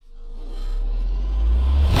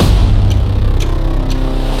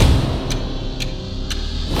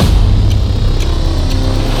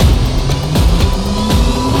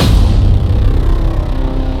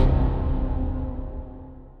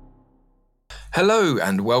Hello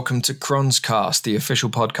and welcome to Cronscast, the official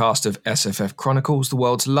podcast of SFF Chronicles, the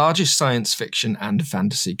world's largest science fiction and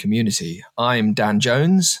fantasy community. I'm Dan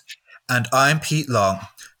Jones. And I'm Pete Long.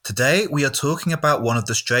 Today we are talking about one of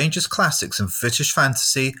the strangest classics in British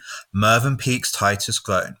fantasy, Mervyn Peake's Titus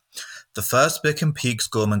Groan, the first book in Peake's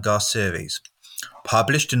Gormenghast series.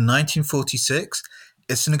 Published in 1946,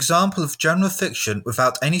 it's an example of genre fiction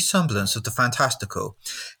without any semblance of the fantastical,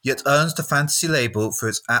 yet earns the fantasy label for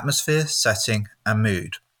its atmosphere, setting, and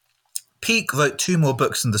mood. Peake wrote two more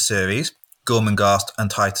books in the series, Gormenghast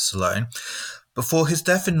and Titus alone, before his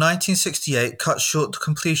death in 1968 cut short the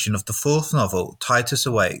completion of the fourth novel, Titus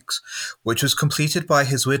Awakes, which was completed by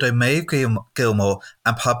his widow Maeve Gilmore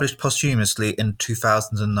and published posthumously in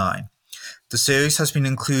 2009. The series has been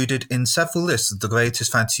included in several lists of the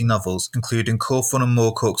greatest fantasy novels, including Cawthon and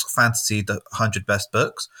Moorcock's Fantasy, the 100 Best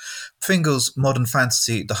Books, Pringle's Modern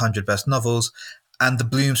Fantasy, the 100 Best Novels, and the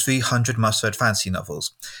Bloomsbury 100 Must-Read Fantasy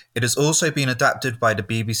Novels. It has also been adapted by the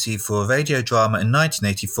BBC for a radio drama in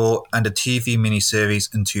 1984 and a TV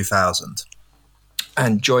miniseries in 2000.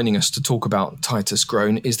 And joining us to talk about Titus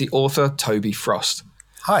Groan is the author Toby Frost.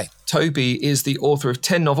 Hi. Toby is the author of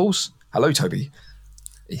 10 novels. Hello, Toby.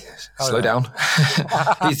 Slow down.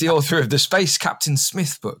 He's the author of the Space Captain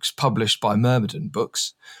Smith books, published by Mervyn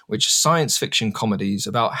Books, which are science fiction comedies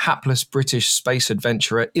about hapless British space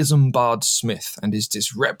adventurer Isambard Smith and his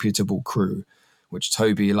disreputable crew, which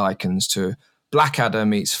Toby likens to Blackadder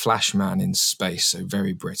meets Flashman in space, so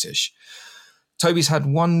very British. Toby's had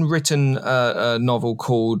one written novel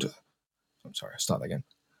called...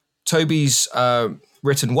 Toby's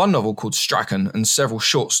written one novel called Straken and several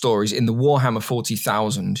short stories in the Warhammer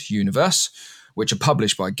 40,000 universe, which are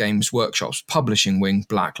published by Games Workshop's publishing wing,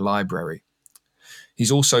 Black Library. He's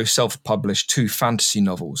also self-published two fantasy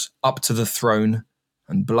novels, Up to the Throne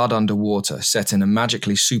and Blood Underwater, set in a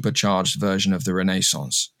magically supercharged version of the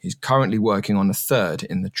Renaissance. He's currently working on a third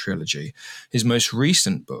in the trilogy. His most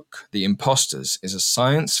recent book, The Impostors, is a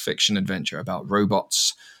science fiction adventure about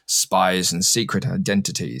robots, spies, and secret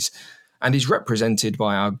identities, and he's represented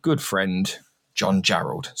by our good friend, John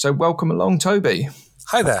Jarrold. So welcome along, Toby.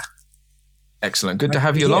 Hi there. Excellent. Good to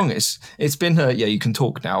have you along. It's been, you can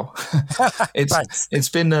talk now. Thanks. It's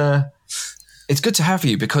good to have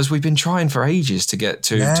you because we've been trying for ages to get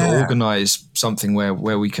to organise something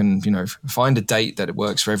where we can, find a date that it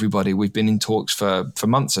works for everybody. We've been in talks for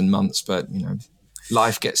months and months, but,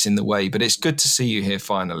 life gets in the way. But it's good to see you here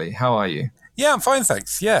finally. How are you? Yeah, I'm fine,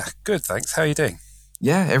 thanks. Yeah, good, thanks. How are you doing?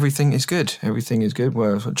 Yeah, everything is good. Everything is good.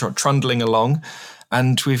 We're trundling along,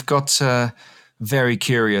 and we've got a very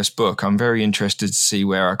curious book. I'm very interested to see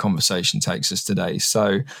where our conversation takes us today.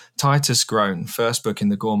 So, Titus Groan, first book in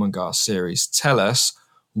the Gormenghast series. Tell us,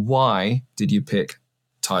 why did you pick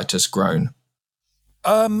Titus Groan?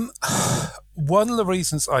 One of the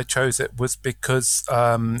reasons I chose it was because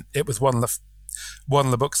it was one of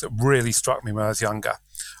the books that really struck me when I was younger.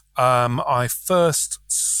 I first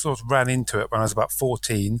sort of ran into it when I was about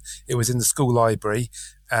 14. It was in the school library,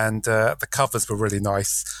 and the covers were really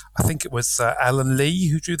nice. I think it was Alan Lee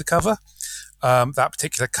who drew the cover, that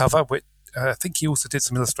particular cover, which I think he also did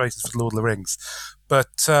some illustrations for Lord of the Rings.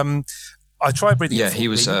 But I tried reading it. Yeah, he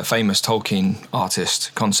was a famous Tolkien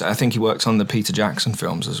artist. I think he worked on the Peter Jackson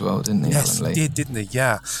films as well, didn't he, Yes, Alan Lee? He did, didn't he?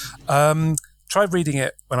 Yeah. Tried reading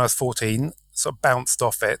it when I was 14, sort of bounced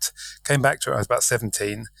off it, came back to it when I was about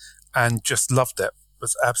 17, and just loved it.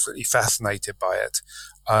 Was absolutely fascinated by it.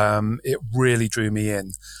 It really drew me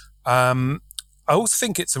in. I also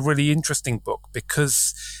think it's a really interesting book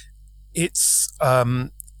because it's a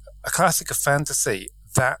classic of fantasy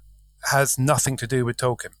that has nothing to do with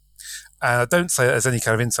Tolkien. And I don't say that as any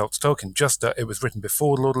kind of insult to Tolkien, just that it was written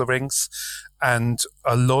before Lord of the Rings, and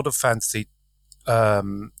a lot of fantasy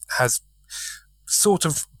has sort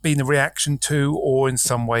of been a reaction to, or in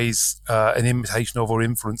some ways an imitation of or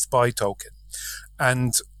influenced by Tolkien.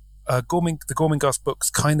 And the Gormenghast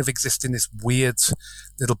books kind of exist in this weird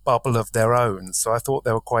little bubble of their own, so I thought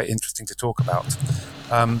they were quite interesting to talk about.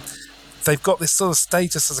 They've got this sort of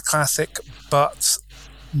status as a classic, but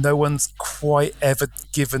no one's quite ever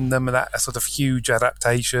given them that sort of huge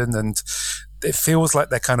adaptation, and it feels like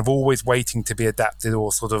they're kind of always waiting to be adapted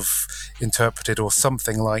or sort of interpreted or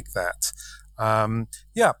something like that.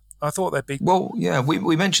 I thought they'd be... Well, yeah,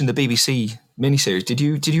 we mentioned the BBC miniseries. Did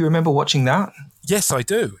you remember watching that? Yes, I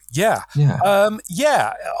do. Yeah.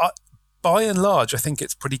 By and large, I think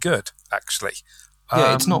it's pretty good, actually.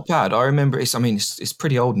 Yeah, it's not bad. I remember it's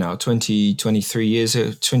pretty old now, 23 years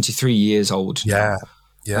old. Yeah.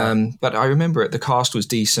 But I remember it. The cast was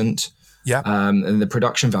decent. Yeah. And the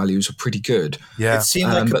production values are pretty good. Yeah. It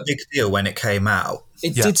seemed like a big deal when it came out.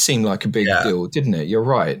 It did seem like a big deal, didn't it? You're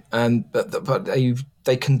right. But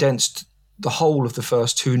they condensed the whole of the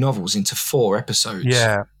first 2 novels into 4 episodes.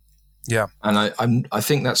 Yeah. Yeah. And I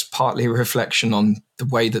think that's partly a reflection on the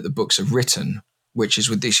way that the books are written, which is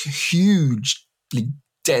with this hugely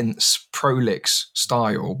dense prolix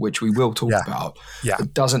style, which we will talk about. Yeah.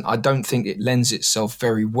 I don't think it lends itself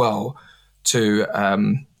very well to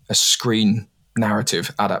a screen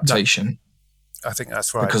narrative adaptation. No. I think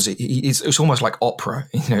that's right. Because it's almost like opera.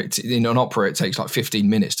 In an opera, it takes like 15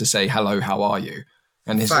 minutes to say, hello, how are you?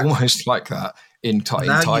 And it's almost like that in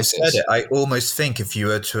Titus. Now you said it, I almost think if you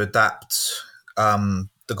were to adapt the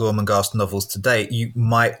Gormenghast novels today, you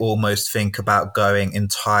might almost think about going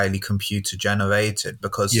entirely computer generated,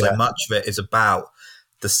 because so much of it is about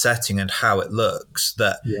the setting and how it looks,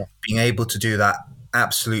 that being able to do that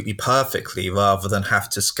absolutely perfectly rather than have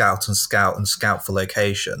to scout for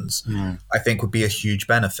locations, I think would be a huge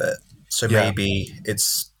benefit. So maybe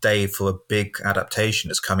it's day for a big adaptation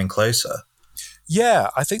is coming closer. Yeah,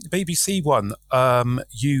 I think the BBC one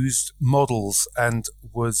used models and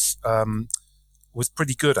was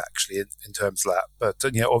pretty good actually in terms of that. But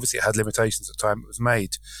obviously it had limitations at the time it was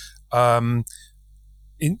made.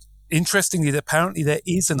 Interestingly, apparently there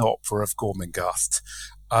is an opera of Gormenghast.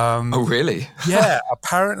 Oh, really? Yeah,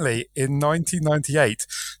 apparently in 1998,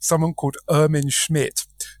 someone called Ermin Schmidt,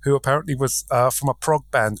 who apparently was from a prog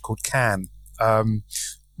band called Can,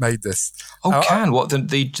 made this. Oh, Can? What? Is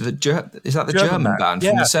that the German band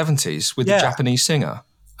from the 70s with the Japanese singer?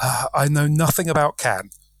 I know nothing about Can.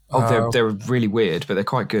 Oh, they're really weird, but they're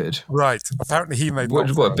quite good. Right. Apparently he made what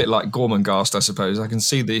a bit like Gormenghast, I suppose. I can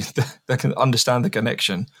see I can understand the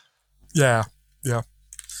connection. Yeah, yeah.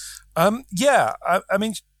 I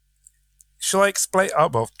mean, shall I explain?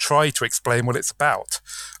 Try to explain what it's about.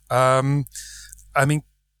 I mean,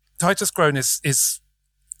 Titus Groan is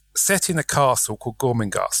set in a castle called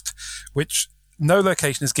Gormenghast, which no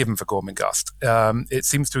location is given for Gormenghast. It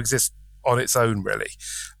seems to exist on its own, really.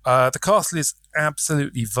 The castle is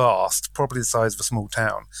absolutely vast, probably the size of a small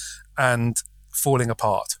town, and falling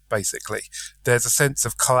apart, basically. There's a sense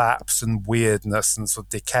of collapse and weirdness and sort of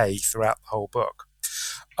decay throughout the whole book.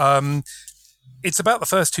 It's about the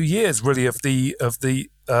first 2 years, really, of the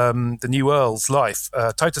new Earl's life.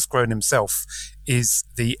 Titus Groan himself is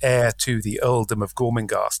the heir to the Earldom of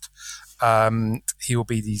Gormenghast. He will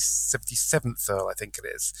be the 77th Earl, I think it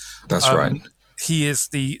is. That's right. He is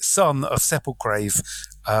the son of Sepulchrave,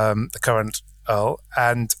 the current Earl,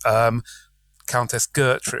 and Countess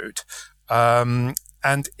Gertrude. And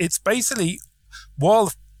it's basically,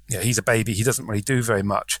 while he's a baby, he doesn't really do very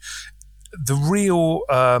much. The real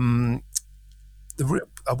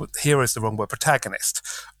hero is the wrong word, protagonist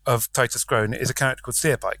of Titus Groan is a character called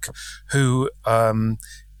Steerpike, who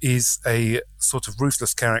is a sort of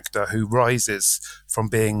ruthless character who rises from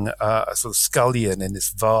being a sort of scullion in this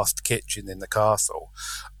vast kitchen in the castle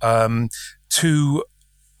to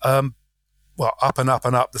up and up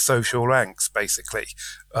and up the social ranks, basically,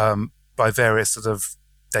 by various sort of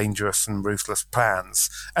dangerous and ruthless plans,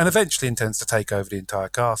 and eventually intends to take over the entire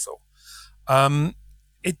castle.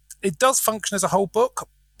 It does function as a whole book,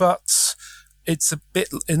 but it's a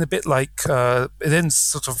bit like it ends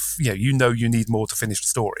sort of you need more to finish the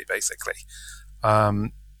story, basically.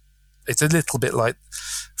 It's a little bit like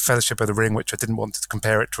Fellowship of the Ring, which I didn't want to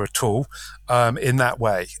compare it to at all. In that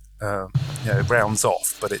way, it rounds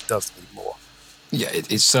off, but it does need more. Yeah,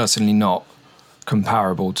 it's certainly not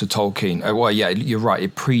comparable to Tolkien. Well, yeah, you're right.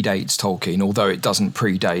 It predates Tolkien, although it doesn't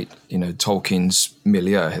predate Tolkien's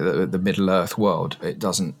milieu, the Middle Earth world. It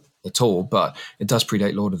doesn't at all, but it does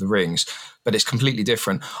predate Lord of the Rings. But it's completely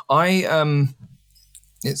different. I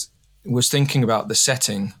was thinking about the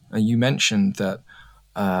setting, and you mentioned that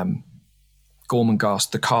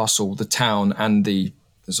Gormenghast, the castle, the town, and the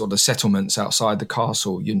sort of settlements outside the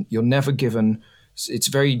castle, you're never given. It's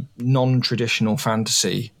very non-traditional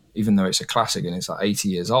fantasy, even though it's a classic and it's like 80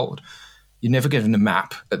 years old. You're never given a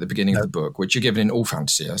map at the beginning of the book, which you're given in all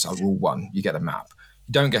fantasy. That's like rule one. You get a map.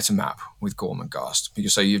 You don't get a map with Gormenghast,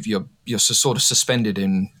 because so you're sort of suspended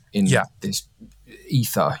in this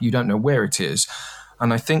ether. You don't know where it is,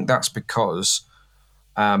 and I think that's because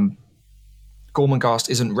Gormenghast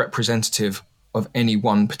isn't representative of any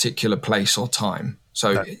one particular place or time.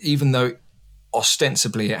 So even though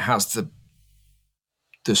ostensibly it has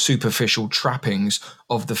the superficial trappings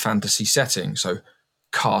of the fantasy setting, so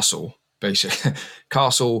castle, basically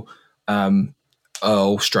castle,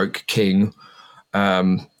 earl stroke king,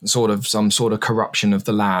 sort of some sort of corruption of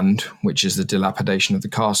the land, which is the dilapidation of the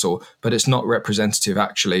castle, but it's not representative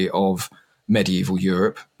actually of medieval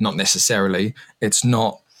Europe, not necessarily. It's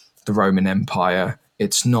not the Roman Empire.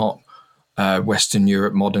 It's not Western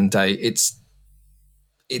Europe, modern day. It's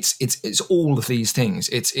all of these things.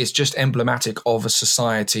 It's just emblematic of a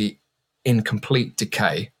society in complete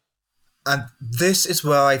decay. And this is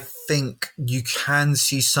where I think you can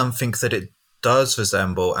see something that it does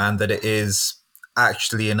resemble and that it is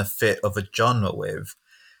actually in a fit of a genre with.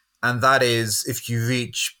 And that is, if you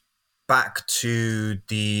reach back to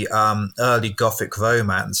the early Gothic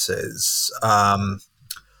romances,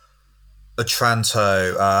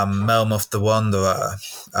 Otranto, Melmoth the Wanderer,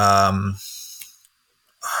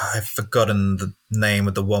 I've forgotten the name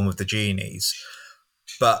of the one with the genies,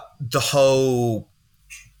 but the whole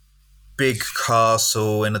big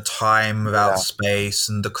castle in a time without space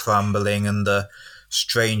and the crumbling and the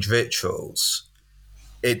strange rituals.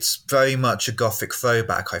 It's very much a Gothic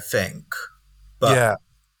throwback, I think, but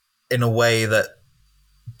in a way that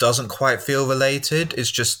doesn't quite feel related.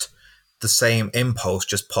 It's just the same impulse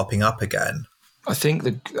just popping up again. I think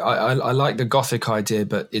I like the Gothic idea,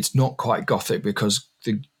 but it's not quite Gothic because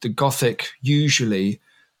the Gothic usually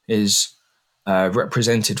is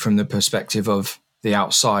represented from the perspective of the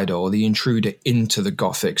outsider or the intruder into the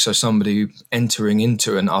Gothic. So somebody entering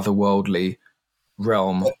into an otherworldly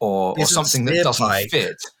realm or something that doesn't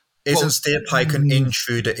fit. Isn't Steerpike an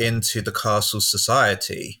intruder into the castle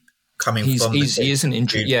society? He is an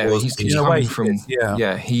intruder. Yeah, he's coming from.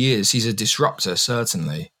 Yeah, he is. He's a disruptor,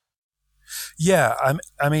 certainly. Yeah,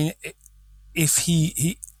 I mean, if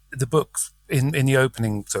he the book in the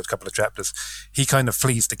opening sort of couple of chapters, he kind of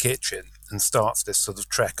flees the kitchen and starts this sort of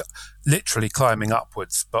trek, literally climbing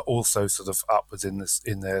upwards, but also sort of upwards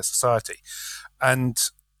in their society. And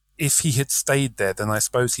if he had stayed there, then I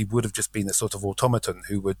suppose he would have just been a sort of automaton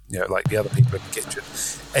who would, like the other people in the kitchen,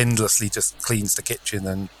 endlessly just cleans the kitchen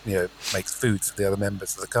and, makes food for the other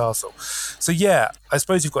members of the castle. So yeah, I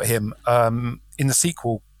suppose you've got him. In the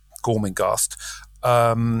sequel, Gormenghast,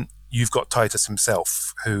 you've got Titus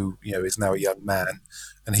himself, who, is now a young man,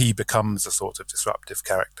 and he becomes a sort of disruptive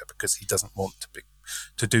character because he doesn't want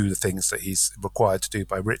to do the things that he's required to do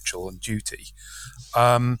by ritual and duty.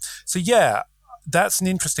 So yeah, that's an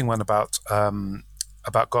interesting one about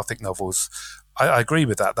Gothic novels. I agree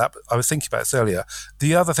with that. I was thinking about this earlier.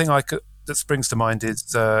 The other thing that springs to mind is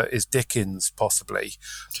Dickens, possibly,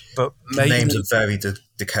 but maybe names are very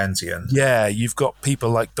Dickensian. Yeah, you've got people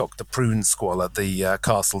like Dr. Prunesqualor, the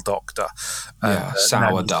castle doctor,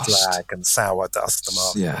 Sourdust, and Sourdust, the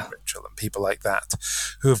Master of Ritual, and people like that,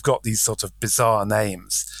 who have got these sort of bizarre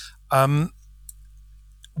names.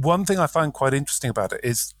 One thing I find quite interesting about it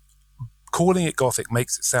is calling it Gothic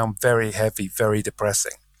makes it sound very heavy, very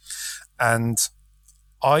depressing, and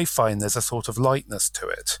I find there's a sort of lightness to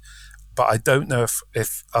it. But I don't know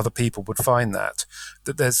if other people would find that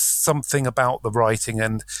there's something about the writing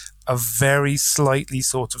and a very slightly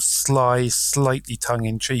sort of sly, slightly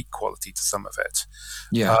tongue-in-cheek quality to some of it.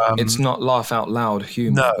 Yeah, it's not laugh out loud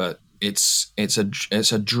humor, but it's a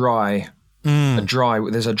dry,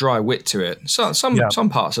 there's a dry wit to it. So some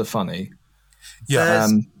parts are funny. Yeah,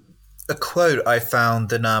 a quote I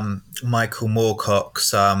found in Michael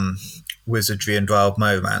Moorcock's Wizardry and Wild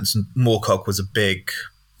Romance, and Moorcock was a big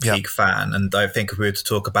Peake fan, and I think if we were to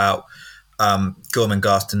talk about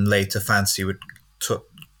Gormenghast and later fantasy,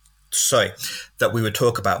 that we would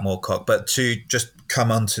talk about Moorcock. But to just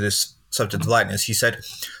come onto this subject of lightness, he said,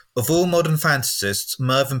 "Of all modern fantasists,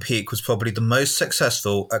 Mervyn Peake was probably the most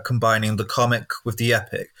successful at combining the comic with the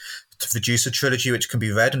epic to produce a trilogy which can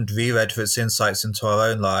be read and reread for its insights into our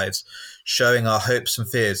own lives, showing our hopes and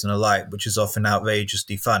fears in a light which is often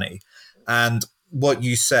outrageously funny." And what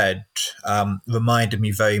you said reminded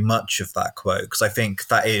me very much of that quote, because I think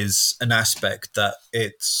that is an aspect that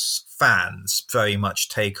its fans very much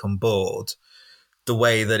take on board, the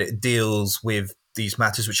way that it deals with these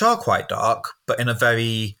matters which are quite dark, but in a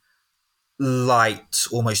very light,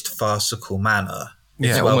 almost farcical manner.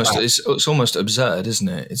 Yeah, it's almost absurd, isn't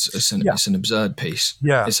it? It's an absurd piece.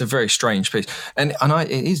 Yeah, it's a very strange piece, and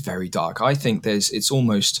it is very dark. I think it's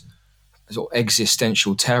almost sort of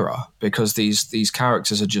existential terror because these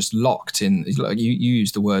characters are just locked in. Like you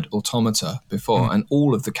used the word automata before, and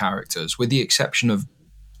all of the characters, with the exception of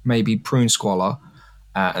maybe Prunesqualor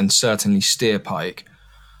and certainly Steerpike,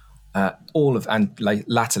 and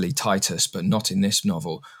latterly Titus, but not in this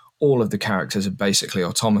novel. All of the characters are basically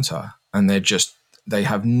automata, and they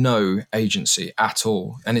have no agency at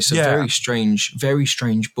all, and it's a very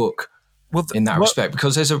strange book in that respect,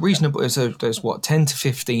 because there's there's 10 to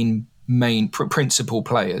 15 main principal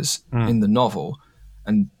players in the novel,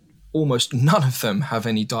 and almost none of them have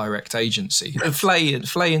any direct agency. Flay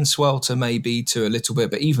and Swelter maybe to a little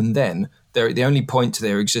bit, but even then the only point to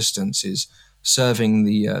their existence is serving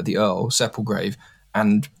the Earl Sepulchrave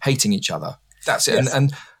and hating each other. That's it. Yes.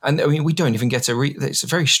 And I mean, we don't even get it's a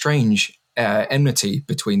very strange enmity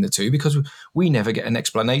between the two, because we never get an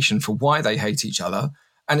explanation for why they hate each other,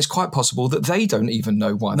 and it's quite possible that they don't even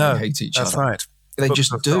know why they hate each that's other. Right. They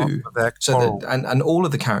just do. So and all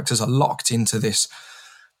of the characters are locked into this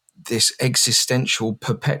existential,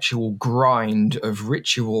 perpetual grind of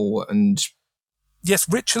ritual and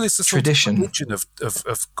ritual is the tradition. Sort of religion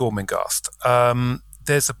of Gormenghast.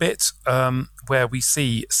 There's a bit where we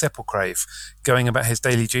see Sepulchrave going about his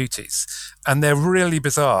daily duties, and they're really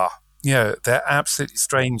bizarre. They're absolutely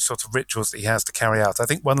strange sort of rituals that he has to carry out. I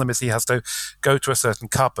think one of them is he has to go to a certain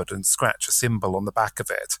cupboard and scratch a symbol on the back of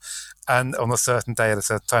it, and on a certain day at a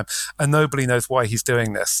certain time. And nobody knows why he's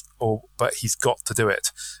doing this, but he's got to do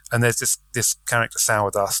it. And there's this character,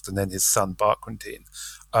 Sourdust, and then his son, Barquentine,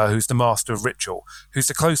 who's the master of ritual, who's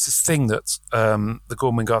the closest thing that the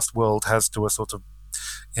Gormenghast world has to a sort of,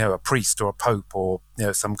 a priest or a pope or,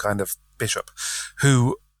 some kind of bishop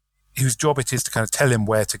whose job it is to kind of tell him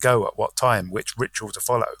where to go at what time, which ritual to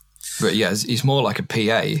follow. But yeah, he's more like a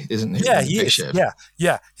PA, isn't he? Yeah, he is.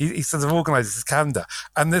 Yeah. He sort of organises his calendar.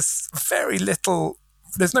 And there's very little,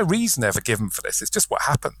 there's no reason ever given for this. It's just what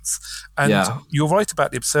happens. And you're right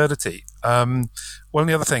about the absurdity. One of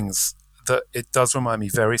the other things that it does remind me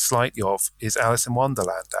very slightly of is Alice in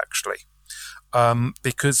Wonderland, actually.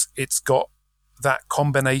 Because it's got that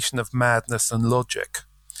combination of madness and logic,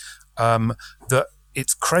 that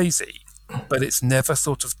it's crazy, but it's never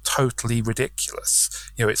sort of totally ridiculous.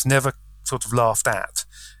 It's never sort of laughed at.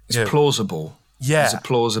 It's plausible. Yeah. There's a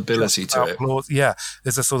plausibility to it.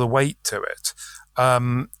 There's a sort of weight to it.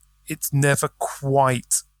 It's never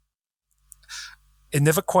quite... It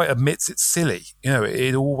never quite admits it's silly.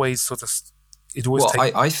 It always sort of...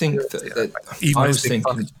 I think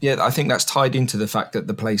I think that's tied into the fact that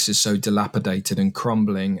the place is so dilapidated and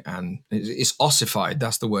crumbling, and it's ossified.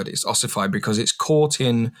 That's the word. It's ossified because it's caught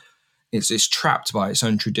in, it's trapped by its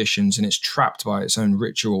own traditions, and it's trapped by its own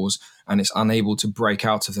rituals, and it's unable to break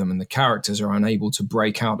out of them. And the characters are unable to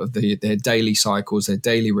break out of their daily cycles, their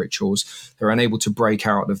daily rituals. They're unable to break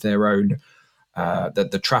out of their own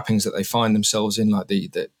the trappings that they find themselves in, like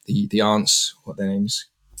the aunts, what their names.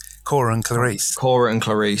 Cora and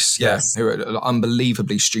Clarice. Yes. Who are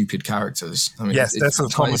unbelievably stupid characters. I mean,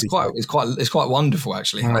 it's quite wonderful,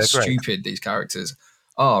 actually, how stupid these characters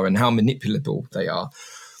are and how manipulable they are.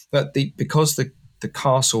 But because the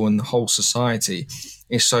castle and the whole society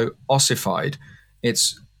is so ossified,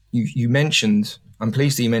 it's you mentioned. I'm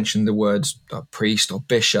pleased that you mentioned the words priest or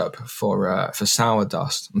bishop for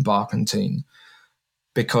Sourdust and Barquentine,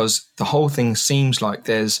 because the whole thing seems like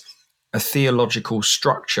there's a theological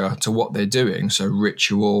structure to what they're doing, so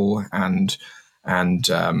ritual and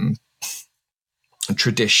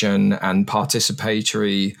tradition and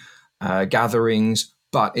participatory gatherings,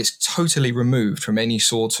 but it's totally removed from any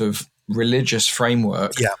sort of religious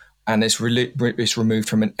framework. Yeah. And it's removed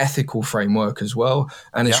from an ethical framework as well,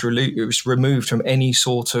 and it's removed from any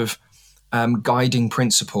sort of guiding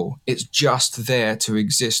principle. It's just there to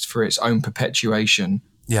exist for its own perpetuation.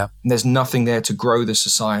 Yeah. And there's nothing there to grow the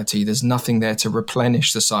society. There's nothing there to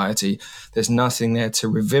replenish society. There's nothing there to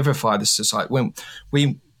revivify the society. When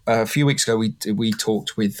we a few weeks ago we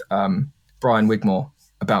talked with Brian Wigmore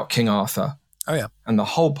about King Arthur. Oh yeah. And the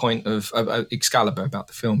whole point of Excalibur, about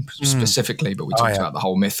the film specifically, but we talked about the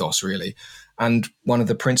whole mythos really. And one of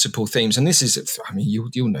the principal themes, and this is, I mean,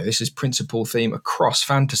 you'll know, this is principal theme across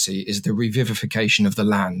fantasy, is the revivification of the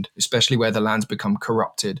land, especially where the land's become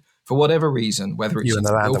corrupted for whatever reason, whether it's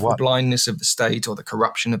the willful blindness of the state or the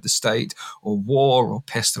corruption of the state or war or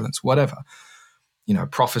pestilence, whatever.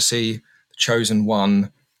 Prophecy, the chosen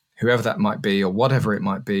one, whoever that might be or whatever it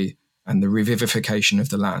might be, and the revivification of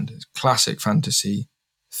the land. It's a classic fantasy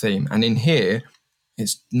theme. And in here,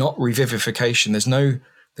 it's not revivification.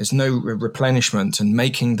 There's no replenishment and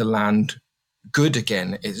making the land good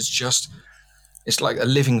again. It's like a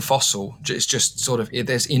living fossil. It's just sort of,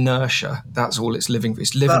 there's inertia. That's all it's living for.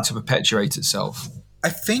 It's living to perpetuate itself. I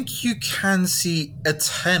think you can see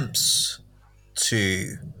attempts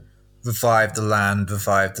to revive the land,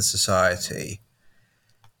 revive the society.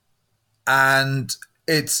 And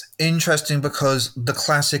it's interesting because the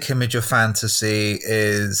classic image of fantasy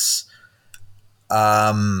is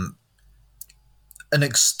an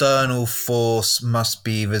external force must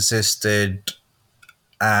be resisted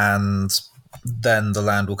and then the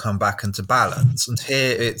land will come back into balance. And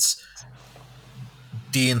here it's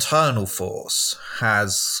the internal force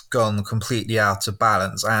has gone completely out of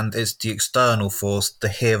balance, and it's the external force, the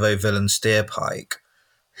hero villain Steerpike,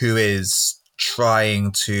 who is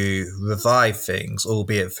trying to revive things,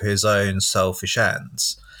 albeit for his own selfish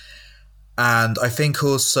ends. And I think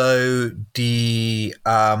also the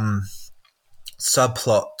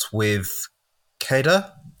subplot with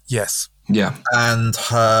Keda. Yes. Yeah. And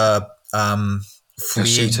her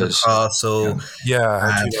fleeing the castle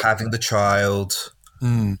and having the child.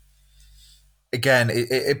 Mm. Again,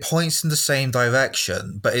 it points in the same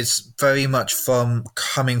direction, but it's very much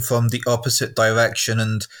coming from the opposite direction,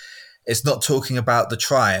 and it's not talking about the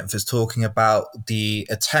triumph, it's talking about the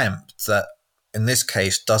attempt that, in this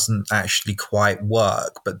case, doesn't actually quite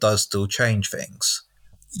work, but does still change things.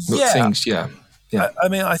 Yeah. I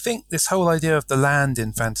mean, I think this whole idea of the land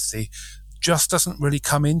in fantasy just doesn't really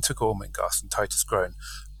come into Gormenghast and Titus Groan,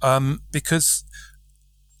 because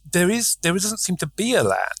there doesn't seem to be a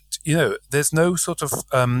land. There's no sort of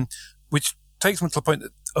which takes me to the point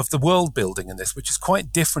of the world building in this, which is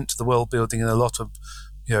quite different to the world building in a lot of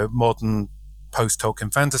modern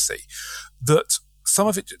post-Tolkien fantasy. That some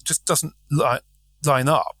of it just doesn't line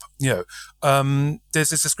up. There's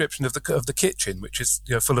this description of the kitchen, which is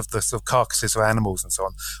full of the sort of carcasses of animals and so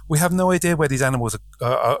on. We have no idea where these animals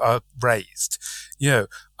are raised.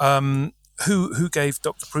 Who gave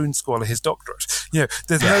Dr. Prune Squaller his doctorate?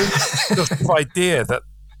 There's no sort of idea that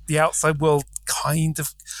the outside world kind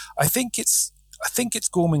of. I think it's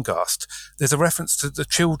Gormenghast. There's a reference to the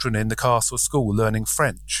children in the castle school learning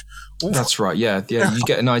French. That's right. Yeah. You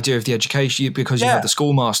get an idea of the education because you have the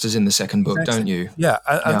schoolmasters in the second book, don't you? Yeah.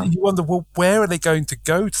 And you wonder, well, where are they going to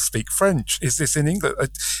go to speak French? Is this in England?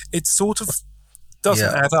 It sort of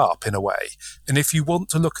doesn't add up in a way. And if you want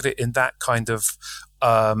to look at it in that kind of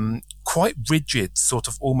quite rigid, sort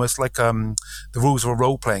of almost like the rules of a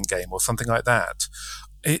role-playing game or something like that,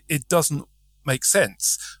 it doesn't make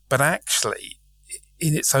sense. But actually,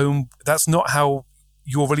 in its own, that's not how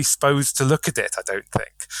you're really supposed to look at it, I don't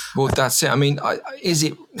think. Well, that's it. I mean,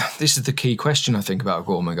 this is the key question, I think, about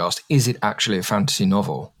Gormenghast. Is it actually a fantasy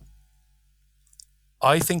novel?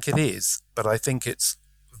 I think it is, but I think it's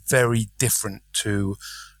very different to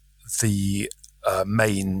the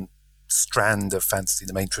main strand of fantasy,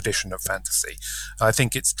 the main tradition of fantasy. I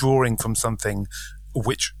think it's drawing from something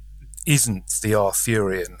which isn't the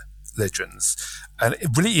Arthurian legends, and it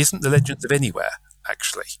really isn't the legends of anywhere,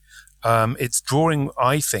 actually. It's drawing,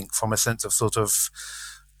 I think, from a sense of sort of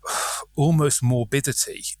almost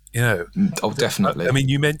morbidity, Oh, definitely. I mean,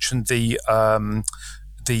 you mentioned the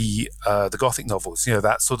Gothic novels,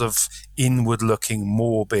 that sort of inward-looking,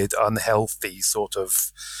 morbid, unhealthy sort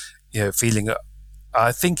of, feeling.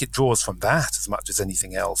 I think it draws from that as much as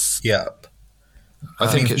anything else. Yeah. I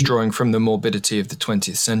think it's drawing from the morbidity of the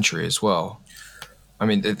 20th century as well. I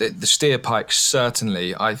mean, the Steerpike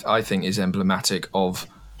certainly, I think, is emblematic of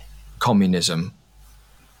communism.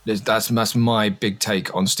 That's my big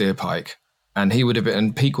take on Steerpike. And Peake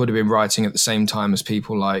would have been writing at the same time as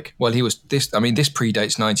people like, this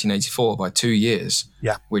predates 1984 by 2 years.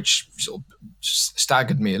 Yeah. Which sort of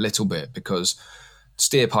staggered me a little bit because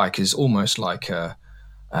Steerpike is almost like a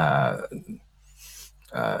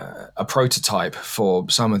prototype for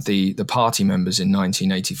some of the party members in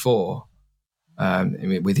 1984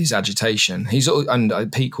 with his agitation.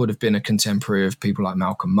 Peake would have been a contemporary of people like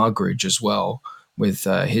Malcolm Muggeridge as well, with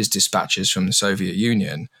his dispatches from the Soviet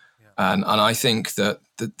Union. Yeah. And I think that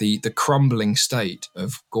the crumbling state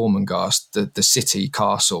of Gormenghast, the city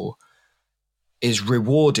castle, is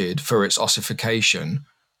rewarded for its ossification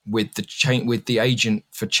with the agent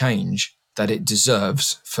for change that it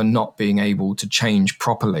deserves for not being able to change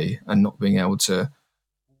properly and not being able to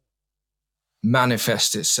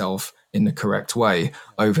manifest itself in the correct way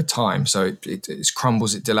over time. So it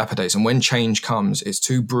crumbles, it dilapidates. And when change comes, it's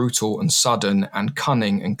too brutal and sudden and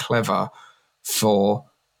cunning and clever for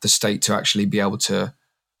the state to actually be able to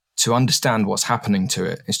understand what's happening to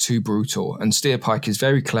it. It's too brutal. And Steerpike is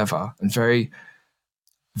very clever and very,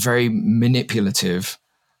 very manipulative,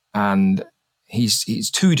 and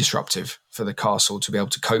he's too disruptive for the castle to be able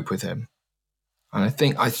to cope with him. And I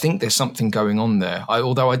think there's something going on there.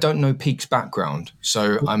 Although I don't know Peake's background,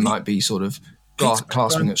 so I might be sort of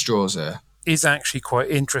clasping at straws there. Is actually quite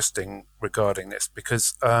interesting regarding this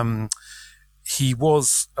because he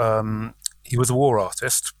was a war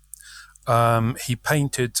artist. He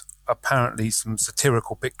painted apparently some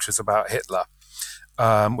satirical pictures about Hitler,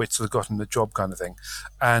 which sort of got him the job kind of thing.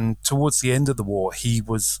 And towards the end of the war, he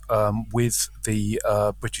was with the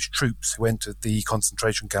British troops who entered the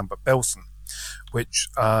concentration camp at Belsen, which,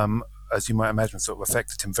 as you might imagine, sort of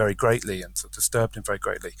affected him very greatly and sort of disturbed him very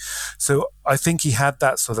greatly. So I think he had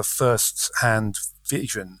that sort of first-hand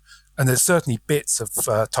vision. And there's certainly bits of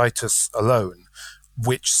Titus alone,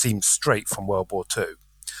 which seems straight from World War II.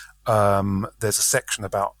 There's a section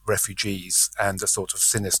about refugees and a sort of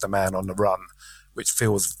sinister man on the run, which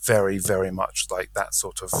feels very, very much like that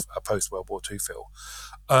sort of a post-World War II feel.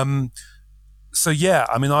 So, yeah,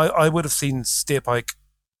 I mean, I would have seen Steerpike,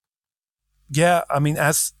 yeah, I mean,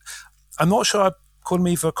 as, I'm not sure I'd call him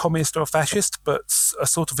either a communist or a fascist, but a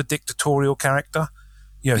sort of a dictatorial character.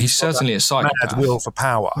 You know, He's certainly a psychopath. Mad will for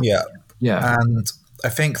power. Yeah. Yeah. And I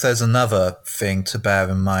think there's another thing to bear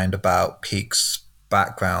in mind about Peake's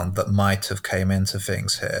background that might have came into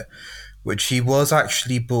things here, which he was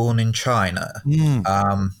actually born in China.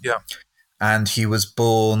 Yeah. And he was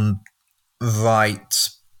born right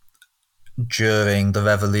during the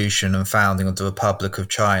revolution and founding of the Republic of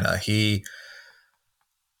China. I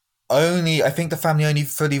think the family only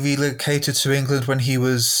fully relocated to England when he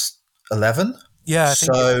was 11. Yeah.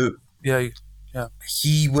 Yeah.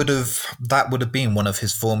 That would have been one of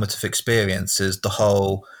his formative experiences, the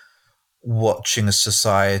whole watching a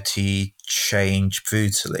society change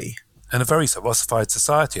brutally. And a very sort of ossified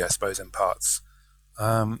society, I suppose, in parts.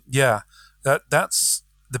 That's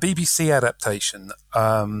the BBC adaptation.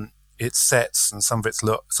 Its sets and some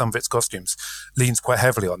of its costumes leans quite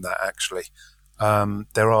heavily on that, actually.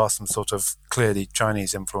 There are some sort of clearly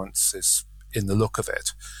Chinese influences in the look of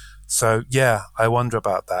it. So, yeah, I wonder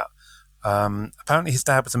about that. Apparently his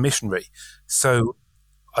dad was a missionary. So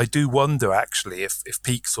I do wonder, actually, if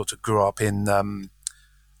Peake sort of grew up in,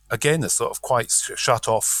 again, a sort of quite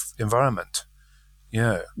shut-off environment.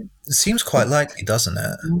 Yeah. It seems quite likely, doesn't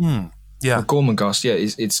it? Yeah. Well, Gormenghast,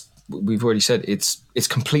 it's we've already said it's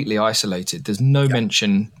completely isolated. There's no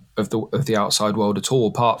mention of the outside world at all,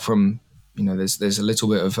 apart from, you know, there's a little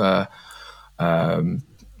bit of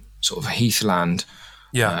sort of heathland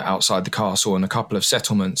outside the castle and a couple of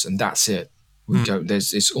settlements, and that's it.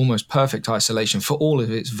 It's almost perfect isolation for all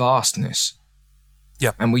of its vastness.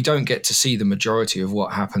 Yeah. And we don't get to see the majority of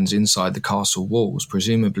what happens inside the castle walls.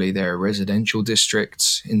 Presumably there are residential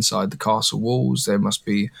districts inside the castle walls. There must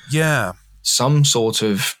be some sort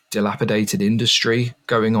of dilapidated industry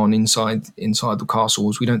going on inside the castle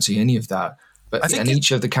walls. We don't see any of that. But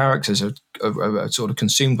each of the characters are sort of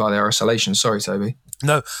consumed by their isolation. Sorry, Toby.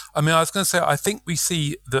 No, I mean, I was going to say, I think we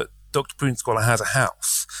see that Dr. Prunescholar has a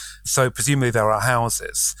house. So presumably there are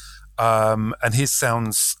houses. And his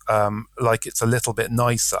sounds like it's a little bit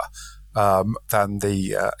nicer than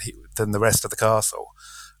the rest of the castle.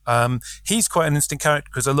 He's quite an interesting character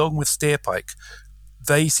because, along with Steerpike,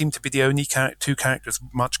 they seem to be the only two characters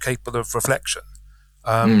much capable of reflection.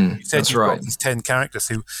 You said that's you've right. got these 10 characters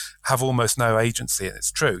who have almost no agency, and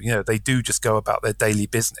it's true. You know, they do just go about their daily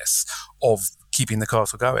business of keeping the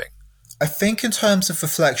castle going. I think in terms of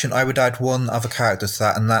reflection, I would add one other character to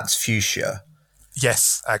that, and that's Fuchsia.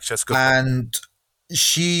 Yes, actually, that's good. And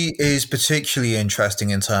she is particularly interesting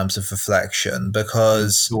in terms of reflection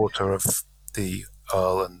because daughter of the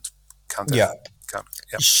Earl and Countess. Yeah.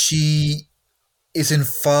 Yeah. She is in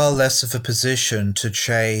far less of a position to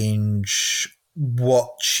change what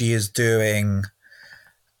she is doing,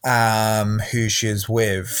 who she is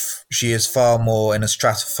with. She is far more in a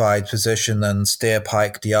stratified position than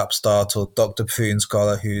Steerpike, the upstart, or Dr.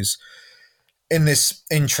 Prunescholar, who's in this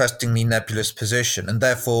interestingly nebulous position, and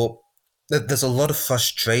therefore there's a lot of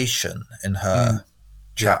frustration in her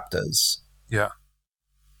chapters. Yeah.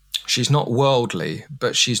 She's not worldly,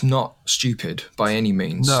 but she's not stupid by any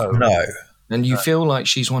means. No. And you feel like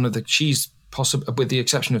she's possibly, with the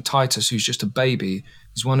exception of Titus, who's just a baby,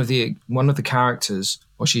 is one of the characters,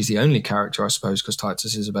 or she's the only character, I suppose, because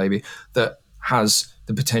Titus is a baby, that has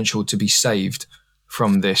the potential to be saved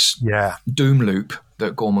from this doom loop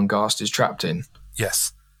that Gormenghast is trapped in.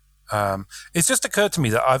 Yes. It's just occurred to me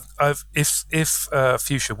that if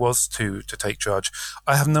Fuchsia was to take charge,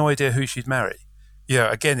 I have no idea who she'd marry.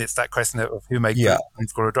 Yeah, again, it's that question of who makes a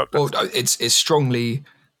doctor. Well, it's strongly,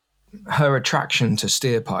 her attraction to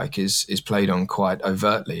Steerpike is played on quite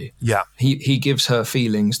overtly. Yeah. He gives her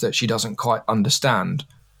feelings that she doesn't quite understand.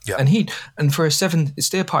 Yeah. And for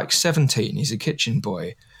Steerpike's 17, he's a kitchen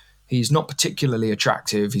boy. He's not particularly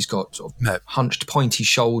attractive. He's got sort of hunched, pointy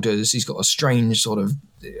shoulders. He's got a strange sort of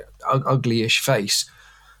ugly-ish face.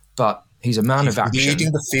 But he's a man of action.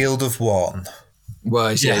 Leading the field of one.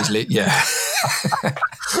 Well,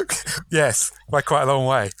 Yes, by quite a long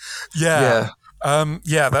way. Yeah,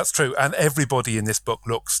 that's true. And everybody in this book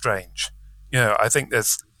looks strange. You know, I think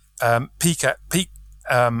there's Peake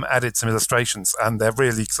added some illustrations, and they're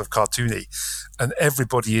really sort of cartoony, and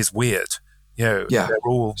everybody is weird. You know, they're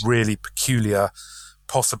all really peculiar,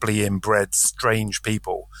 possibly inbred, strange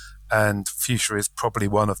people. And Fuchsia is probably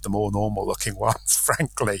one of the more normal-looking ones,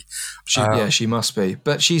 frankly. She must be.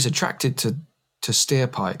 But she's attracted to to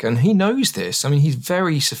Steerpike, and he knows this. I mean, he's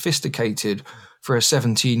very sophisticated for a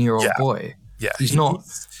 17-year-old boy. Yeah,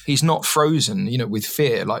 he's not frozen, with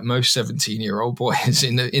fear like most 17-year-old boys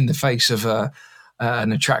in the face of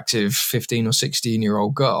an attractive 15 or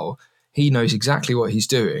 16-year-old girl. He knows exactly what he's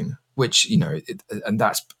doing, which and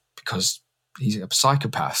that's because he's a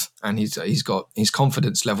psychopath, and he's got his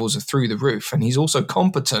confidence levels are through the roof, and he's also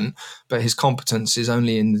competent, but his competence is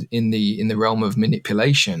only in the realm of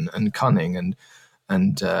manipulation and cunning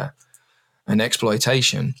and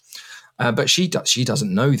exploitation. But she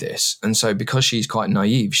doesn't know this, and so because she's quite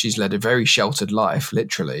naive, she's led a very sheltered life,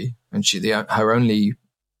 literally, and her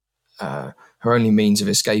only means of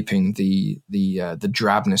escaping the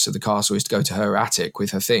drabness of the castle is to go to her attic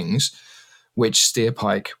with her things, which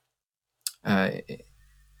Steerpike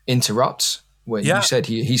interrupts. Where you said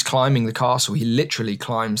he's climbing the castle, he literally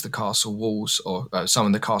climbs the castle walls or some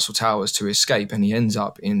of the castle towers to escape, and he ends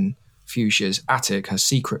up in Fuchsia's attic, her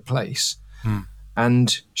secret place.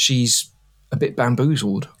 And she's a bit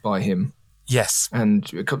bamboozled by him. Yes. And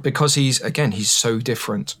because he's so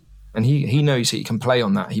different. And he knows he can play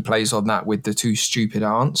on that. He plays on that with the two stupid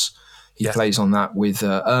aunts. He plays on that with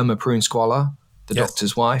Irma Prunesqualler, the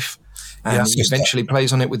doctor's wife. And he eventually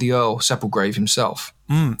plays on it with the Earl Sepulchrave himself.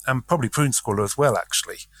 And probably Prunesqualler as well,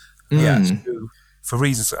 actually. For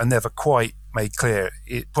reasons that are never quite made clear.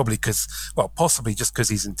 Possibly just because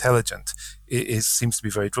he's intelligent. It seems to be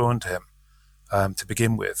very drawn to him to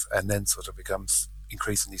begin with, and then sort of becomes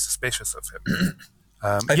increasingly suspicious of him.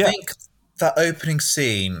 I think that opening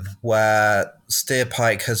scene where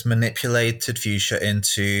Steerpike has manipulated Fuchsia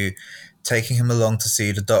into taking him along to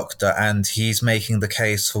see the doctor, and he's making the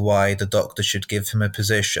case for why the doctor should give him a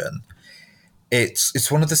position. It's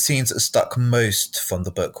one of the scenes that stuck most from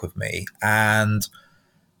the book with me, and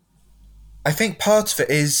I think part of it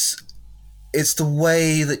is it's the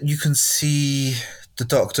way that you can see the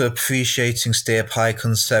doctor appreciating Steerpike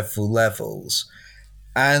on several levels.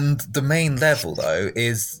 And the main level, though,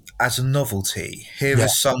 is as a novelty. Here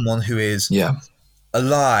is someone who is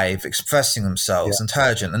alive, expressing themselves,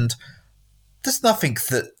 intelligent, and there's nothing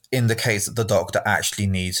that indicates that the doctor actually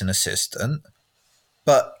needs an assistant,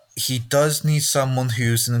 but he does need someone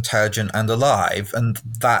who's intelligent and alive, and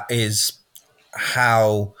that is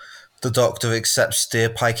how the doctor accepts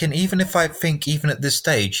Steerpike in, even if I think even at this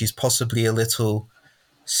stage he's possibly a little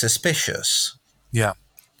suspicious. Yeah,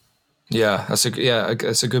 that's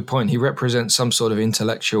a good point. He represents some sort of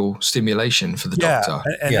intellectual stimulation for the doctor.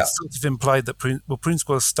 And it's sort of implied that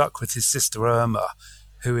Prunesqualler stuck with his sister Irma,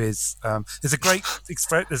 who is there's a great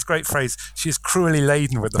phrase. She is cruelly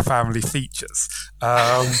laden with the family features.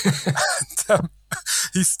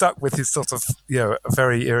 He's stuck with his sort of a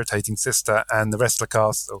very irritating sister and the rest of the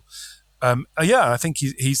castle. I think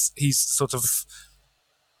he's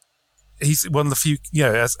one of the few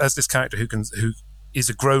as this character who is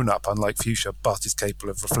a grown-up, unlike Fuchsia, but is capable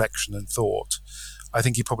of reflection and thought. I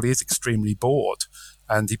think he probably is extremely bored,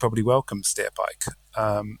 and he probably welcomes Steerpike.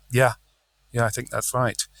 I think that's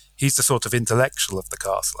right. He's the sort of intellectual of the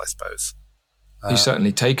castle, I suppose. He's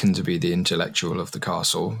certainly taken to be the intellectual of the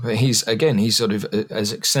castle. He's sort of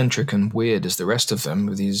as eccentric and weird as the rest of them,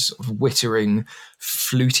 with his wittering,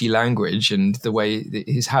 fluty language and the way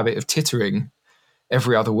his habit of tittering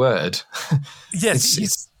every other word. Yes,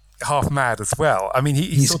 he's half mad as well. I mean,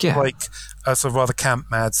 he's sort of like a sort of rather camp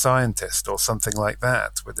mad scientist or something like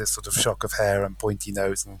that, with this sort of shock of hair and pointy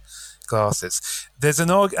nose and glasses. There's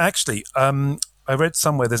I read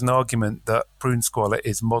somewhere there's an argument that Prunesqualler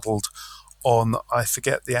is modelled on, I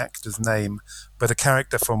forget the actor's name, but a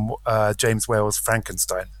character from James Whale's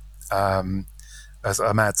Frankenstein, as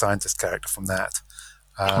a mad scientist character from that.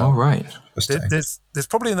 Right. There's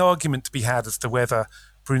probably an argument to be had as to whether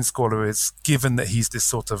Prunesqualler is, given that he's this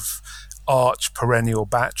sort of arch perennial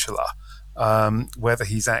bachelor, whether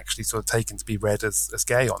he's actually sort of taken to be read as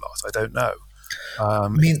gay or not. I don't know.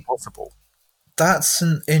 It's possible. That's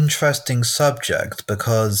an interesting subject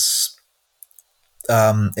because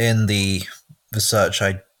in the research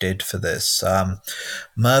I did for this,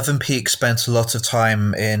 Mervyn Peake spent a lot of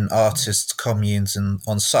time in artist communes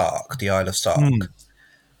on Sark, the Isle of Sark.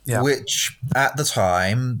 Which at the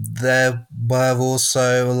time there were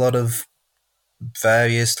also a lot of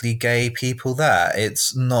variously gay people there.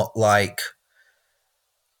 It's not like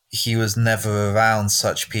he was never around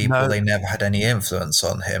such people. No. They never had any influence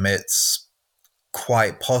on him. It's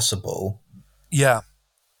quite possible. I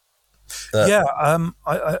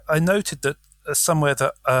noted that somewhere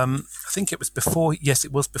that I think it was before. Yes,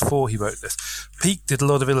 it was before he wrote this. Peake did a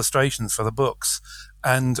lot of illustrations for the books,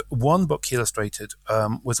 and one book he illustrated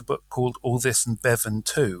was a book called All This and Bevan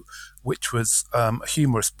Too, which was a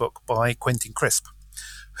humorous book by Quentin Crisp,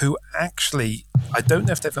 who actually, I don't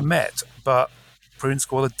know if they've ever met, but Prune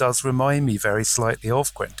Squalor does remind me very slightly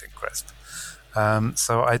of Quentin Crisp.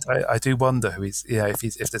 So I do wonder who he's,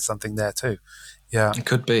 if there's something there too. Yeah, it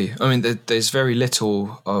could be. I mean, there's very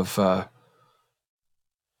little of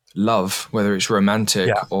love, whether it's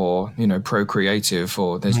romantic or procreative,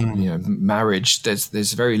 or there's marriage.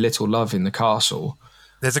 There's very little love in the castle.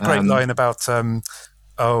 There's a great line about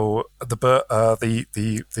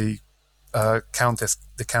Countess,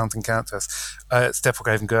 the Count and Countess,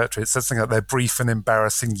 Steerpike and Gertrude. It says something like their brief and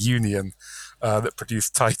embarrassing union that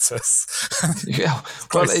produced Titus. Yeah,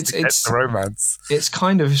 well, it's the romance. It's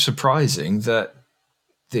kind of surprising that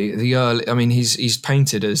the early. I mean, he's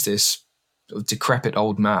painted as this decrepit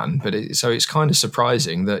old man, but so it's kind of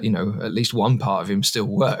surprising that at least one part of him still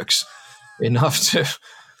works enough to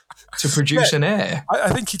produce an heir.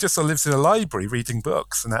 I think he just sort of lives in a library reading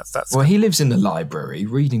books, and that's. Well, he lives in the library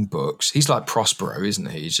reading books. He's like Prospero, isn't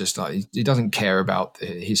he? He's just like, he doesn't care about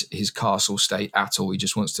his castle state at all. He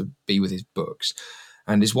just wants to be with his books.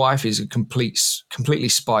 And his wife is a completely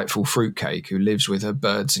spiteful fruitcake who lives with her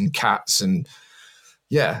birds and cats. And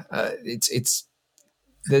it's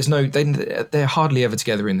there's no they're hardly ever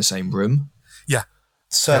together in the same room. Yeah,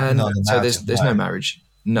 so there's no marriage.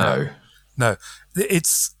 No.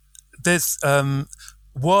 There's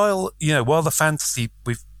while the fantasy,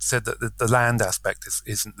 we've said that the land aspect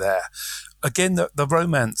isn't there. Again, the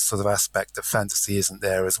romance sort of aspect of fantasy isn't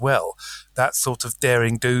there as well. That sort of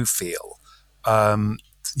daring do feel,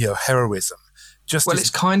 heroism. It's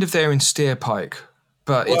kind of there in Steerpike,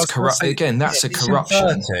 but it's corrupt. Again, that's a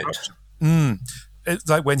corruption. It's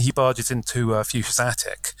like when he barges into Fuchsia's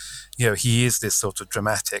attic, he is this sort of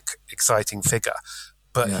dramatic, exciting figure,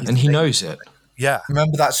 but he knows it. Yeah.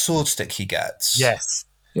 Remember that sword stick he gets? Yes.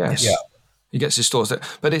 Yeah. He gets his sword stick,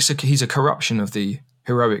 but he's a corruption of the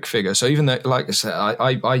heroic figure. So even though, like I said,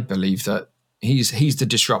 I believe that he's the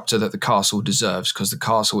disruptor that the castle deserves, because the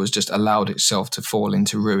castle has just allowed itself to fall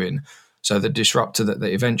into ruin. So the disruptor that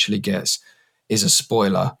they eventually gets is a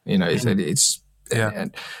spoiler.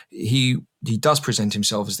 And he does present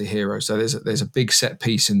himself as the hero. So there's a big set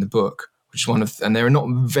piece in the book, which is and there are not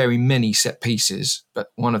very many set pieces,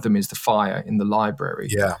 but one of them is the fire in the library.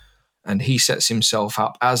 Yeah. And he sets himself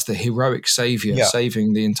up as the heroic savior,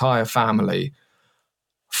 saving the entire family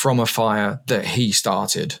from a fire that he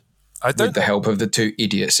started with the help of the two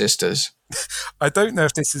idiot sisters. I don't know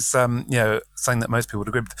if this is something that most people would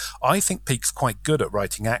agree with. I think Peake's quite good at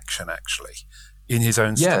writing action, actually, in his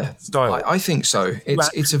own style. I think so.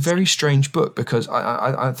 It's a very strange book, because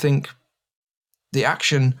I think the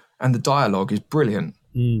action and the dialogue is brilliant.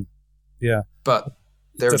 Yeah. But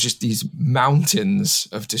there are just these mountains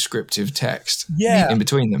of descriptive text in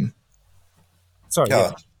between them. Sorry.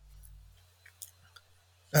 Yeah.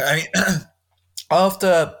 I mean,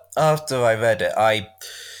 after I read it,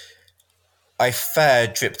 I fair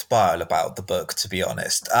dripped bile about the book, to be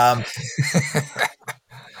honest.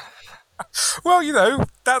 Well,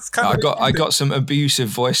 that's kind of. I got some abusive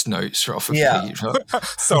voice notes off of Pete.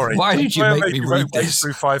 Sorry. Why did you make me read this?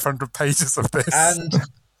 Through 500 pages of this. And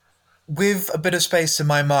with a bit of space in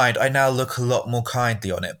my mind, I now look a lot more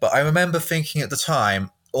kindly on it. But I remember thinking at the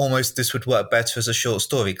time, almost this would work better as a short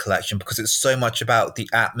story collection, because it's so much about the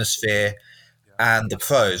atmosphere and the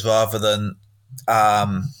prose rather than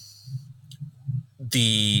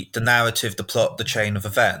the narrative, the plot, the chain of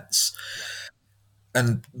events.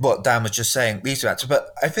 And what Dan was just saying, these are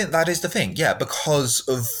but I think that is the thing, because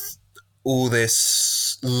of all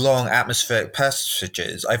this long atmospheric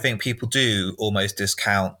passages, I think people do almost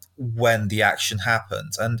discount when the action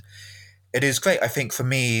happens. And it is great. I think for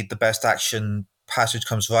me, the best action passage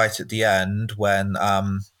comes right at the end when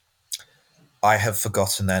I have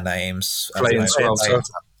forgotten their names.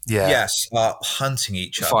 Yes, hunting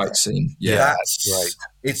each other. Fight scene. Yeah, that's great.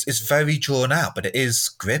 It's very drawn out, but it is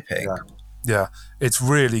gripping. Yeah, it's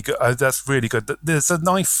really good. That's really good. There's a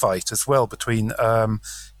knife fight as well between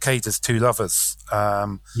Cater's two lovers.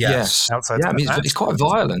 Yes. Outside. Yeah, I mean, it's quite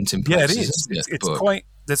violent in places. Yeah, it is. It's quite.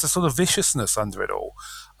 There's a sort of viciousness under it all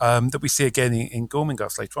that we see again in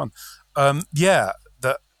Gormenghast later on.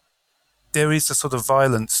 That there is a sort of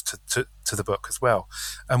violence to the book as well.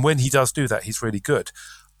 And when he does do that, he's really good.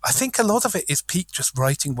 I think a lot of it is Peake just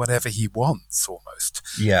writing whatever he wants, almost.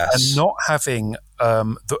 Yes. And not having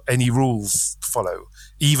any rules to follow,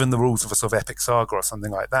 even the rules of a sort of epic saga or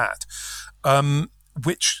something like that,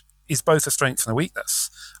 which is both a strength and a weakness.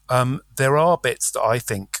 There are bits that I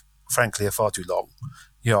think, frankly, are far too long.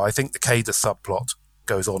 I think the Cada subplot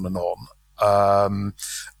goes on and on.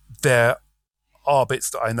 There are bits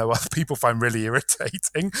that I know other people find really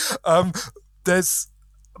irritating. And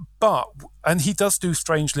he does do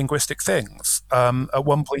strange linguistic things. At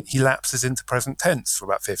one point, he lapses into present tense for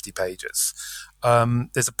about 50 pages.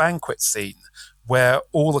 There's a banquet scene where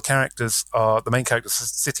all the main characters are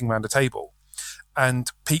sitting around a table.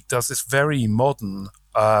 And Peake does this very modern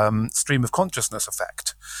stream of consciousness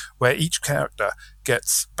effect, where each character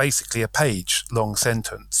gets basically a page-long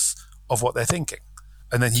sentence of what they're thinking.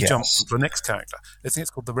 And then he jumps to the next character. I think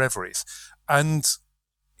it's called the Reveries. And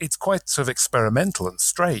it's quite sort of experimental and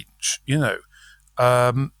strange,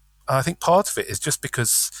 I think part of it is just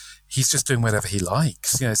because he's just doing whatever he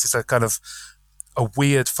likes. It's just a kind of a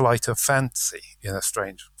weird flight of fancy,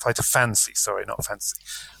 strange flight of fancy. Sorry, not fancy.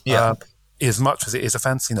 Yeah. As much as it is a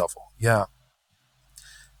fancy novel. Yeah.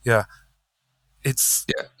 Yeah. It's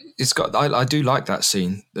got. I do like that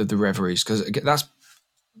scene of the Reveries, because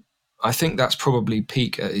I think that's probably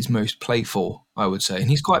Peake at his most playful, I would say, and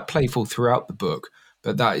he's quite playful throughout the book.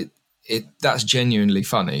 But that's genuinely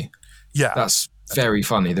funny. Yeah, that's very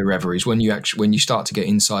funny. The Reveries, when you start to get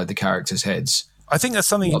inside the characters' heads. I think there's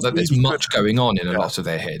something. Not that there's much going on in a lot of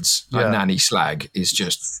their heads. Like Nanny Slag is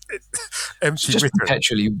just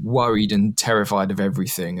perpetually worried and terrified of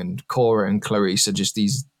everything, and Cora and Clarice are just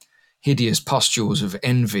these hideous pustules of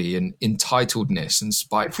envy and entitledness and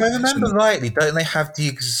spitefulness. If I remember rightly, don't they have the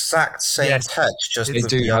exact same text? They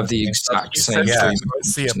do have the exact same.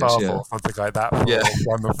 See above or something like that.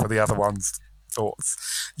 One for the other one's thoughts.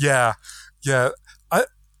 Yeah.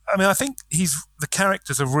 I mean, I think the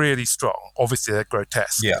characters are really strong. Obviously, they're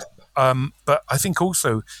grotesque. Yeah. But I think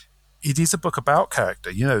also it is a book about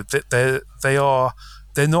character. That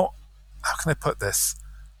they're not. How can I put this?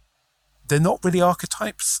 They're not really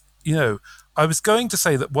archetypes. I was going to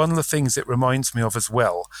say that one of the things it reminds me of as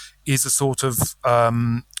well is a sort of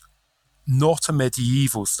not a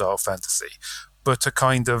medieval style fantasy, but a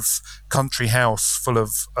kind of country house full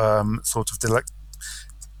of sort of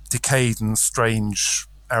decayed and strange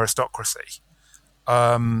aristocracy,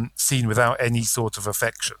 seen without any sort of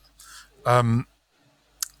affection. A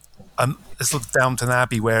sort of Downton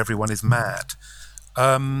Abbey where everyone is mad.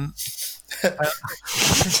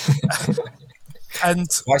 And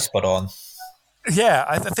quite spot on. Yeah,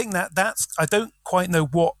 I think that's. I don't quite know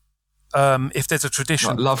what if there's a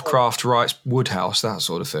tradition. Like Lovecraft writes Woodhouse, that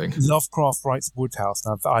sort of thing. Lovecraft writes Woodhouse.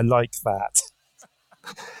 Now I like that.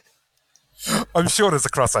 I'm sure there's a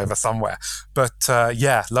crossover somewhere, but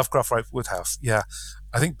Lovecraft writes Woodhouse. Yeah,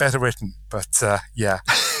 I think better written, but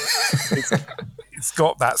it's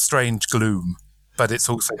got that strange gloom. But it's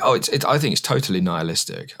also I think it's totally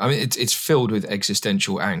nihilistic. I mean, it's filled with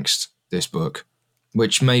existential angst. This book,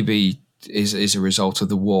 which maybe is a result of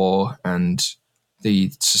the war and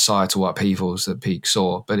the societal upheavals that Peake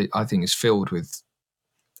saw, but I think it's filled with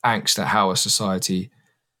angst at how a society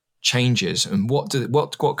changes and what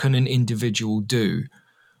can an individual do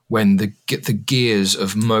when the gears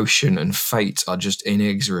of motion and fate are just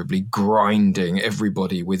inexorably grinding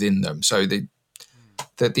everybody within them. So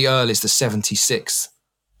that the Earl is the 76th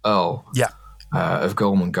Earl of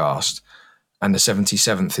Gormenghast, and the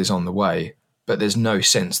 77th is on the way, but there's no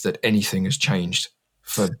sense that anything has changed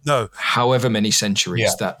for however many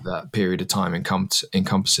centuries that period of time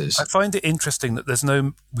encompasses. I find it interesting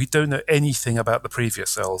that we don't know anything about the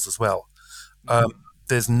previous Earls as well.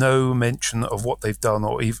 There's no mention of what they've done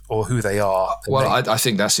or who they are. I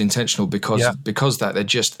think that's intentional because that they're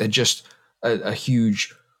just a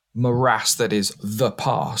huge morass that is the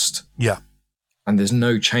past. Yeah, and there's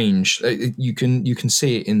no change. You can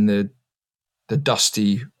see it in the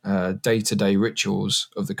dusty day-to-day rituals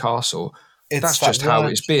of the castle. That's just how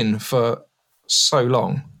it's been for so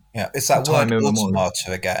long. Yeah, it's that word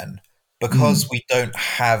automata again. Because we don't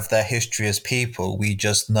have their history as people, we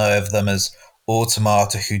just know of them as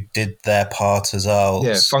automata who did their part as Earls.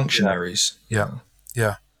 Yeah, functionaries. Yeah.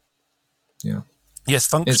 Yes,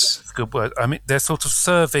 functionaries is a good word. I mean, they're sort of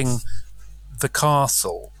serving the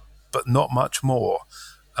castle, but not much more.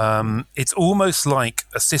 It's almost like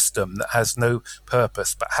a system that has no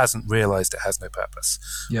purpose, but hasn't realised it has no purpose.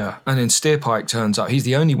 Yeah, and then Steerpike turns up. He's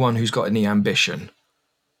the only one who's got any ambition.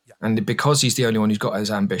 Yeah. And because he's the only one who's got his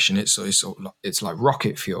ambition, it's like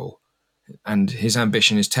rocket fuel. And his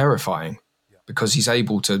ambition is terrifying because he's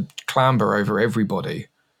able to clamber over everybody,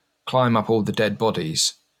 climb up all the dead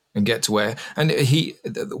bodies and get to where... And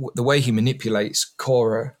the way he manipulates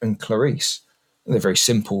Cora and Clarice, they're very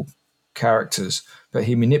simple characters, but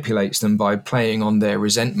he manipulates them by playing on their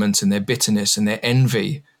resentment and their bitterness and their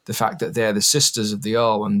envy the fact that they're the sisters of the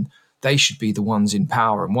Earl and they should be the ones in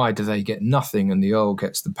power, and why do they get nothing and the Earl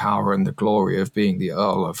gets the power and the glory of being the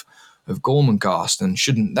Earl of Gormenghast, and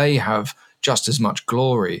shouldn't they have just as much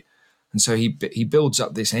glory? And so he builds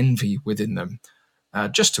up this envy within them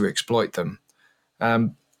just to exploit them.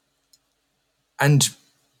 And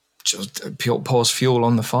just pours fuel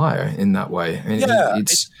on the fire in that way.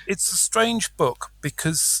 It's a strange book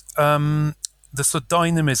because the sort of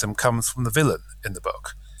dynamism comes from the villain in the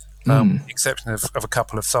book, with the exception of a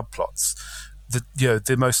couple of subplots.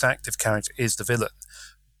 The most active character is the villain,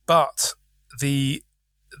 but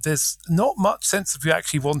there's not much sense of you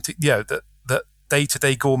actually wanting, that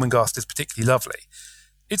day-to-day Gormenghast is particularly lovely.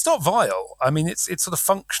 It's not vile. I mean, it's sort of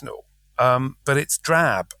functional, but it's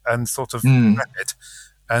drab and sort of rapid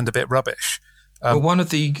and a bit rubbish. Well, one of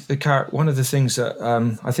the things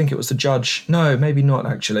that I think it was the judge. No, maybe not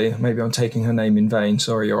actually. Maybe I'm taking her name in vain.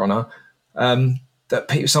 Sorry, Your Honour.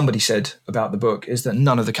 That somebody said about the book is that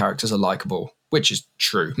none of the characters are likable, which is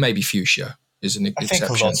true. Maybe Fuchsia is an exception. I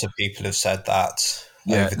think lots of people have said that.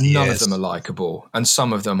 Yeah, none of them are likable, and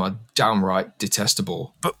some of them are downright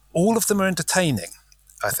detestable. But all of them are entertaining,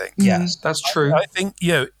 I think. Yes, that's true. I think,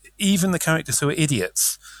 even the characters who are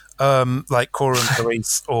idiots, like Cora and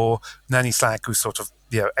Clarice or Nanny Slag, who's sort of,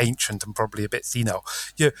 ancient and probably a bit senile,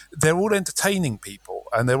 they're all entertaining people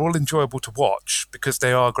and they're all enjoyable to watch because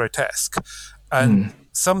they are grotesque. And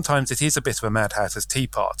sometimes it is a bit of a Mad Hatter's Tea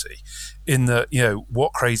Party in that,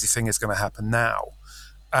 what crazy thing is going to happen now?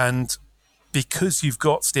 And because you've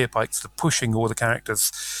got Steerpike sort of pushing all the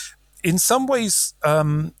characters, in some ways,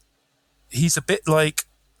 he's a bit like,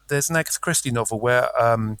 there's an Agatha Christie novel where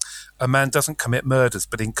a man doesn't commit murders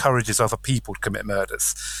but encourages other people to commit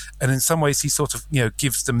murders. And in some ways he sort of,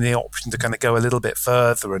 gives them the option to kind of go a little bit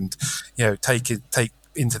further and, take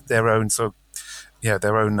into their own sort of,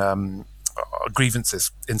 their own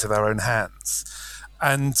grievances into their own hands.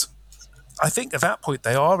 And I think at that point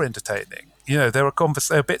they are entertaining. There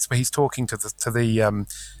are bits where he's talking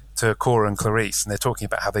to Cora and Clarice, and they're talking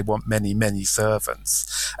about how they want many, many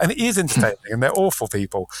servants. And it is entertaining, and they're awful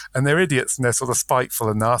people, and they're idiots, and they're sort of spiteful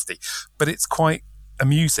and nasty. But it's quite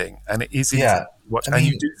amusing, and it is interesting to watch. And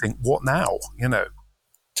you do think, what now?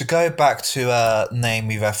 To go back to a name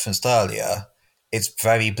we referenced earlier, it's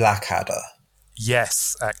very Blackadder.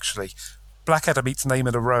 Yes, actually. Blackadder meets Name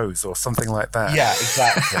of a Rose, or something like that. Yeah,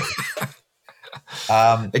 exactly.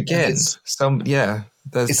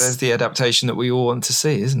 There's the adaptation that we all want to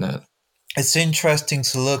see, isn't it? It's interesting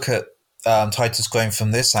to look at Titus Groan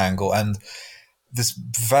from this angle and this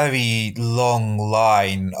very long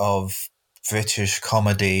line of British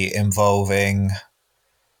comedy involving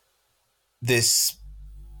this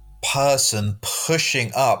person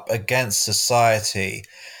pushing up against society,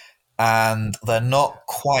 and they're not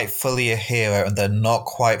quite fully a hero and they're not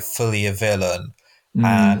quite fully a villain.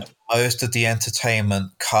 And most of the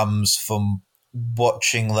entertainment comes from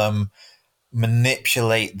watching them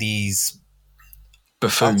manipulate these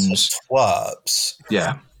buffoons, twerps.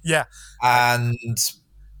 Yeah. And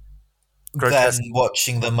grotesque. then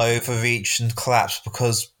watching them overreach and collapse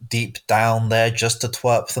because deep down they're just a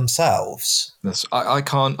twerp themselves. I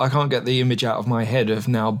can't get the image out of my head of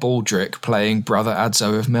now Baldric playing Brother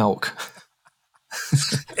Adzo of Melk.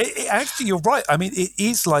 Actually, you're right. I mean, it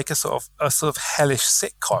is like a sort of hellish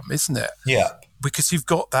sitcom, isn't it? Yeah. Because you've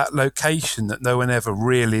got that location that no one ever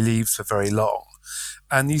really leaves for very long,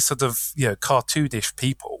 and these sort of cartoonish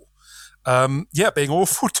people, being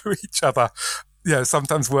awful to each other.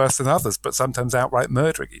 Sometimes worse than others, but sometimes outright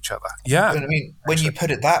murdering each other. Yeah. I mean, when you put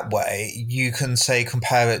it that way, you can say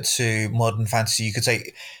compare it to modern fantasy. You could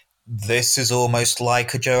say this is almost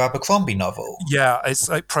like a Joe Abercrombie novel. Yeah, it's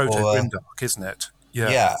like proto-grimdark, isn't it?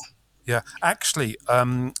 Yeah. Actually,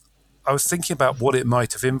 I was thinking about what it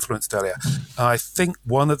might have influenced earlier. I think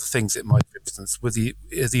one of the things it might have influenced were the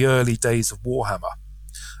early days of Warhammer.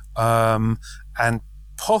 And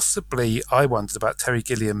possibly I wondered about Terry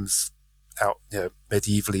Gilliam's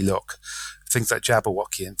medievally look. Things like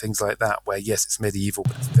Jabberwocky and things like that, where yes, it's medieval,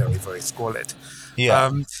 but it's very, very squalid.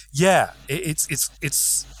 Yeah.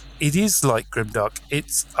 It is like grimdark.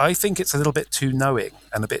 I think it's a little bit too knowing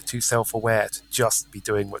and a bit too self-aware to just be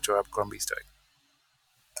doing what Joe Abercrombie's doing.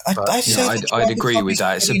 I'd agree with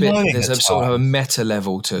that. It's a bit. There's a sort of a meta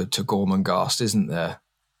level to Gormenghast, isn't there?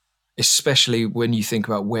 Especially when you think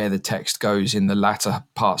about where the text goes in the latter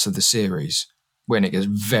parts of the series, when it gets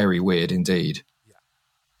very weird indeed.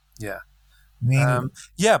 Yeah.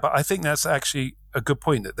 But I think that's actually a good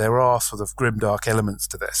point, that there are sort of grimdark elements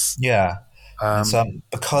to this. Yeah. So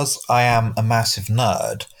because I am a massive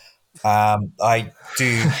nerd, I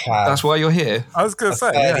do have... That's why you're here. I was going to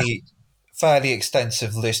say, fairly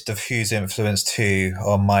extensive list of who's influenced who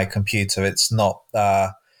on my computer. It's not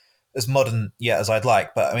as modern yet as I'd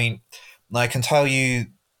like, but I mean, I can tell you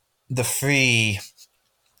the three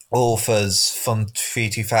authors from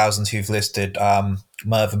pre-2000s who've listed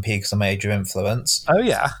Mervyn Peake as a major influence. Oh,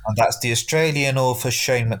 yeah. And that's the Australian author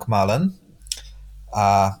Shane McMullen.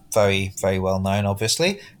 Very, very well known,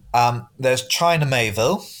 obviously. There's China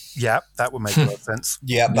Mayville. Yeah, that would make a lot of sense.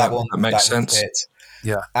 Yeah, that one that makes sense. Fit.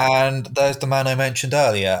 Yeah. And there's the man I mentioned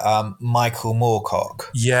earlier, Michael Moorcock.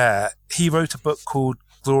 Yeah, he wrote a book called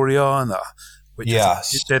Gloriana, which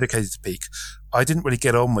is dedicated to Peake. I didn't really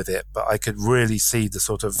get on with it, but I could really see the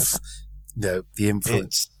sort of, the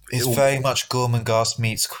influence. It's very much Gormenghast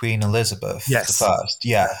meets Queen Elizabeth the First.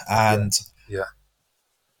 Yeah, and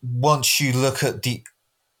once you look at the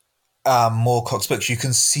Moorcock's books, you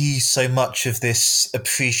can see so much of this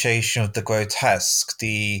appreciation of the grotesque,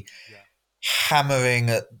 the hammering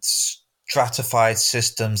at stratified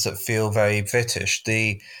systems that feel very British,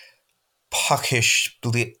 the puckish,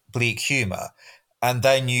 bleak humour. And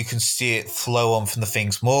then you can see it flow on from the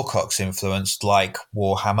things Moorcock's influenced, like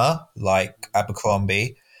Warhammer, like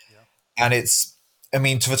Abercrombie. Yeah. And it's, I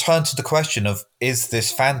mean, to return to the question of, is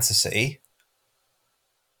this fantasy?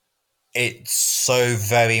 It so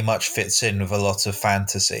very much fits in with a lot of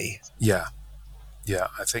fantasy. Yeah. Yeah,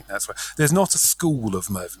 I think that's right. There's not a school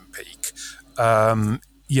of Mervyn Peake. I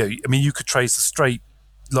mean, you could trace a straight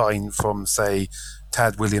line from, say,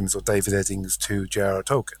 Tad Williams or David Eddings to J.R.R.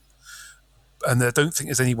 Tolkien. And I don't think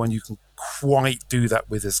there's anyone you can quite do that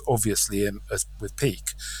with as obviously as with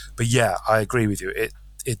Peake. But yeah, I agree with you.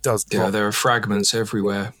 It does drop. Yeah, there are fragments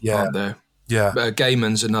everywhere, aren't there? Yeah.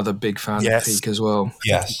 Gaiman's another big fan of Peake as well.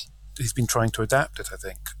 Yes. He's been trying to adapt it, I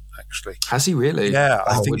think, actually. Has he really? Yeah,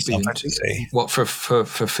 I think would be interesting. What, for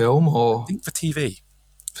film or? I think for TV.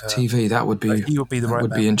 For TV, that would be. He would be the right.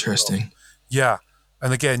 Would be interesting. Yeah,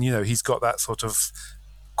 and again, he's got that sort of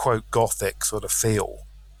quote gothic sort of feel,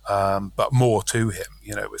 but more to him,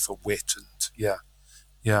 with a wit and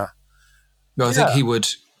yeah. No, I think he would.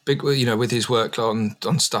 With his work on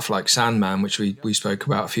stuff like Sandman, which we spoke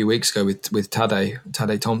about a few weeks ago with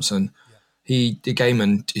Tade Thompson.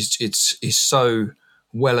 Gaiman is so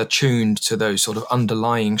well attuned to those sort of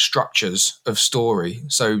underlying structures of story.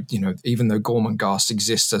 So, even though Gormenghast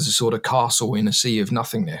exists as a sort of castle in a sea of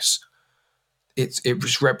nothingness, it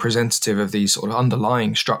was representative of these sort of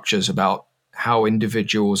underlying structures about how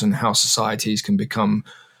individuals and how societies can become,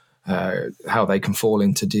 how they can fall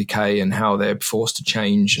into decay and how they're forced to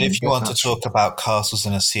change. If you want to talk about castles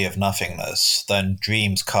in a sea of nothingness, then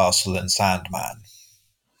Dream's castle in Sandman.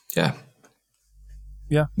 Yeah.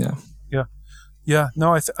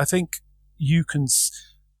 No, I think you can.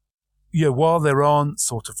 While there aren't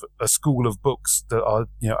sort of a school of books that are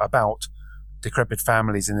about decrepit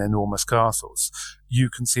families in enormous castles, you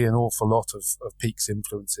can see an awful lot of Peake's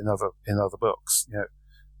influence in other books.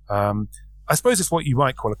 I suppose it's what you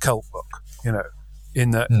might call a cult book.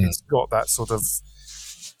 In that it's got that sort of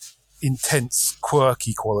intense,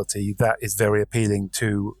 quirky quality that is very appealing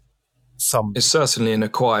to some. It's certainly an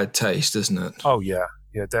acquired taste, isn't it? Oh yeah,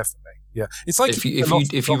 definitely. Yeah, it's like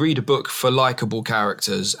if you read a book for likable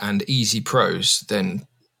characters and easy prose, then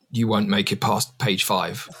you won't make it past page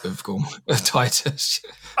 5 of Titus.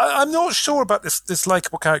 I'm not sure about this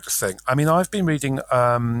likable characters thing. I mean, I've been reading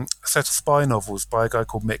a set of spy novels by a guy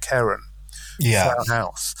called Mick Herron.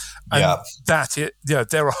 House. And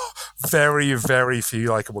there are very, very few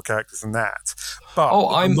likable characters in that. But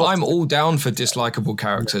I'm all down for dislikable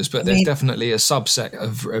characters, but there's definitely a subset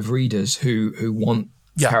of readers who want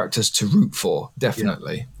characters to root for,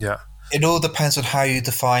 definitely. Yeah. It all depends on how you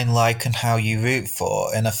define like and how you root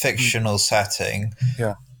for. In a fictional setting,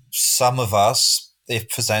 some of us, if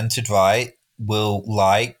presented right, will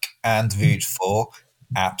like and root for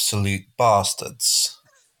absolute bastards.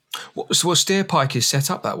 So Steerpike is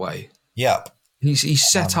set up that way. Yep. He's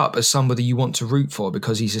set up as somebody you want to root for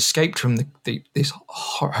because he's escaped from this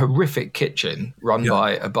horrific kitchen run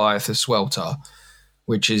by Abiathar Swelter,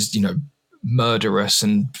 which is, murderous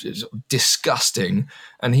and disgusting,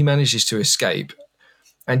 and he manages to escape.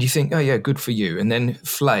 And you think, oh yeah, good for you. And then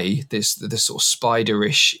Flay, this sort of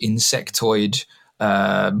spiderish insectoid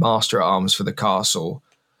master at arms for the castle,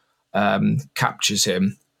 captures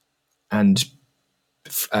him, and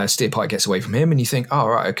Steerpike gets away from him, and you think, oh,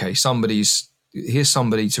 right, okay, here's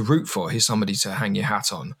somebody to root for, here's somebody to hang your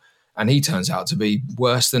hat on. And he turns out to be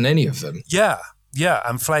worse than any of them. Yeah,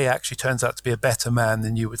 and Flay actually turns out to be a better man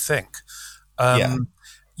than you would think.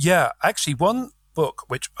 Actually, one book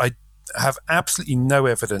which I have absolutely no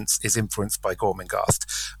evidence is influenced by Gormenghast,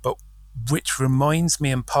 but which reminds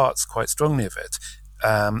me in parts quite strongly of it,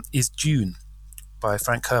 is Dune by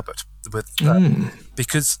Frank Herbert.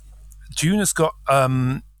 Because Dune has got,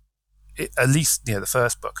 at least the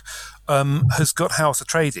first book, has got House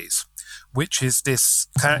Atreides, which is this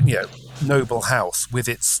noble house with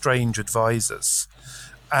its strange advisors.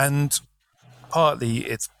 And partly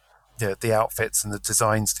it's the outfits and the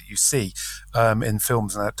designs that you see in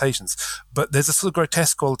films and adaptations. But there's a sort of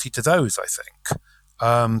grotesque quality to those, I think,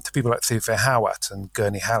 to people like Thufir Hawat and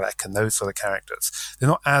Gurney Halleck and those sort of characters. They're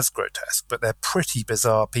not as grotesque, but they're pretty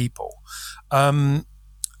bizarre people. And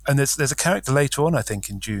there's a character later on, I think,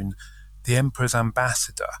 in Dune, the Emperor's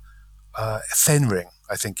ambassador, Fenring,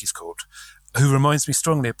 I think he's called, who reminds me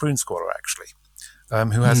strongly of Prunescaller, actually,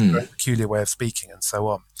 who has a very peculiar way of speaking and so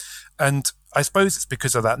on. And I suppose it's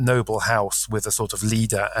because of that noble house with a sort of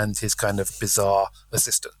leader and his kind of bizarre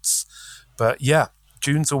assistants. But yeah,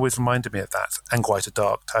 Dune's always reminded me of that, and quite a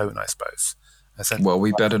dark tone, I suppose. Well,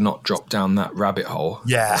 we better not drop down that rabbit hole.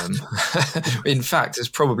 Yeah. In fact, it's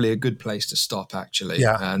probably a good place to stop, actually.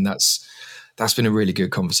 Yeah. And that's been a really good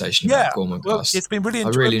conversation about Gormenghast. Well, it's been really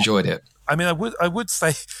enjoyable. I really enjoyed it. I mean, I would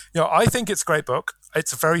say, I think it's a great book.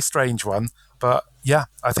 It's a very strange one, but yeah,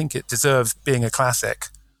 I think it deserves being a classic.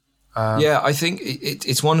 I think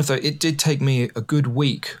it's one of the. It did take me a good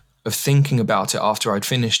week of thinking about it after I'd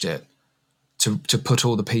finished it to put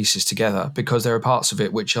all the pieces together, because there are parts of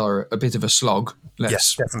it which are a bit of a slog.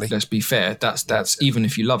 Let's be fair. That's even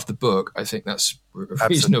if you love the book, I think that's a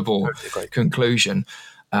reasonable conclusion.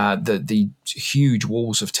 The huge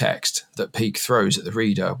walls of text that Peake throws at the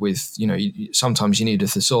reader with, sometimes you need a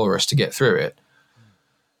thesaurus to get through it.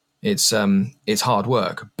 It's hard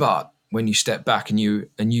work, but when you step back and you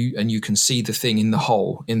can see the thing in the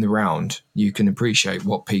whole, in the round, you can appreciate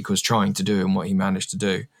what Peake was trying to do and what he managed to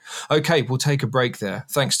do. Okay, we'll take a break there.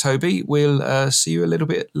 Thanks, Toby. We'll see you a little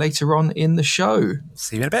bit later on in the show.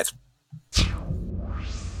 See you in a bit.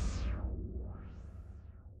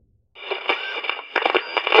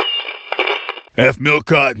 F.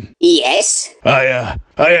 Milcott. Yes? I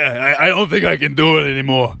don't think I can do it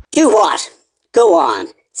anymore. Do what? Go on.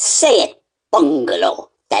 Say it, bungalow.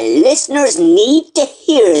 The listeners need to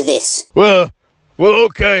hear this. Well,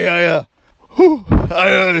 okay,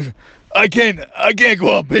 I can't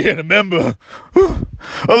go on being a member of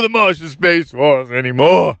the Martian Space Force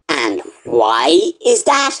anymore. And why is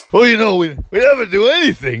that? Well, we never do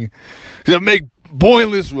anything except make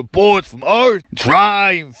pointless reports from Earth,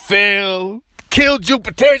 try and fail, kill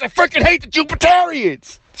Jupiterians. I freaking hate the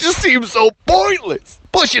Jupiterians. It just seems so pointless.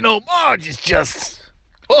 Plus, Marge is just...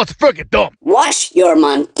 well, it's freaking dumb. Wash your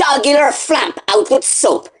montagular flamp out with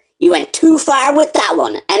soap. You went too far with that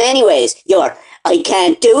one. And anyways, your I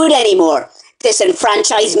can't do it anymore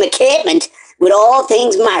disenfranchisement statement with all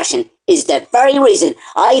things Martian is the very reason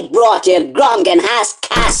I brought you Gormenghast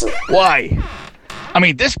Castle. Why? I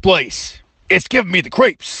mean, this place, it's giving me the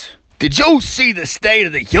creeps. Did you see the state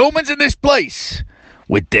of the humans in this place?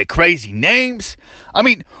 With their crazy names? I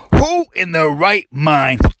mean, who in their right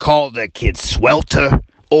mind would call their kid Swelter?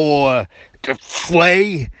 Or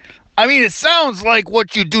Flay? I mean, it sounds like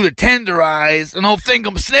what you do to tenderize an old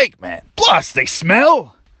thingum snake, man. Plus, they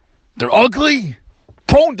smell. They're ugly.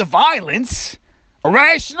 Prone to violence.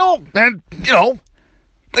 Irrational. And,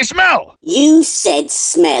 they smell. You said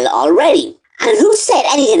smell already. And who said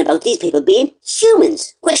anything about these people being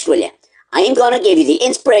humans? Quick, will you? I am going to give you the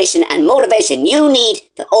inspiration and motivation you need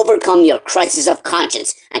to overcome your crisis of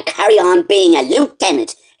conscience and carry on being a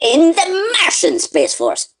lieutenant in the Martian Space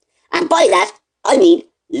Force. And by that, I mean,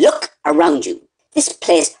 look around you. This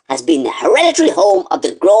place has been the hereditary home of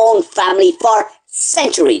the Groan family for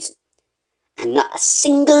centuries. And not a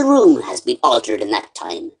single room has been altered in that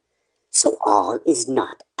time. So all is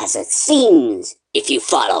not as it seems, if you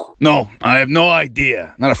follow. No, I have no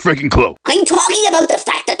idea. Not a freaking clue. I'm talking about the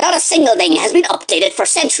fact that not a single thing has been updated for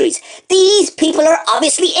centuries. These people are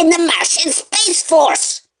obviously in the Martian Space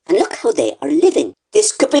Force. And look how they are living.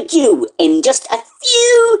 This could be due in just a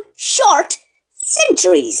few short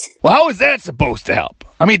centuries. Well, how is that supposed to help?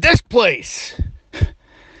 I mean, this place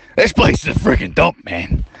is a freaking dump,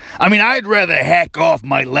 man. I mean, I'd rather hack off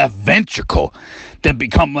my left ventricle than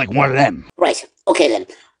become like one of them. Right, okay then.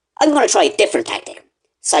 I'm going to try a different tactic.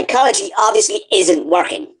 Psychology obviously isn't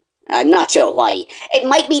working. I'm not sure why. It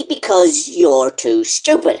might be because you're too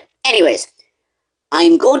stupid. Anyways,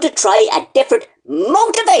 I'm going to try a different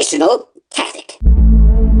motivational tactic.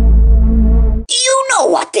 Do you know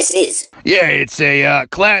what this is? Yeah, it's a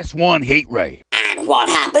class 1 heat ray. And what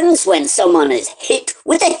happens when someone is hit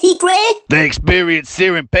with a heat ray? They experience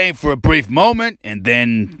searing pain for a brief moment and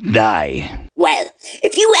then die. Well,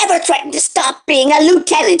 if you ever threaten to stop being a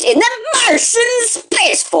lieutenant in the Martian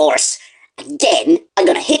Space Force and then I'm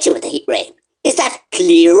going to hit you with the heat ray. Is that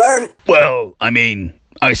clearer? Well,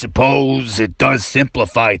 I suppose it does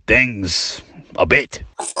simplify things a bit.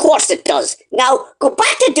 Of course it does. Now, go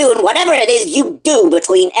back to doing whatever it is you do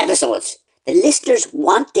between episodes. The listeners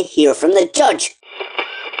want to hear from the judge.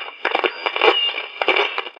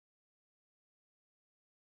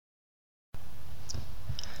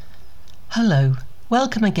 Hello,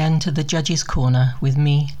 welcome again to the Judge's Corner with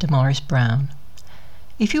me, Damaris Brown.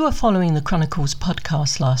 If you were following the Chronicles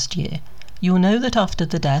podcast last year, you will know that after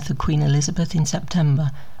the death of Queen Elizabeth in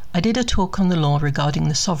September, I did a talk on the law regarding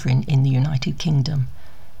the sovereign in the United Kingdom.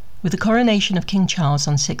 With the coronation of King Charles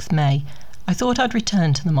on 6th May, I thought I'd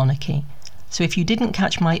return to the monarchy, so if you didn't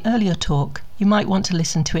catch my earlier talk, you might want to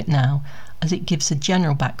listen to it now, as it gives a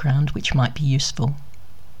general background which might be useful.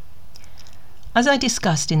 As I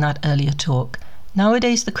discussed in that earlier talk,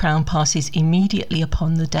 nowadays the crown passes immediately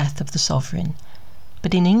upon the death of the sovereign.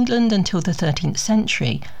 But in England until the 13th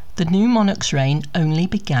century, the new monarch's reign only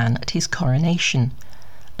began at his coronation.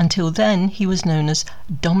 Until then, he was known as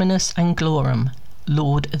Dominus Anglorum,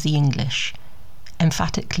 Lord of the English.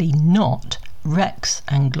 Emphatically not Rex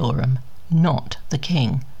Anglorum, not the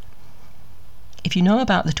king. If you know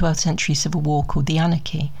about the 12th century civil war called the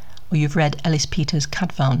Anarchy, or you've read Ellis Peters'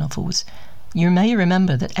 Cadfael novels, you may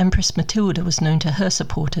remember that Empress Matilda was known to her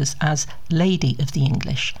supporters as Lady of the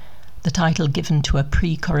English, the title given to a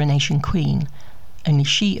pre-coronation queen, only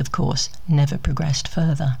she, of course, never progressed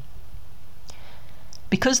further.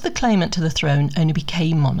 Because the claimant to the throne only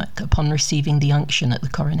became monarch upon receiving the unction at the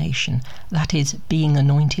coronation, that is, being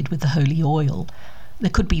anointed with the holy oil, there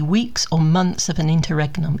could be weeks or months of an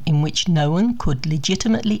interregnum in which no one could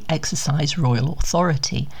legitimately exercise royal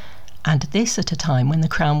authority, and this at a time when the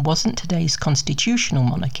crown wasn't today's constitutional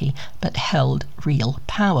monarchy, but held real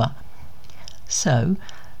power. So,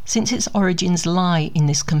 since its origins lie in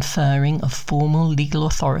this conferring of formal legal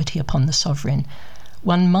authority upon the sovereign,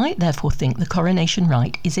 one might therefore think the coronation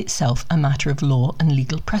rite is itself a matter of law and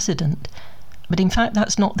legal precedent. But in fact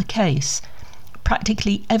that's not the case.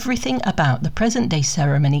 Practically everything about the present-day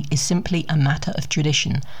ceremony is simply a matter of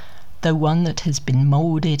tradition, though one that has been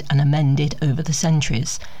moulded and amended over the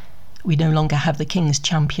centuries. We no longer have the king's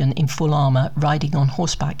champion in full armour riding on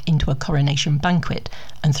horseback into a coronation banquet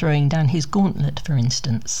and throwing down his gauntlet, for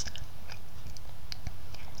instance.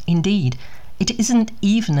 Indeed, it isn't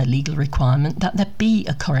even a legal requirement that there be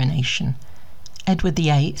a coronation. Edward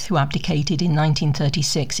VIII, who abdicated in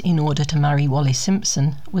 1936 in order to marry Wallis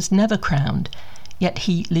Simpson, was never crowned, yet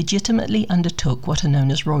he legitimately undertook what are known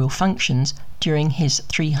as royal functions during his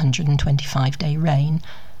 325-day reign,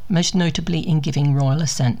 most notably in giving royal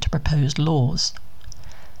assent to proposed laws.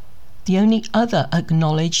 The only other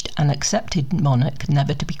acknowledged and accepted monarch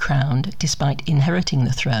never to be crowned, despite inheriting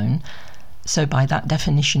the throne, so by that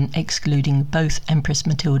definition excluding both Empress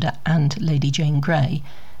Matilda and Lady Jane Grey,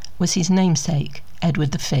 was his namesake,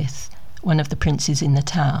 Edward V, one of the princes in the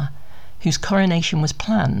Tower, whose coronation was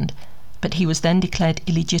planned, but he was then declared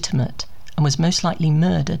illegitimate and was most likely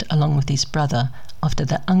murdered along with his brother after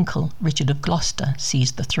their uncle, Richard of Gloucester,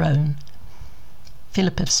 seized the throne.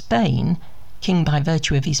 Philip of Spain, king by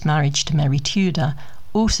virtue of his marriage to Mary Tudor,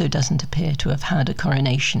 also doesn't appear to have had a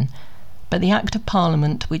coronation, but the Act of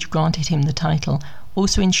Parliament which granted him the title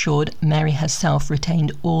also ensured Mary herself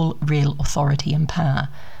retained all real authority and power,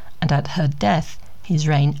 and at her death his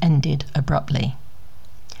reign ended abruptly.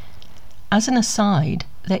 As an aside,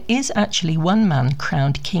 there is actually one man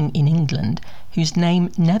crowned king in England whose name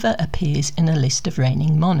never appears in a list of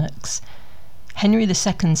reigning monarchs. Henry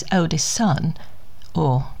II's eldest son,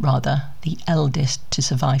 or rather the eldest to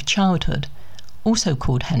survive childhood, also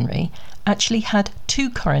called Henry, actually had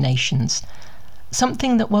 2 coronations,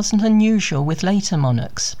 something that wasn't unusual with later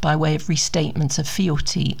monarchs by way of restatements of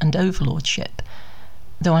fealty and overlordship,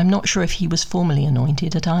 though I'm not sure if he was formally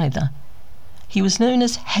anointed at either. He was known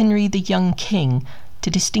as Henry the Young King to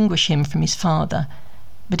distinguish him from his father,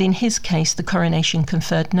 but in his case the coronation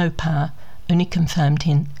conferred no power, only confirmed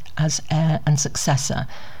him as heir and successor,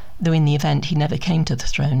 though in the event he never came to the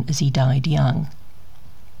throne as he died young.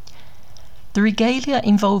 The regalia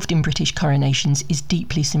involved in British coronations is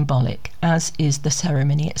deeply symbolic, as is the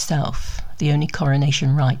ceremony itself, the only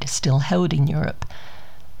coronation rite still held in Europe.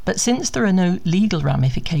 But since there are no legal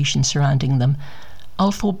ramifications surrounding them,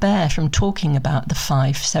 I'll forbear from talking about the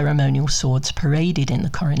 5 ceremonial swords paraded in the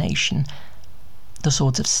coronation: the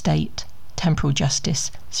swords of state, temporal justice,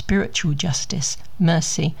 spiritual justice,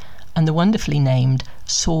 mercy, and the wonderfully named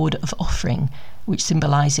Sword of Offering, which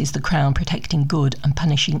symbolises the crown protecting good and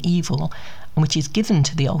punishing evil, and which is given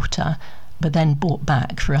to the altar, but then bought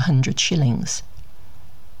back for 100 shillings.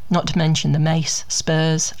 not to mention the mace,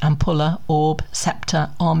 spurs, ampulla, orb,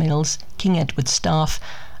 sceptre, armils, King Edward's staff,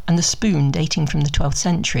 and the spoon dating from the 12th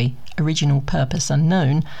century, original purpose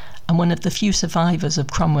unknown, and one of the few survivors of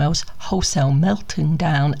Cromwell's wholesale melting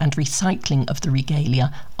down and recycling of the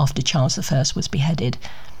regalia after Charles I was beheaded.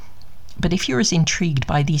 But if you're as intrigued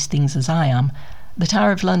by these things as I am, the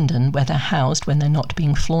Tower of London, where they're housed when they're not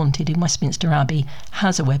being flaunted in Westminster Abbey,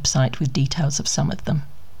 has a website with details of some of them.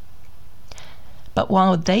 But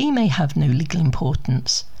while they may have no legal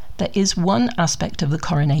importance, there is one aspect of the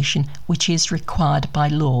coronation which is required by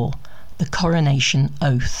law, the Coronation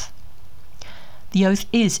Oath. The oath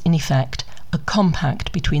is, in effect, a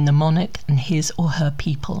compact between the monarch and his or her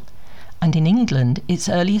people, and in England its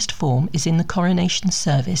earliest form is in the coronation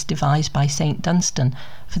service devised by St Dunstan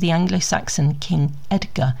for the Anglo-Saxon King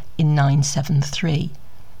Edgar in 973.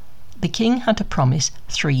 The king had to promise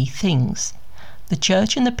 3 things. The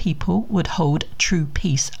church and the people would hold true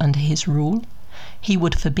peace under his rule, he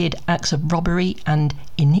would forbid acts of robbery and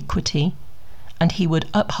iniquity, and he would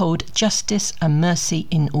uphold justice and mercy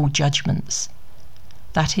in all judgments.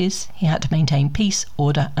 That is, he had to maintain peace,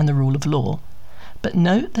 order, and the rule of law. But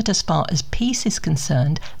note that as far as peace is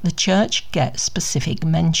concerned, the church gets specific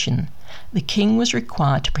mention. The king was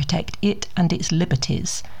required to protect it and its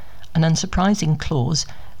liberties, an unsurprising clause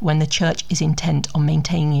when the church is intent on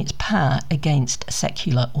maintaining its power against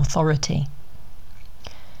secular authority.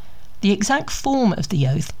 The exact form of the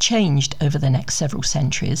oath changed over the next several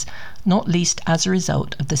centuries, not least as a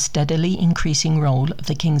result of the steadily increasing role of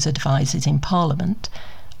the king's advisers in Parliament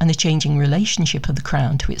and the changing relationship of the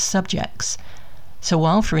crown to its subjects. So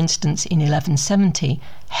while, for instance, in 1170,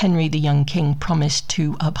 Henry the young king promised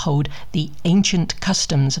to uphold the ancient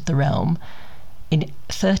customs of the realm, in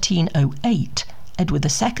 1308, Edward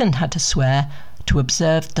II had to swear to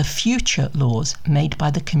observe the future laws made by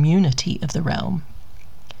the community of the realm.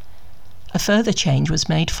 A further change was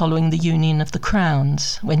made following the union of the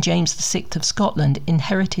crowns, when James VI of Scotland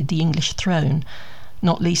inherited the English throne,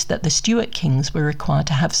 not least that the Stuart kings were required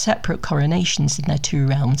to have separate coronations in their 2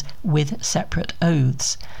 realms with separate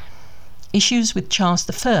oaths. Issues with Charles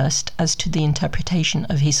I as to the interpretation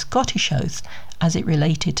of his Scottish oath as it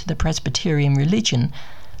related to the Presbyterian religion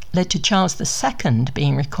led to Charles II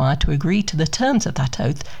being required to agree to the terms of that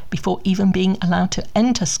oath before even being allowed to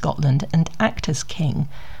enter Scotland and act as king.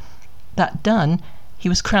 That done, he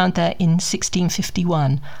was crowned there in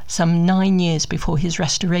 1651, some 9 years before his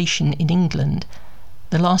restoration in England,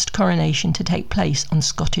 the last coronation to take place on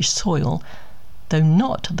Scottish soil, though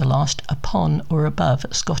not the last upon or above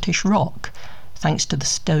Scottish rock, thanks to the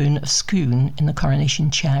stone of Scone in the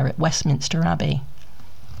coronation chair at Westminster Abbey.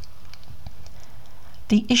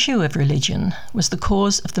 The issue of religion was the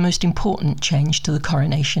cause of the most important change to the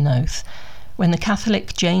Coronation Oath, when the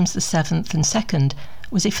Catholic James VII and II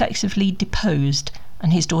was effectively deposed,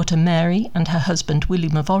 and his daughter Mary and her husband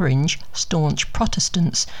William of Orange, staunch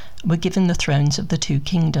Protestants, were given the thrones of the 2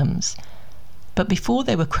 kingdoms. But before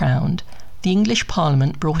they were crowned, the English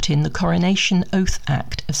Parliament brought in the Coronation Oath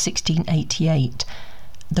Act of 1688,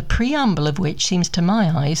 the preamble of which seems to my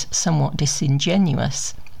eyes somewhat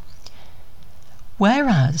disingenuous.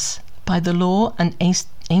 Whereas, by the law and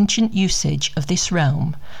ancient usage of this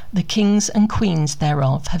realm, the kings and queens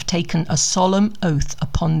thereof have taken a solemn oath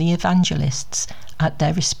upon the evangelists at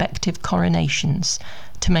their respective coronations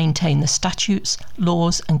to maintain the statutes,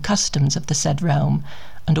 laws, and customs of the said realm,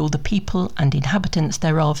 and all the people and inhabitants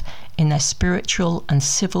thereof in their spiritual and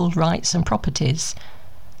civil rights and properties.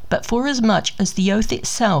 But forasmuch as the oath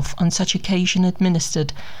itself on such occasion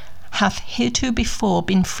administered hath heretofore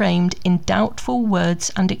been framed in doubtful words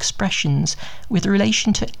and expressions with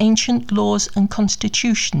relation to ancient laws and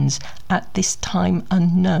constitutions at this time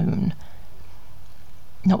unknown.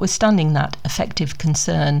 Notwithstanding that effective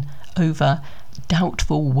concern over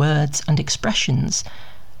doubtful words and expressions,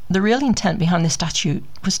 the real intent behind the statute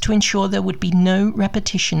was to ensure there would be no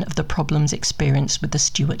repetition of the problems experienced with the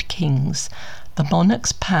Stuart kings. The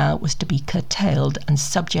monarch's power was to be curtailed and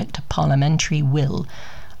subject to parliamentary will,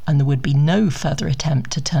 and there would be no further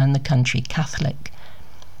attempt to turn the country Catholic.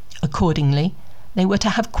 Accordingly, they were to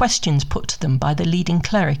have questions put to them by the leading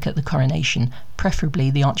cleric at the coronation, preferably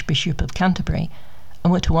the Archbishop of Canterbury,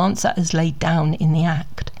 and were to answer as laid down in the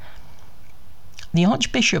Act. The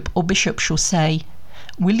Archbishop or Bishop shall say,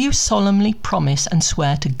 "Will you solemnly promise and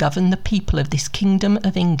swear to govern the people of this kingdom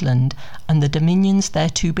of England and the dominions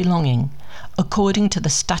thereto belonging, according to the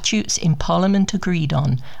statutes in Parliament agreed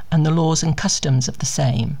on, and the laws and customs of the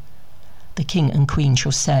same?" The King and Queen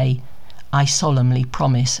shall say, "I solemnly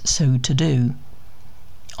promise so to do."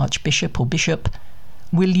 Archbishop or Bishop,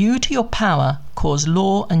 Will you to your power cause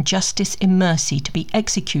law and justice in mercy to be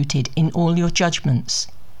executed in all your judgments?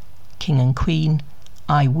 King and Queen,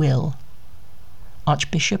 I will.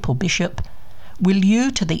 Archbishop or Bishop, will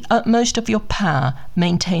you to the utmost of your power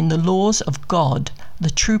maintain the laws of God, the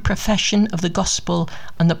true profession of the gospel,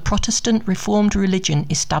 and the Protestant Reformed religion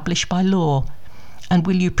established by law? And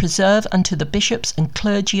will you preserve unto the bishops and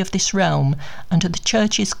clergy of this realm, and to the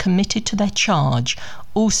churches committed to their charge,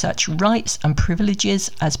 all such rights and privileges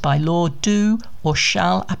as by law do or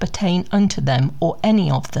shall appertain unto them, or any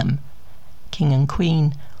of them? King and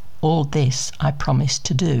Queen, all this I promise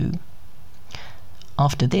to do.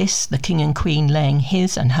 After this, the King and Queen, laying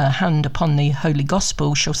his and her hand upon the Holy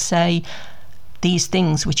Gospel, shall say, These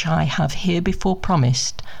things which I have herebefore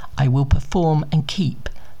promised, I will perform and keep,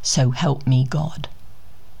 so help me God.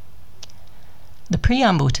 The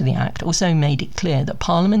preamble to the Act also made it clear that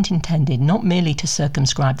Parliament intended not merely to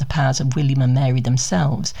circumscribe the powers of William and Mary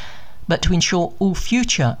themselves, but to ensure all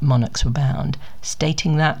future monarchs were bound,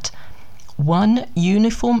 stating that one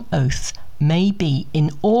uniform oath may be in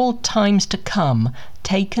all times to come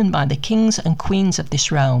taken by the kings and queens of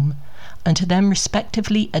this realm, and to them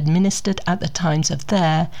respectively administered at the times of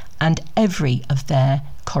their and every of their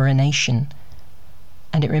coronation.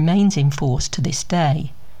 And it remains in force to this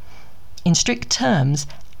day. In strict terms,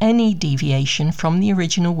 any deviation from the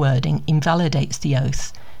original wording invalidates the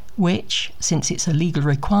oath, which, since it's a legal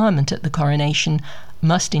requirement at the coronation,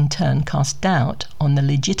 must in turn cast doubt on the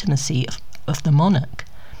legitimacy of the monarch.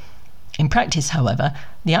 In practice, however,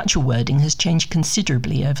 the actual wording has changed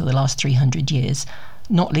considerably over the last 300 years,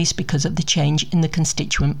 not least because of the change in the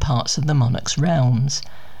constituent parts of the monarch's realms.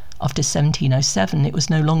 After 1707, it was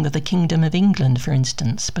no longer the Kingdom of England, for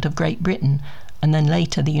instance, but of Great Britain, and then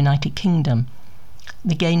later the United Kingdom.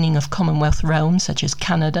 The gaining of Commonwealth realms such as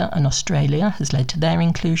Canada and Australia has led to their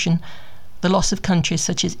inclusion. The loss of countries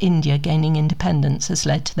such as India gaining independence has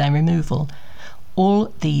led to their removal,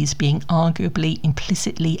 all these being arguably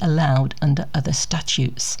implicitly allowed under other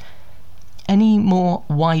statutes. Any more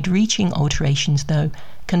wide-reaching alterations, though,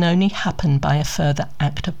 can only happen by a further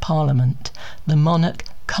Act of Parliament. The monarch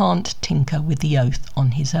can't tinker with the oath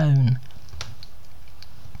on his own.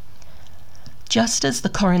 Just as the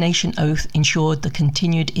Coronation Oath ensured the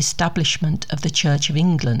continued establishment of the Church of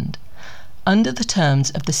England, under the terms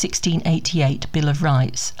of the 1688 Bill of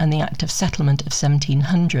Rights and the Act of Settlement of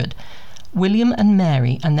 1700, William and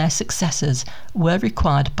Mary and their successors were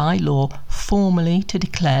required by law formally to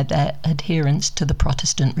declare their adherence to the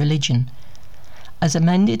Protestant religion. As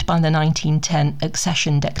amended by the 1910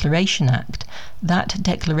 Accession Declaration Act, that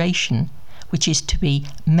declaration, which is to be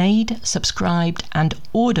made, subscribed and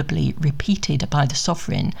audibly repeated by the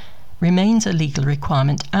sovereign, remains a legal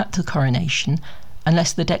requirement at the coronation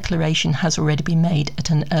unless the declaration has already been made at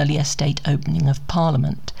an earlier state opening of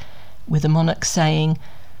Parliament, with the monarch saying,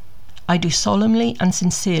 I do solemnly and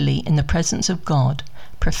sincerely in the presence of God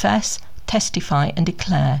profess, testify and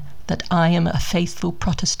declare that I am a faithful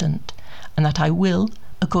Protestant, and that I will,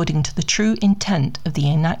 according to the true intent of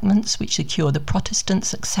the enactments which secure the Protestant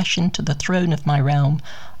succession to the throne of my realm,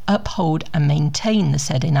 uphold and maintain the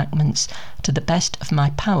said enactments to the best of my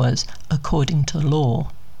powers according to law.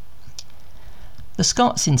 The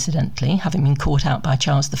Scots, incidentally, having been caught out by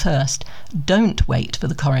Charles I, don't wait for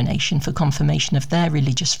the coronation for confirmation of their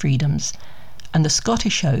religious freedoms, and the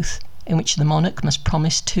Scottish oath, in which the monarch must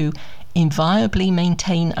promise to inviolably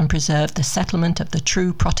maintain and preserve the settlement of the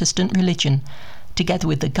true Protestant religion, together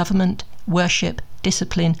with the government, worship,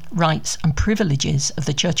 discipline, rights and privileges of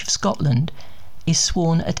the Church of Scotland, is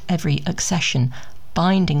sworn at every accession,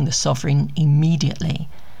 binding the sovereign immediately,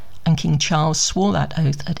 and King Charles swore that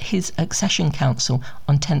oath at his accession council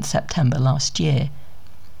on 10th September last year.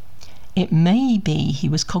 It may be he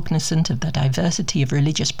was cognizant of the diversity of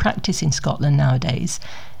religious practice in Scotland nowadays,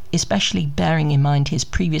 especially bearing in mind his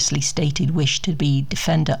previously stated wish to be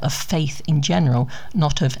defender of faith in general,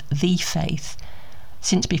 not of the faith,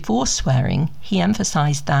 since before swearing he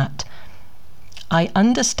emphasised that I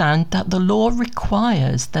understand that the law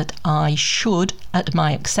requires that I should, at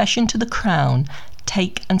my accession to the crown,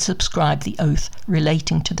 take and subscribe the oath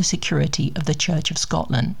relating to the security of the Church of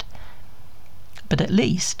Scotland. But at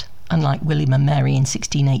least, unlike William and Mary in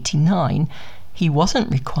 1689, he wasn't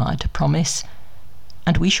required to promise,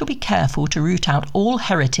 and we shall be careful to root out all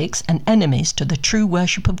heretics and enemies to the true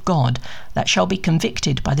worship of God that shall be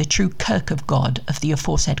convicted by the true Kirk of God of the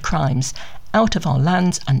aforesaid crimes out of our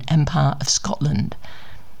lands and empire of Scotland.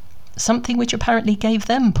 Something which apparently gave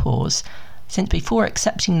them pause, since before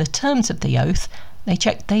accepting the terms of the oath, they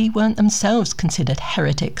checked they weren't themselves considered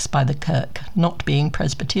heretics by the Kirk, not being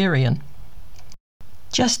Presbyterian.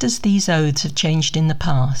 Just as these oaths have changed in the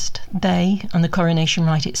past, they, and the coronation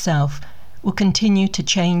rite itself, will continue to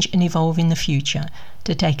change and evolve in the future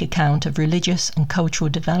to take account of religious and cultural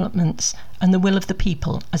developments and the will of the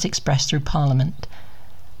people as expressed through Parliament.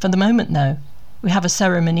 For the moment, though, we have a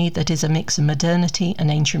ceremony that is a mix of modernity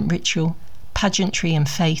and ancient ritual, pageantry and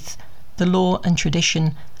faith, the law and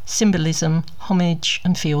tradition, symbolism, homage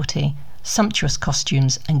and fealty, sumptuous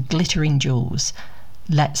costumes and glittering jewels.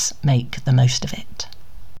 Let's make the most of it.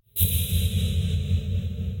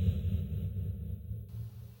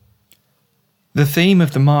 The theme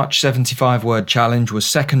of the March 75 word challenge was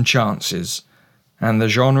second chances, and the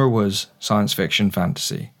genre was science fiction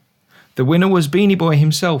fantasy. The winner was Beanie Boy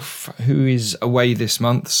himself, who is away this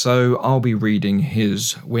month, so I'll be reading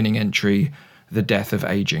his winning entry, The Death of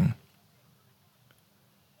Aging.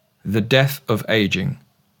 The Death of Aging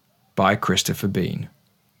by Christopher Bean.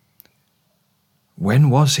 When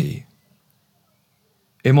was he?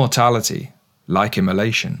 Immortality, like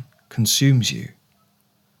immolation, consumes you.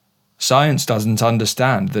 Science doesn't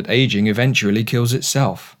understand that aging eventually kills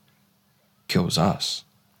itself, kills us.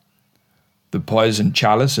 The poisoned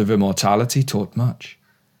chalice of immortality taught much.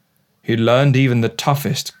 He learned even the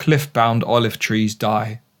toughest, cliff-bound olive trees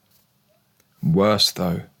die. Worse,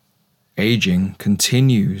 though, aging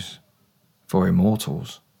continues for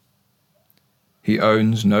immortals. He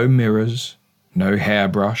owns no mirrors, no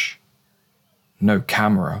hairbrush, no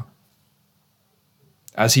camera.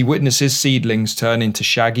 As he witnesses seedlings turn into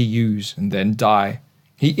shaggy yews and then die,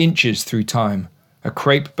 he inches through time, a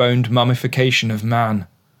crepe-boned mummification of man,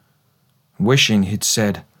 wishing he'd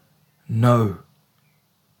said no,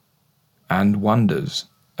 and wonders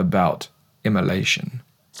about immolation.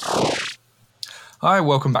 Hi,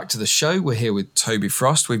 welcome back to the show. We're here with Toby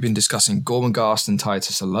Frost. We've been discussing Gormenghast and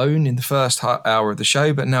Titus alone in the first hour of the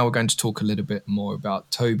show, but now we're going to talk a little bit more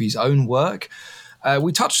about Toby's own work.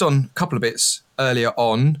 We touched on a couple of bits earlier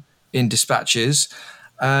on in dispatches.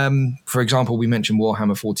 For example, we mentioned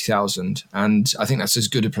Warhammer 40,000, and I think that's as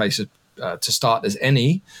good a place to start as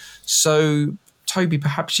any. So, Toby,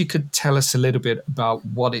 perhaps you could tell us a little bit about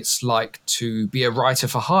what it's like to be a writer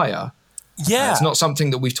for hire. Yeah. It's not something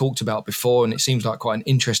that we've talked about before, and it seems like quite an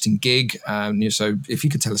interesting gig. So if you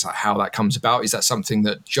could tell us like, how that comes about, is that something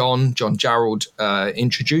that John Jarrold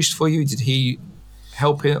introduced for you? Did he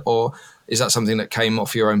help it, or is that something that came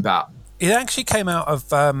off your own bat? It actually came out of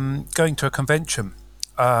going to a convention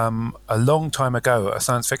a long time ago, a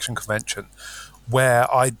science fiction convention,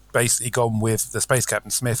 where I'd basically gone with the Space Captain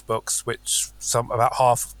Smith books, which about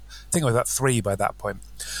half, I think it was about 3 by that point.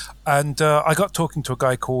 And I got talking to a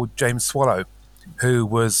guy called James Swallow, who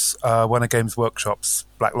was one of Games Workshop's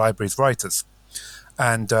Black Library's writers.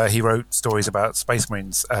 And he wrote stories about Space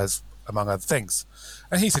Marines, as among other things.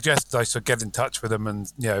 And he suggested I should get in touch with them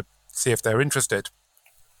and, see if they're interested,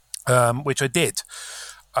 which I did.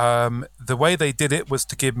 The way they did it was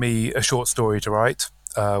to give me a short story to write,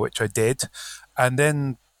 which I did. And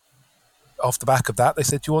then off the back of that, they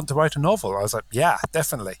said, "Do you want to write a novel?" I was like, "Yeah,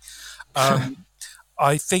 definitely."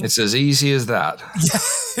 I think it's as easy as that.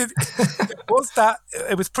 Yeah, it was that.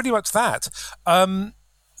 It was pretty much that.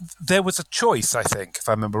 There was a choice, I think, if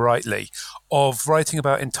I remember rightly, of writing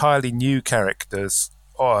about entirely new characters,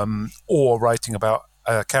 or writing about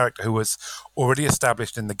a character who was already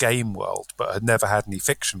established in the game world, but had never had any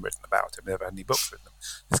fiction written about him, never had any books written.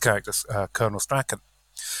 This character's Colonel Straken.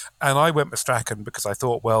 And I went with Straken because I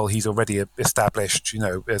thought, well, he's already established,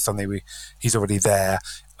 there's something he's already there.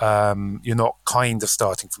 You're not kind of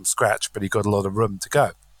starting from scratch, but you've got a lot of room to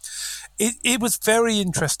go. It was very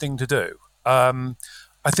interesting to do.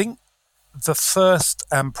 I think the first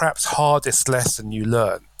and perhaps hardest lesson you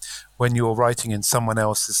learn when you're writing in someone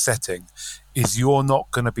else's setting is you're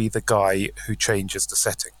not going to be the guy who changes the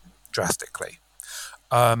setting drastically.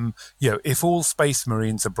 If all Space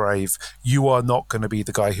Marines are brave, you are not going to be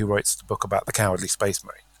the guy who writes the book about the cowardly Space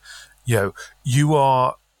Marine. You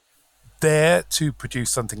are there to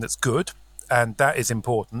produce something that's good, and that is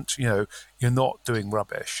important. You're not doing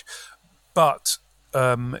rubbish, but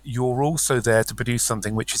you're also there to produce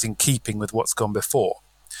something which is in keeping with what's gone before.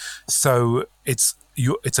 So it's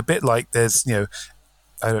a bit like there's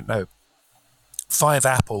 5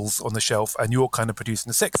 apples on the shelf, and you're kind of producing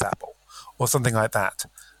the 6th apple, or something like that.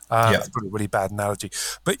 That's probably a really bad analogy,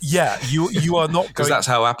 but yeah, you are not because that's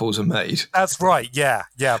how apples are made. That's right. Yeah,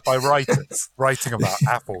 by writers writing about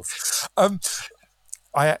apples.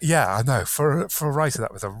 I know for a writer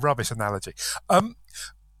that was a rubbish analogy.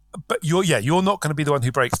 But you're not going to be the one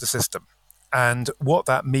who breaks the system, and what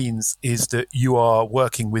that means is that you are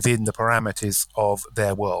working within the parameters of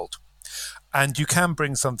their world, and you can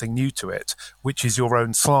bring something new to it, which is your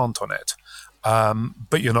own slant on it.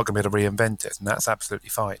 but you're not going to be able to reinvent it, and that's absolutely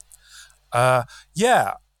fine. Is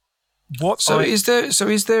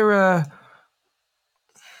there a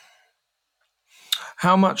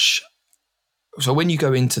how much? So when you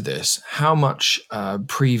go into this, how much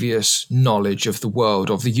previous knowledge of the world,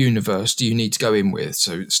 of the universe, do you need to go in with?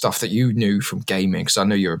 So stuff that you knew from gaming, because I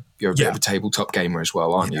know you're a bit of a tabletop gamer as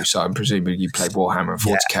well, aren't you? So I'm presuming you played Warhammer and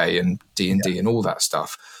 40k and D&D and all that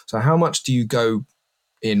stuff. So how much do you go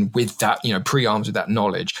in with that, pre-armed with that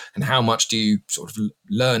knowledge, and how much do you sort of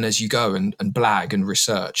learn as you go and blag and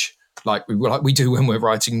research like we do when we're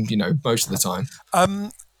writing, most of the time?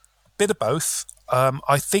 Bit of both.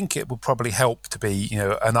 I think it would probably help to be,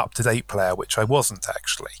 an up-to-date player, which I wasn't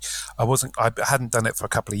actually. I hadn't done it for a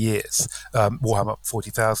couple of years, Warhammer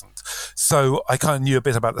 40,000. So I kind of knew a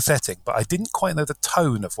bit about the setting, but I didn't quite know the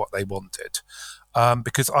tone of what they wanted.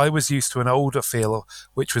 Because I was used to an older feel,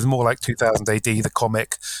 which was more like 2000 AD, the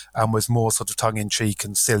comic, and was more sort of tongue-in-cheek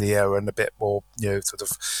and sillier and a bit more, sort of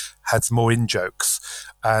had some more in-jokes.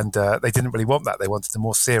 And they didn't really want that. They wanted a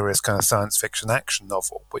more serious kind of science fiction action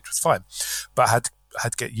novel, which was fine, but had to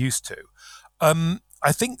get used to. I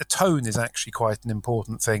think the tone is actually quite an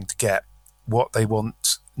important thing to get what they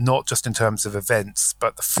want, not just in terms of events,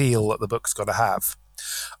 but the feel that the book's got to have.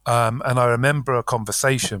 And I remember a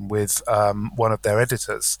conversation with one of their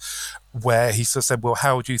editors where he sort of said, well,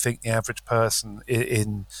 how do you think the average person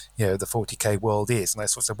in the 40k world is? And I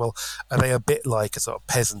sort of said, well, are they a bit like a sort of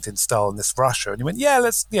peasant in Stalinist Russia? And he went,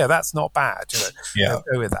 that's not bad. Go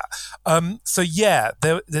with that.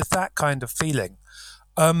 There's that kind of feeling.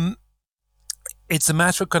 It's a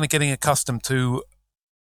matter of kind of getting accustomed to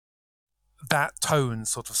that tone,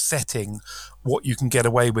 sort of setting what you can get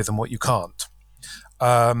away with and what you can't.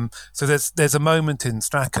 So there's a moment in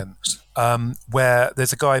Straken where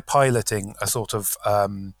there's a guy piloting a sort of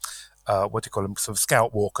what do you call him, sort of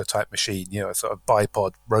scout walker type machine, a sort of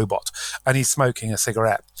bipod robot, and he's smoking a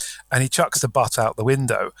cigarette, and he chucks the butt out the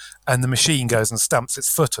window, and the machine goes and stamps its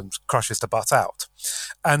foot and crushes the butt out.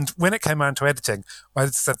 And when it came around to editing, I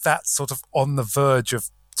said that's sort of on the verge of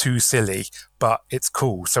too silly, but it's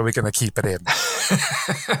cool, so we're going to keep it in.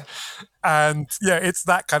 And it's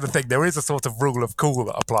that kind of thing. There is a sort of rule of cool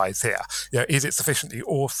that applies here. Is it sufficiently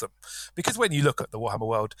awesome? Because when you look at the Warhammer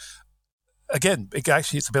world, again,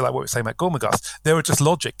 it's a bit like what we were saying about Gormenghast. There are just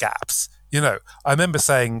logic gaps. I remember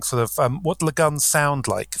saying sort of, what do the guns sound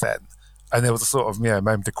like then? And there was a sort of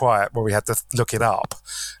moment of quiet where we had to look it up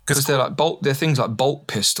because they're things like bolt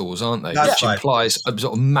pistols, aren't they? That's which implies a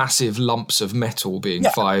sort of massive lumps of metal being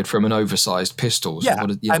fired from an oversized pistol. So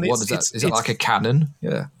what is that? Is it like a cannon?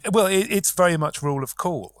 Yeah. Well, it's very much rule of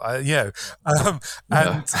cool, and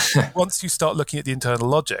once you start looking at the internal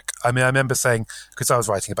logic, I remember saying, because I was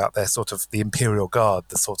writing about their sort of the Imperial Guard,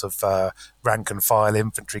 the sort of rank and file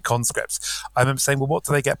infantry conscripts. I remember saying, well, what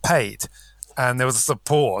do they get paid? And there was a sort of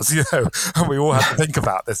pause, and we all had to think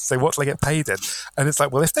about this and say, what do they get paid in? And it's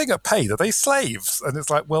like, well, if they get paid, are they slaves? And it's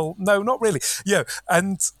like, well, no, not really.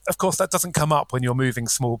 And of course, that doesn't come up when you're moving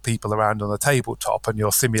small people around on a tabletop and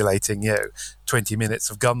you're simulating, 20 minutes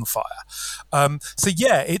of gunfire.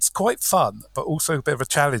 It's quite fun, but also a bit of a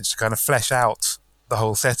challenge to kind of flesh out the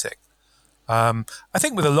whole setting. I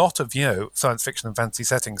think with a lot of, science fiction and fantasy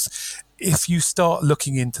settings, if you start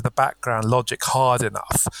looking into the background logic hard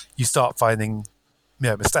enough, you start finding,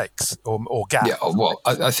 mistakes or gaps. Yeah, well,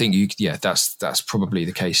 I think that's probably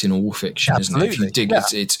the case in all fiction, Absolutely. Isn't it? If you dig,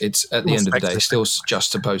 it's at the end of the day still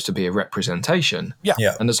just supposed to be a representation. Yeah.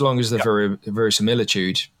 And as long as the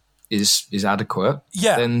verisimilitude is adequate,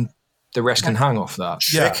 then the rest can hang off that.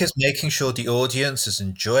 Trick is making sure the audience is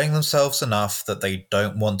enjoying themselves enough that they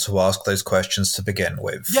don't want to ask those questions to begin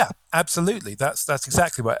with. Yeah, absolutely. That's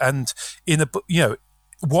exactly right. And in a book,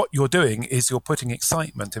 what you're doing is you're putting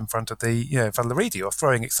excitement in front of the reader. You're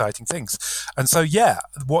throwing exciting things. And so,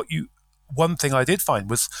 one thing I did find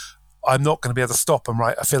was I'm not going to be able to stop and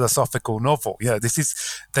write a philosophical novel.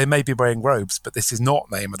 They may be wearing robes, but this is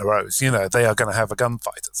not Name and a Rose. They are going to have a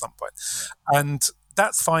gunfight at some point. Yeah. And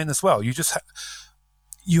that's fine as well. You just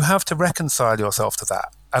you have to reconcile yourself to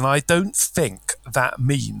that. And I don't think that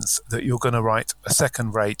means that you're going to write a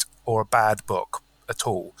second-rate or a bad book at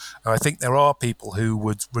all. And I think there are people who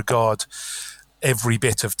would regard every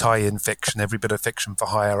bit of tie-in fiction, every bit of fiction for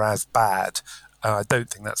hire as bad. And I don't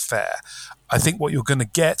think that's fair. I think what you're going to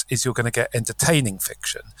get is you're going to get entertaining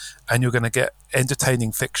fiction, and you're going to get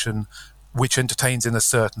entertaining fiction which entertains in a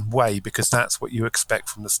certain way because that's what you expect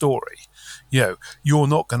from the story. You're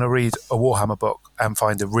not going to read a Warhammer book and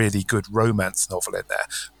find a really good romance novel in there,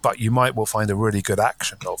 but you might well find a really good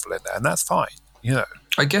action novel in there, and that's fine.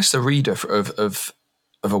 I guess the reader of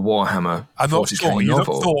of a Warhammer I'm not 40k sure. You look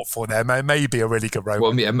novel. thoughtful there. May be a really good romance.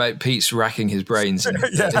 Well, yeah, mate, Pete's racking his brains in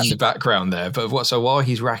the background there. But so while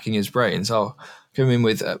he's racking his brains, I'll come in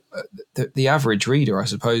with the average reader, I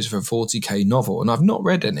suppose, for a 40k novel, and I've not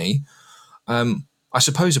read any. I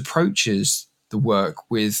suppose approaches the work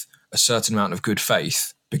with a certain amount of good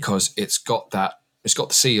faith because it's got the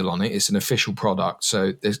seal on it. It's an official product,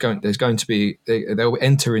 so there's going to be they'll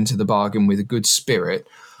enter into the bargain with a good spirit.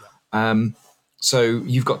 So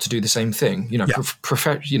you've got to do the same thing,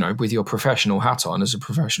 with your professional hat on as a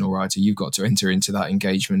professional writer. You've got to enter into that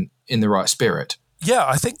engagement in the right spirit. Yeah,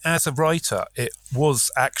 I think as a writer, it was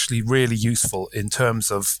actually really useful in terms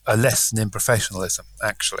of a lesson in professionalism,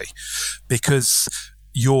 actually, because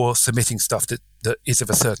you're submitting stuff that is of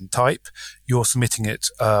a certain type. You're submitting it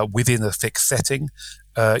within a fixed setting.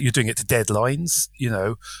 You're doing it to deadlines,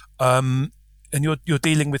 and you're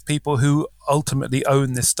dealing with people who ultimately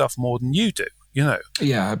own this stuff more than you do. Yeah,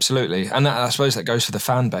 absolutely. And I suppose that goes for the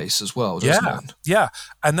fan base as well, doesn't it? Yeah.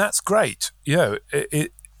 And that's great.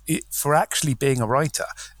 It for actually being a writer,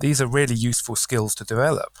 these are really useful skills to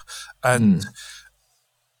develop. And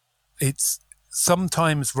it's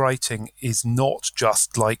sometimes writing is not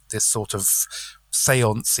just like this sort of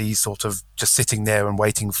seance-y sort of just sitting there and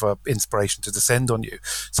waiting for inspiration to descend on you.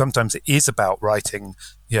 Sometimes it is about writing,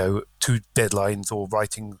 to deadlines or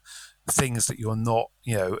writing things that you're not,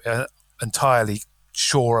 entirely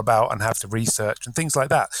sure about and have to research and things like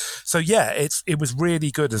that. So yeah, it was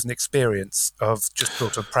really good as an experience of just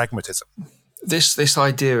sort of pragmatism. This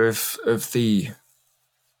idea of the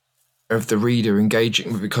reader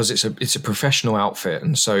engaging, because it's a professional outfit,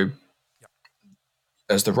 and so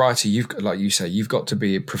as the writer, you've got to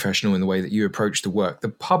be a professional in the way that you approach the work. The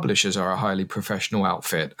publishers are a highly professional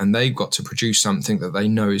outfit, and they've got to produce something that they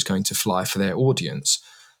know is going to fly for their audience.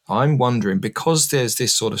 I'm wondering, because there's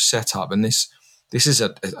this sort of setup, and this is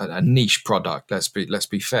a niche product. Let's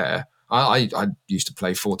be fair. I used to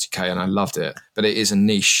play 40k and I loved it, but it is a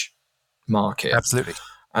niche market. Absolutely.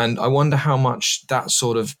 And I wonder how much that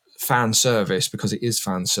sort of fan service, because it is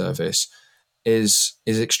fan service, is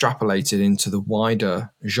extrapolated into the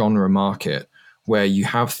wider genre market, where you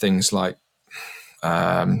have things like,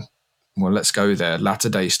 let's go there,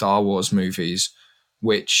 latter-day Star Wars movies,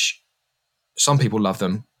 which some people love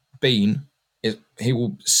them. Bean, he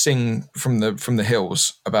will sing from the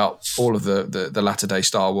hills about all of the latter-day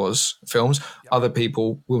Star Wars films. Yep. Other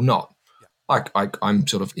people will not. Yep. I'm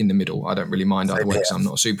sort of in the middle. I don't really mind either way because I'm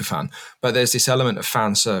not a super fan. But there's this element of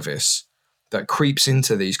fan service that creeps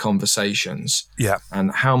into these conversations. Yeah.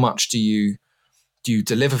 And how much do you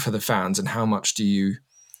deliver for the fans, and how much do you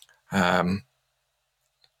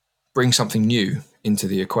bring something new into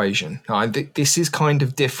the equation? Now, this is kind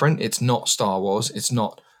of different. It's not Star Wars. It's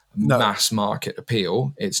not mass market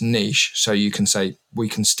appeal. It's niche. So you can say we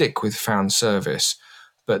can stick with fan service,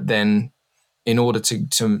 but then in order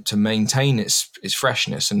to maintain its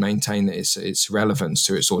freshness and maintain its relevance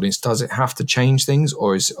to its audience, does it have to change things,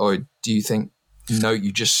 or do you think no,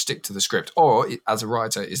 you just stick to the script? Or as a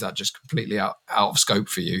writer, is that just completely out of scope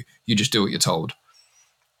for you? You just do what you're told.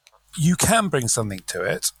 You can bring something to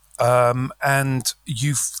it, and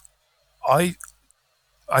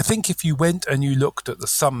I think if you went and you looked at the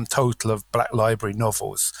sum total of Black Library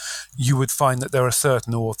novels, you would find that there are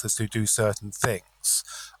certain authors who do certain things,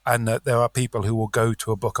 and that there are people who will go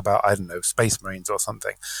to a book about, I don't know, Space Marines or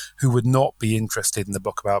something, who would not be interested in the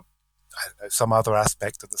book about, I don't know, some other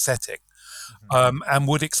aspect of the setting, and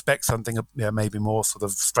would expect something, maybe more sort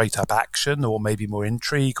of straight up action, or maybe more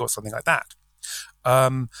intrigue or something like that.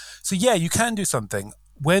 So yeah, you can do something.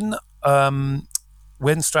 When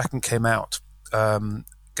Straken came out,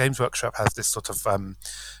 Games Workshop has this sort of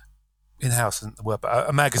in-house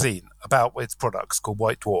a magazine about its products called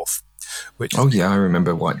White Dwarf. I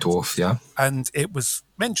remember White Dwarf, yeah. And it was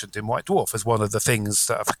mentioned in White Dwarf as one of the things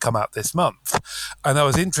that have come out this month. And I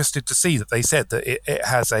was interested to see that they said that it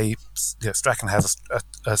has Straken has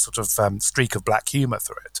a sort of streak of black humour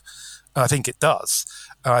through it. And I think it does.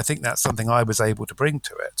 And I think that's something I was able to bring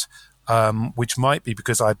to it, which might be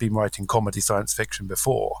because I'd been writing comedy science fiction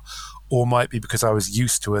before, or might be because I was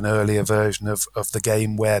used to an earlier version of the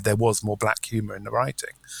game where there was more black humour in the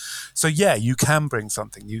writing. So yeah, you can bring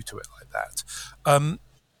something new to it like that.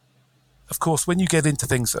 Of course, when you get into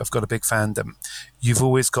things that have got a big fandom, you've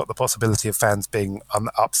always got the possibility of fans being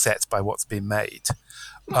upset by what's been made.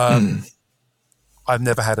 I've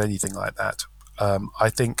never had anything like that. I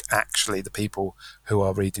think actually the people who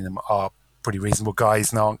are reading them are pretty reasonable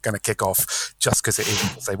guys and aren't going to kick off just because it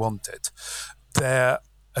isn't what they wanted. They're,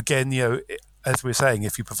 again, as we were saying,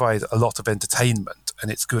 if you provide a lot of entertainment and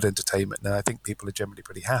it's good entertainment, then I think people are generally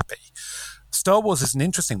pretty happy. Star Wars is an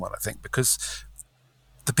interesting one, I think, because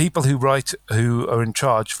the people who are in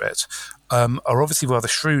charge of it are obviously rather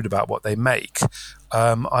shrewd about what they make.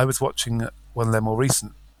 I was watching one of their more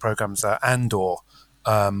recent programs, Andor,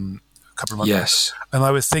 a couple of months ago, and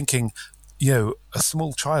I was thinking, a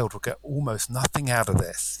small child will get almost nothing out of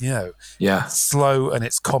this. It's slow and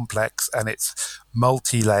it's complex and it's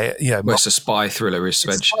multi-layer. Well, it's a spy thriller,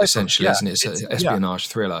 essentially, isn't it? It's an espionage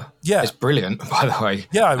thriller. Yeah, it's brilliant, by the way.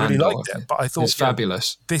 Yeah, I really liked it, but I thought it's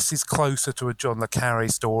fabulous. This is closer to a John le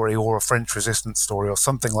Carré story or a French Resistance story or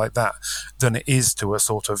something like that than it is to a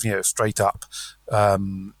sort of straight up.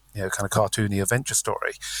 Kind of cartoony adventure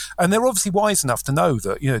story. And they're obviously wise enough to know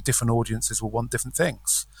that, different audiences will want different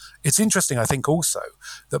things. It's interesting, I think, also,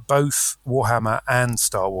 that both Warhammer and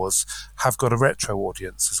Star Wars have got a retro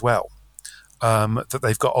audience as well. That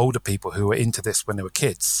they've got older people who were into this when they were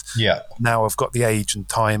kids. Yeah. Now have got the age and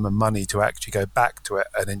time and money to actually go back to it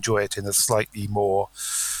and enjoy it in a slightly more,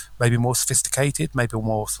 maybe more sophisticated, maybe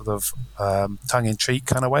more sort of tongue-in-cheek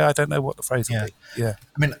kind of way. I don't know what the phrase would be. Yeah.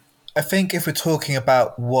 I mean, I think if we're talking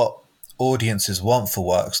about what audiences want for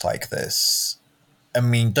works like this, I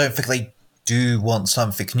mean, don't think they do want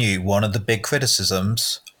something new. One of the big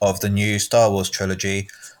criticisms of the new Star Wars trilogy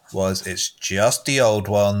was it's just the old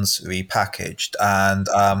ones repackaged. And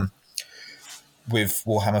with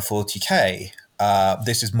Warhammer 40k,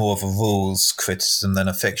 this is more of a rules criticism than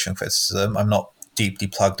a fiction criticism. I'm not deeply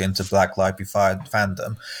plugged into Black Library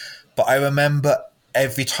fandom, but I remember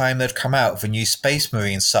every time they'd come out with a new Space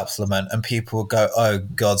Marine supplement and people would go, oh,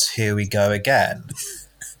 gods, here we go again.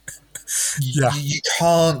 You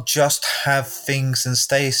can't just have things in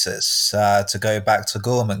stasis, to go back to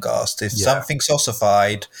Gormenghast. If something's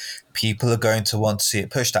ossified, people are going to want to see it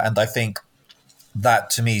pushed out. And I think that,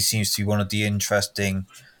 to me, seems to be one of the interesting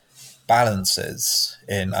balances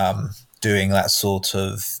in doing that sort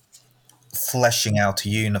of fleshing out a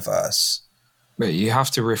universe. But you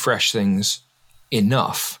have to refresh things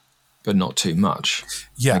enough, but not too much.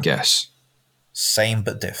 I guess. Same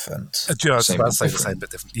but different. I was about to say the same but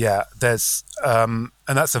different. Yeah, there's, and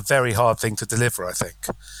that's a very hard thing to deliver, I think.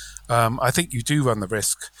 I think you do run the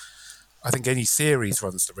risk. I think any series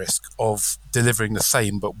runs the risk of delivering the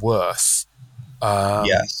same but worse.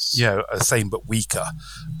 Yes. Same but weaker.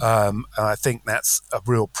 And I think that's a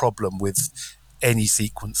real problem with any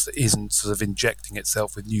sequence that isn't sort of injecting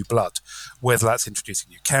itself with new blood, whether that's introducing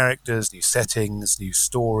new characters, new settings, new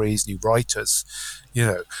stories, new writers,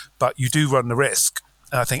 but you do run the risk.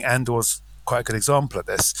 And I think Andor's quite a good example of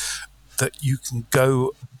this, that you can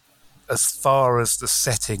go as far as the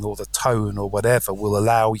setting or the tone or whatever will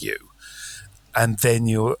allow you, and then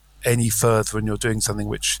you're any further and you're doing something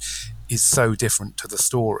which is so different to the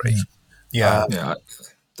story.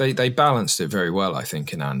 They balanced it very well, I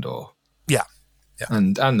think, in Andor.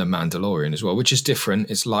 And the Mandalorian as well, which is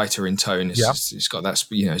different. It's lighter in tone. It's got that,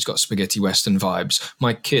 it's got spaghetti western vibes.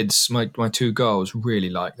 My kids, my two girls,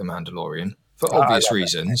 really like the Mandalorian for obvious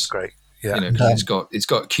reasons. It's great. Yeah, because it's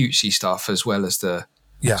got cutesy stuff as well as the.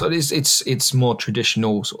 Yeah. So it's more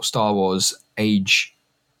traditional sort of Star Wars age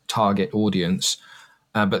target audience.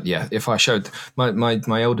 But yeah, if I showed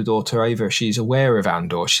my older daughter Ava, she's aware of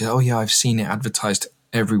Andor. She said, "Oh yeah, I've seen it advertised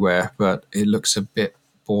everywhere, but it looks a bit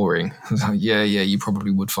boring." I was like, yeah, you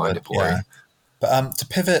probably would find it boring. Yeah. But to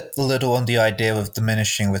pivot a little on the idea of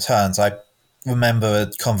diminishing returns, I remember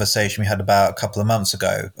a conversation we had about a couple of months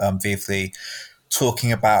ago, briefly,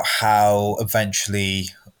 talking about how eventually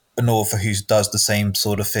an author who does the same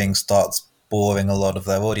sort of thing starts boring a lot of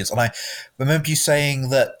their audience. And I remember you saying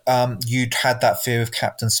that you'd had that fear of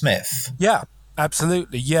Captain Smith. Yeah,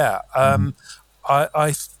 absolutely. Yeah.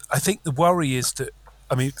 I think the worry is that,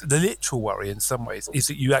 the literal worry in some ways is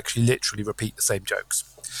that you actually literally repeat the same jokes.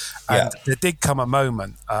 And there did come a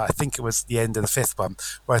moment, I think it was the end of the fifth one,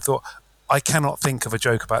 where I thought, I cannot think of a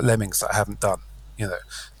joke about lemmings that I haven't done,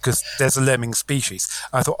 because there's a lemming species.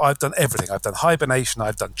 And I thought, I've done everything. I've done hibernation,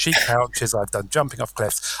 I've done cheek pouches, I've done jumping off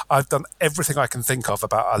cliffs. I've done everything I can think of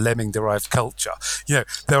about a lemming-derived culture. There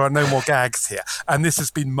are no more gags here. And this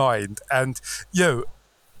has been mined. And,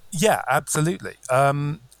 yeah, absolutely.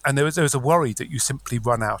 And there was a worry that you simply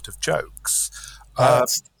run out of jokes.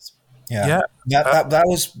 That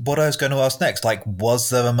was what I was going to ask next. Like, was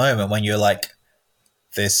there a moment when you're like,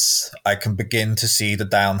 this, I can begin to see the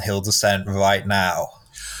downhill descent right now?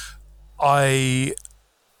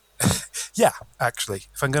 Yeah, actually,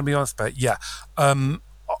 if I'm going to be honest about it,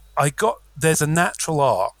 there's a natural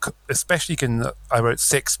arc, especially I wrote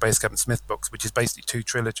 6 Space Captain Smith books, which is basically 2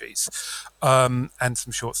 trilogies, and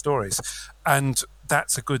some short stories. And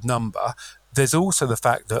that's a good number. There's also the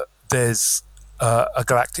fact that there's a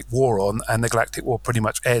galactic war on, and the galactic war pretty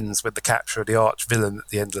much ends with the capture of the arch villain at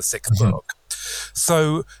the end of the sixth book.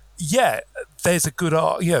 So yeah, there's a good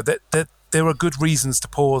there are good reasons to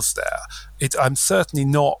pause there. I'm certainly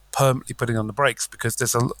not permanently putting on the brakes, because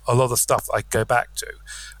there's a lot of stuff I go back to,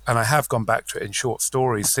 and I have gone back to it in short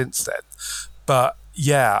stories since then. But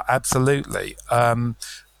yeah, absolutely.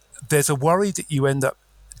 There's a worry that you end up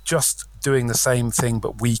just doing the same thing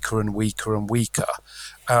but weaker and weaker and weaker.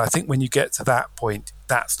 And I think when you get to that point,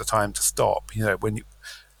 that's the time to stop. And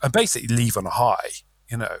basically leave on a high.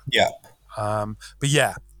 Yeah. But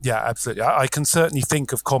yeah, absolutely. I can certainly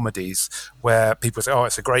think of comedies where people say, "Oh,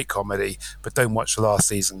 it's a great comedy," but don't watch the last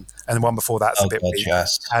season, and the one before that's a bit weak.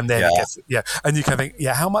 Yes. And then it gets, and you can think,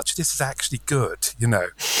 how much of this is actually good?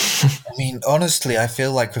 I mean, honestly, I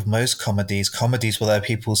feel like with most comedies where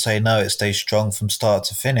people say no, it stays strong from start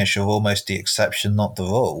to finish, are almost the exception, not the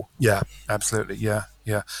rule. Yeah, absolutely. Yeah.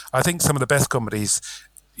 I think some of the best comedies,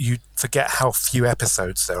 you forget how few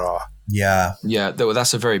episodes there are. Yeah.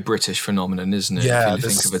 That's a very British phenomenon, isn't it? Yeah, if you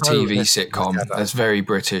think of a TV sitcom, that's very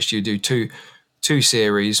British. You do two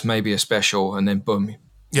series, maybe a special, and then boom,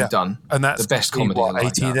 you're done. And that's the best comedy. Like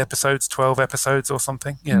 18 episodes, 12 episodes, or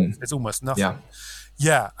something. It's almost nothing.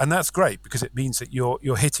 Yeah, and that's great, because it means that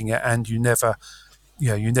you're hitting it, and you never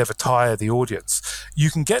tire the audience. You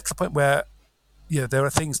can get to the point where there are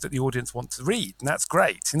things that the audience want to read, and that's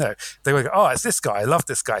great. They will go, "Oh, it's this guy. I love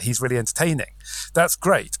this guy. He's really entertaining." That's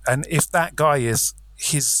great. And if that guy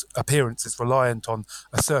his appearance is reliant on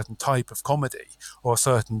a certain type of comedy or a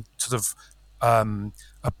certain sort of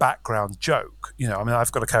a background joke,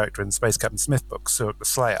 I've got a character in the Space Captain Smith book, Surik the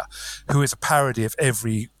Slayer, who is a parody of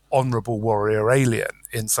every honourable warrior alien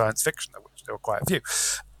in science fiction, of which there are quite a few,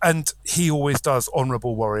 and he always does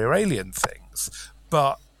honourable warrior alien things,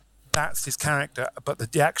 but that's his character.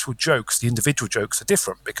 But the actual jokes, the individual jokes, are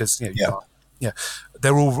different, because they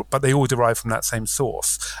all derive from that same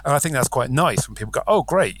source. And I think that's quite nice when people go, "Oh,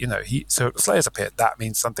 great, so the Slayer's appeared. That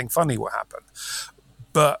means something funny will happen."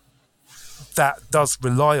 But that does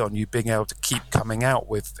rely on you being able to keep coming out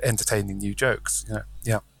with entertaining new jokes.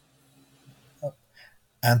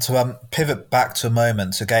 And to pivot back to a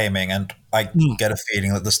moment to gaming, and I get a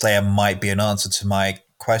feeling that the Slayer might be an answer to my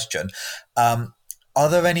question. Are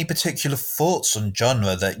there any particular thoughts on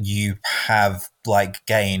genre that you have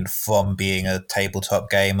gained from being a tabletop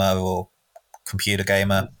gamer or computer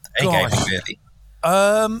gamer? Any gaming,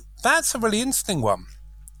 really? That's a really interesting one.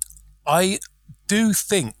 I do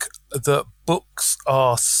think that books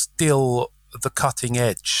are still the cutting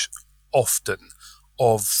edge, often,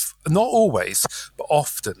 of, not always, but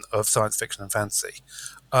often, of science fiction and fantasy.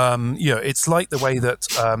 It's like the way that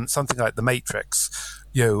something like The Matrix,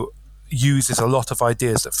 uses a lot of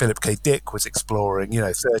ideas that Philip K. Dick was exploring,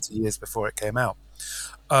 30 years before it came out.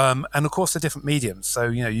 And of course, they're different mediums. So,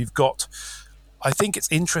 you've got, I think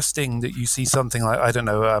it's interesting that you see something like, I don't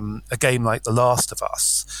know, a game like The Last of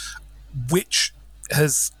Us, which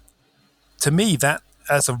has, to me, that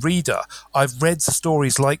as a reader, I've read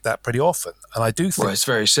stories like that pretty often, and I do think it's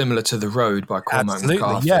very similar to The Road by Cormac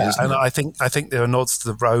McCarthy. Yeah, and I think there are nods to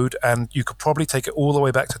The Road, and you could probably take it all the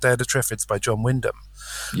way back to Day of the Triffids by John Wyndham.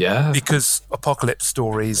 Yeah, because apocalypse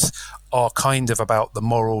stories are kind of about the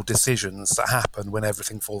moral decisions that happen when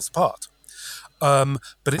everything falls apart.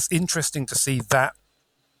 But it's interesting to see that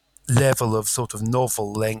level of sort of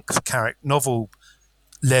novel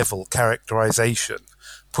level characterization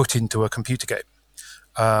put into a computer game.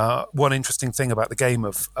 One interesting thing about the game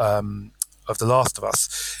of The Last of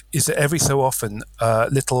Us is that every so often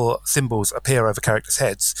little symbols appear over characters'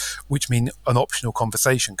 heads, which mean an optional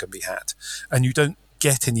conversation can be had, and you don't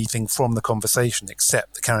get anything from the conversation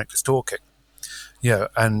except the characters talking.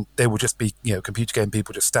 And they will just be computer game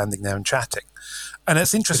people just standing there and chatting, and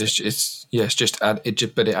it's interesting.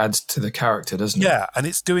 But it adds to the character, doesn't it? Yeah, and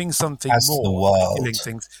it's doing something more than killing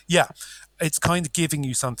things. Yeah. It's kind of giving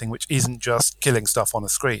you something which isn't just killing stuff on a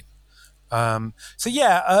screen. I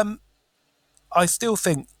still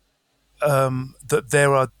think that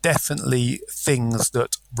there are definitely things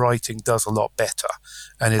that writing does a lot better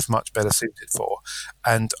and is much better suited for.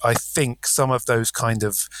 And I think some of those kind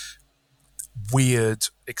of weird,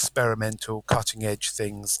 experimental, cutting-edge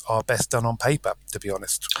things are best done on paper, to be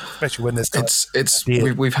honest. Especially when there's...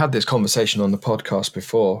 We've had this conversation on the podcast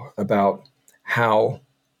before about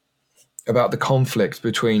the conflict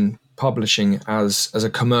between publishing as a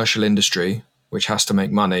commercial industry, which has to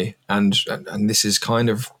make money, and this is kind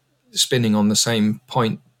of spinning on the same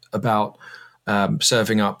point about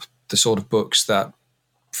serving up the sort of books that,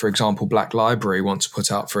 for example, Black Library wants to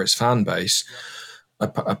put out for its fan base.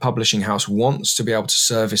 A publishing house wants to be able to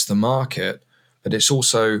service the market, but it's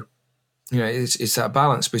also it's that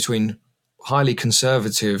balance between highly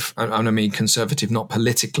conservative, and I mean conservative not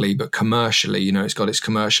politically but commercially. It's got its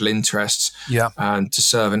commercial interests, and to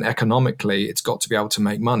serve, and economically it's got to be able to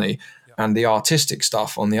make money. And the artistic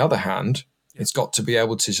stuff, on the other hand, it's got to be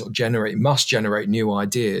able to sort of must generate new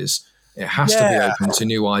ideas. It has to be open to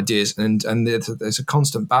new ideas, and there's a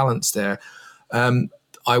constant balance there.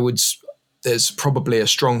 There's probably a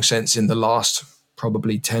strong sense in the last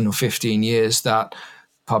probably 10 or 15 years that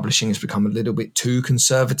publishing has become a little bit too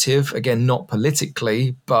conservative. Again, not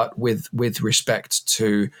politically, but with respect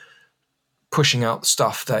to pushing out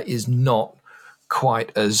stuff that is not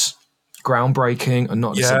quite as groundbreaking and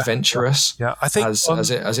not as adventurous I think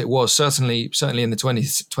as it was certainly in the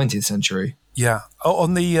 20th century. Yeah,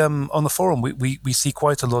 on the forum we see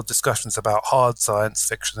quite a lot of discussions about hard science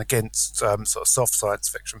fiction against sort of soft science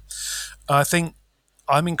fiction. I think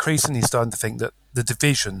I'm increasingly starting to think that the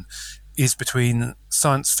division is between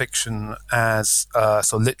science fiction as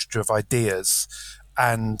sort of literature of ideas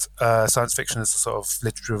and science fiction as a sort of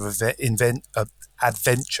literature of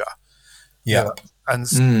adventure. Yeah. And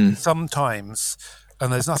sometimes,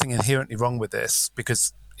 and there's nothing inherently wrong with this,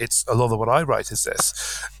 because it's a lot of what I write is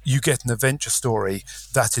this, you get an adventure story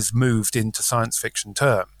that is moved into science fiction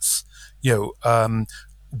terms.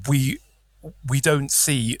 We don't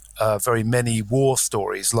see very many war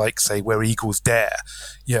stories like, say, Where Eagles Dare,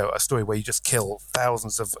 a story where you just kill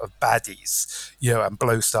thousands of baddies, and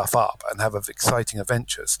blow stuff up and have exciting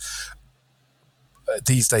adventures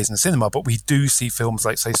these days in the cinema. But we do see films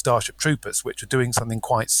like, say, Starship Troopers, which are doing something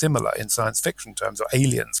quite similar in science fiction terms, or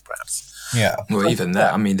Aliens, perhaps. Yeah. Well, even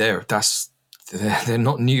that, I mean, they're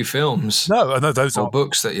not new films. No, those or are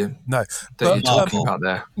books that you're talking about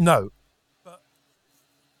there. No.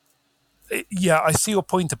 Yeah, I see your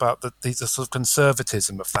point about that. There's a sort of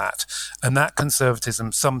conservatism of that, and that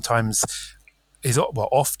conservatism sometimes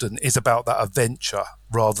often is about that adventure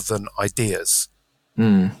rather than ideas.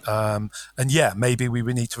 And maybe we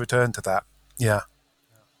would need to return to that. Yeah,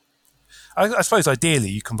 I suppose ideally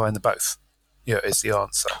you combine the both. Is the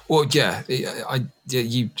answer. Well,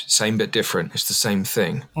 you same but different. It's the same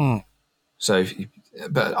thing. So,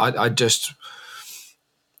 but I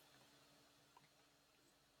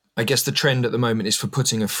guess the trend at the moment is for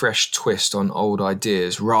putting a fresh twist on old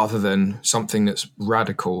ideas rather than something that's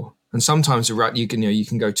radical. And sometimes you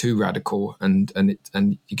can go too radical, and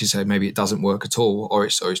you can say maybe it doesn't work at all, or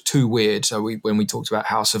it's too weird. So when we talked about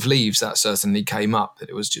House of Leaves, that certainly came up, that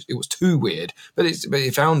it was too weird, but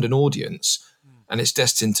it found an audience, and it's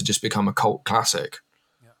destined to just become a cult classic,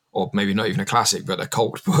 or maybe not even a classic, but a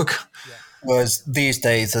cult book. Yeah. Whereas these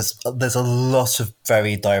days there's a lot of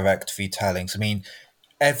very direct retellings. I mean,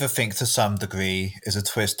 everything to some degree is a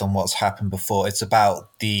twist on what's happened before. It's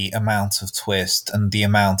about the amount of twist and the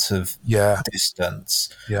amount of distance.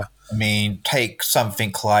 Yeah. I mean, take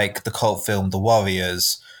something like the cult film The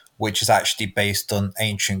Warriors, which is actually based on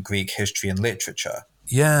ancient Greek history and literature.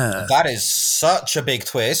 Yeah. That is such a big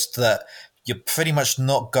twist that you're pretty much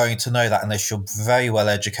not going to know that unless you're very well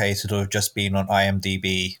educated or have just been on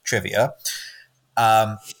IMDb trivia.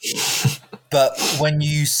 But when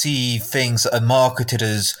you see things that are marketed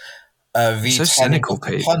as a retelling of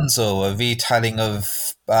Rapunzel, a retelling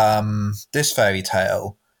of this fairy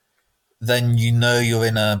tale, then you're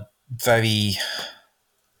in a very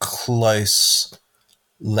close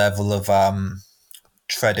level of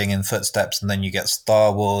treading in footsteps. And then you get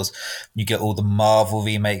Star Wars, you get all the Marvel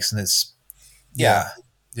remakes, and it's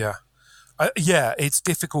it's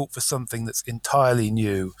difficult for something that's entirely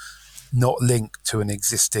new, not linked to an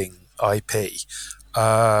existing IP,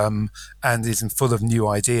 and is full of new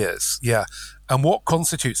ideas. Yeah. And what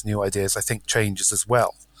constitutes new ideas, I think, changes as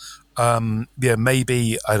well.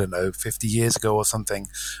 Maybe, I don't know, 50 years ago or something,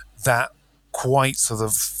 that quite sort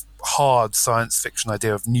of hard science fiction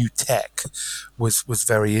idea of new tech was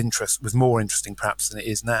more interesting perhaps than it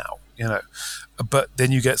is now, But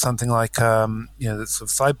then you get something like, the sort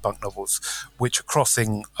of cyberpunk novels, which are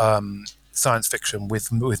crossing science fiction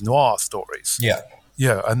with noir stories. Yeah.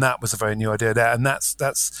 Yeah, and that was a very new idea there. And that's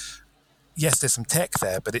yes, there's some tech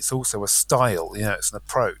there, but it's also a style, it's an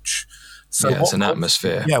approach. So it's an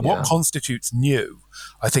atmosphere. Yeah, what constitutes new,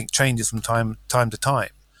 I think, changes from time to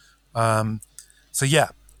time.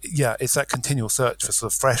 It's that continual search for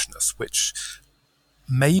sort of freshness, which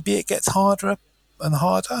maybe it gets harder and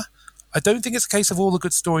harder. I don't think it's a case of all the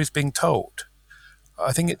good stories being told.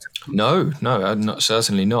 I think it's... No,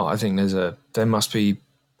 certainly not. I think there must be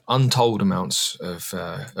untold amounts of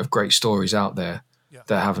great stories out there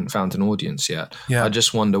that haven't found an audience yet. Yeah. I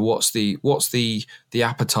just wonder what's the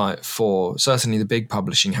appetite for certainly the big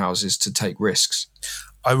publishing houses to take risks.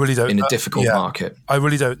 I really don't in know. a difficult market. I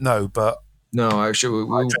really don't know, but no, actually,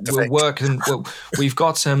 we'll work and we've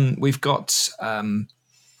got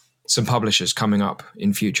some publishers coming up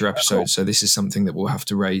in future episodes, so this is something that we'll have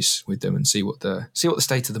to raise with them and see what the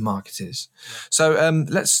state of the market is. So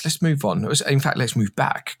let's move on. In fact, let's move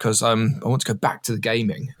back, because I want to go back to the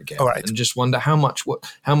gaming again. All right. And just wonder how much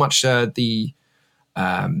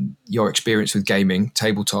your experience with gaming,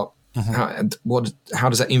 tabletop, how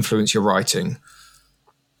does that influence your writing?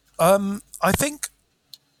 I think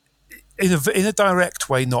in a direct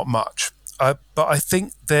way, not much. But I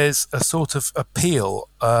think there's a sort of appeal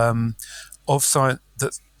of science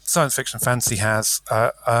that science fiction fantasy has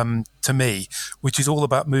to me, which is all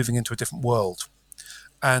about moving into a different world.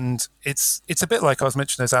 And it's a bit like I was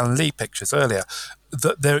mentioning those Alan Lee pictures earlier,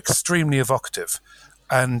 that they're extremely evocative.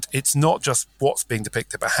 And it's not just what's being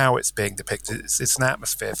depicted, but how it's being depicted. It's an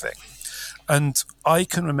atmosphere thing. And I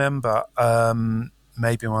can remember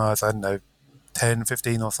maybe when I was, 10,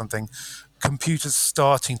 15 or something, computers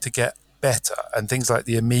starting to get better, and things like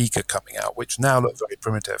the Amiga coming out, which now look very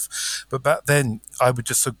primitive. But back then, I would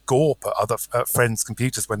just sort of gawp at other friends'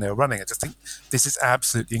 computers when they were running. I just think, this is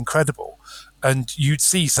absolutely incredible. And you'd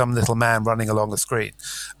see some little man running along the screen,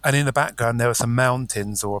 and in the background there were some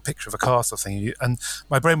mountains or a picture of a castle thing. And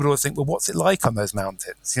my brain would always think, well, what's it like on those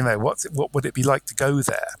mountains? What would it be like to go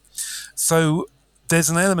there? So there's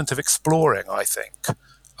an element of exploring, I think,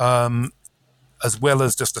 as well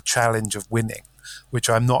as just a challenge of winning, which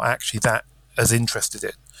I'm not actually that as interested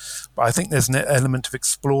in. But I think there's an element of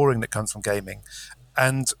exploring that comes from gaming.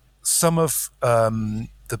 And some of the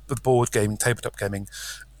board gaming, tabletop gaming,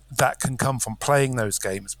 that can come from playing those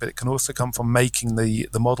games, but it can also come from making the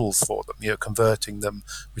models for them, converting them,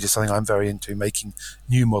 which is something I'm very into, making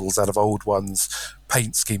new models out of old ones,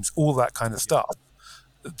 paint schemes, all that kind of stuff.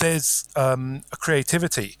 There's a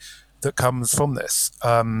creativity that comes from this.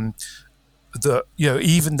 That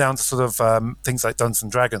even down to sort of things like Dungeons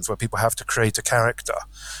and Dragons, where people have to create a character.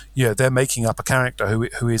 They're making up a character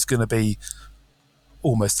who is going to be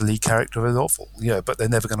almost the lead character of a novel. But they're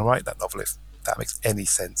never going to write that novel, if that makes any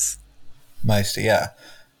sense. Mostly, yeah.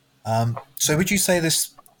 So would you say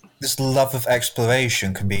this love of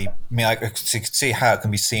exploration can be? I mean, I can see how it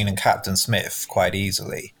can be seen in Captain Smith quite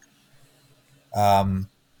easily.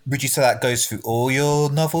 Would you say that goes through all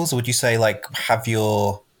your novels, or would you say have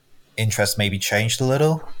your interest maybe changed a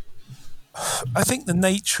little? I think the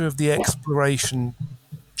nature of the exploration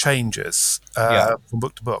changes from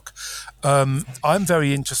book to book. I'm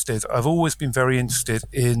very interested. I've always been very interested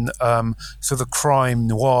in sort of crime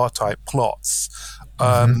noir type plots,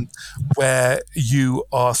 where you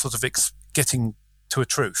are sort of getting to a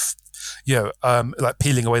truth. Like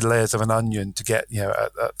peeling away the layers of an onion to get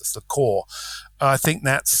at the core. I think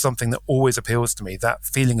that's something that always appeals to me, that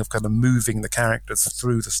feeling of kind of moving the characters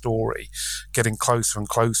through the story, getting closer and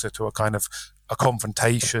closer to a kind of a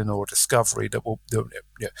confrontation or a discovery that will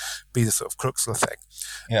be the sort of crux of the thing.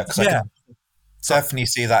 Yeah, because I can definitely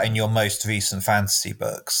see that in your most recent fantasy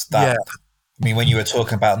books. I mean, when you were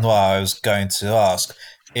talking about noir, I was going to ask,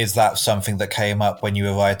 is that something that came up when you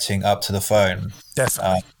were writing Up to the Throne?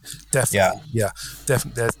 Definitely. Yeah,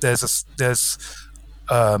 definitely. There's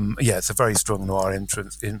it's a very strong noir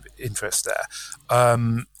interest there.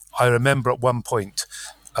 I remember at one point,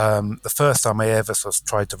 the first time I ever sort of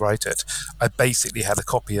tried to write it, I basically had a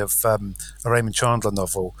copy of a Raymond Chandler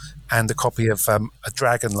novel and a copy of a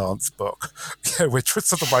Dragonlance book, which was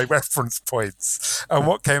sort of my reference points. And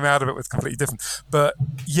what came out of it was completely different. But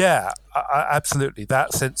I absolutely,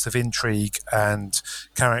 that sense of intrigue and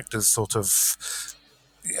characters sort of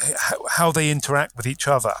how they interact with each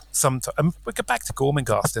other. Sometimes we get back to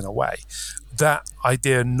Gormenghast in a way. That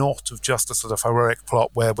idea not of just a sort of heroic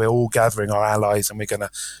plot where we're all gathering our allies and we're going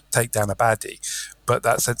to take down a baddie, but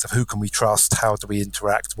that sense of who can we trust, how do we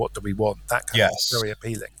interact, what do we want, that kind of very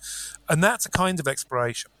appealing. And that's a kind of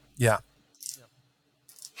exploration. Yeah.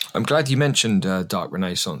 I'm glad you mentioned Dark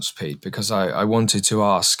Renaissance, Pete, because I wanted to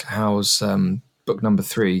ask, how's book number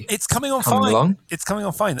 3? It's coming on fine. Along? It's coming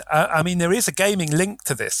on fine. I mean, there is a gaming link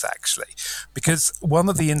to this, actually, because one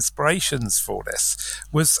of the inspirations for this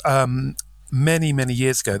was many, many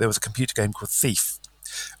years ago, there was a computer game called Thief,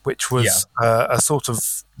 which was a sort of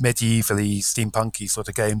medievally, steampunky sort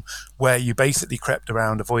of game where you basically crept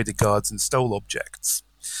around, avoided guards and stole objects.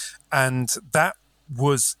 And that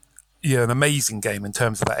was an amazing game in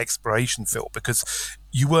terms of that exploration feel, because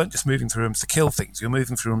you weren't just moving through rooms to kill things, you were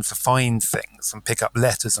moving through rooms to find things and pick up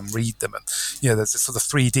letters and read them. And, there's this sort of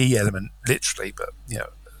 3D element, literally, but,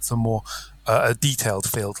 some more a detailed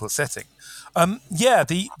feel to the setting.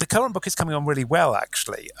 The current book is coming on really well,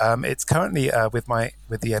 actually. It's currently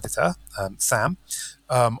with the editor, Sam.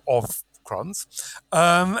 of Crons.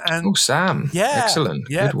 And Sam. yeah, Excellent.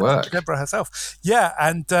 Yeah, Good work. Deborah herself. Yeah,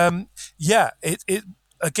 and it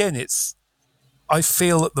again, I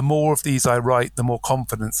feel that the more of these I write, the more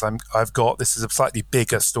confidence I've got. This is a slightly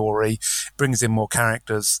bigger story. It brings in more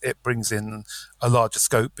characters. It brings in a larger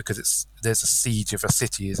scope because there's a siege of a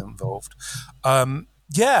city is involved. I'm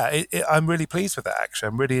really pleased with that, actually.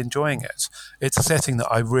 I'm really enjoying it. It's a setting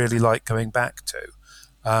that I really like going back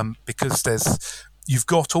to because you've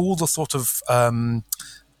got all the sort of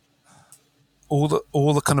all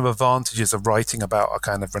the kind of advantages of writing about a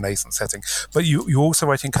kind of Renaissance setting, but you're also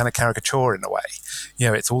writing kind of caricature in a way.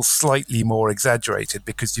 It's all slightly more exaggerated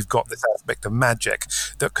because you've got this aspect of magic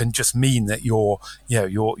that can just mean that your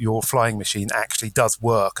flying machine actually does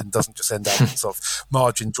work and doesn't just end up in sort of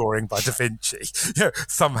margin drawing by Da Vinci.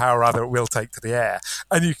 Somehow or other it will take to the air,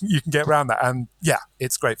 and you can get around that. And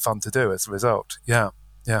it's great fun to do as a result. Yeah.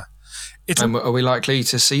 And are we likely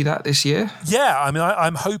to see that this year? Yeah, I mean,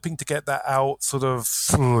 I'm hoping to get that out sort of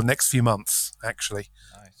next few months, actually.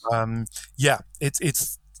 Nice.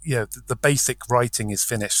 It's the basic writing is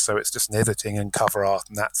finished, so it's just an editing and cover art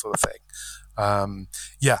and that sort of thing.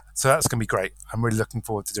 So that's going to be great. I'm really looking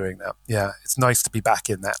forward to doing that. Yeah, it's nice to be back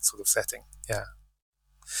in that sort of setting.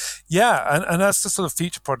 And as to sort of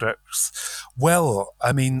future projects, well,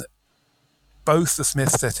 I mean, both the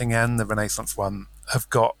Smith setting and the Renaissance one have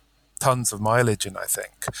got tons of mileage in, I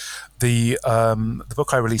think. The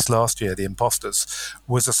book I released last year, The Imposters,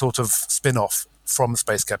 was a sort of spin-off from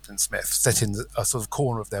Space Captain Smith, set in a sort of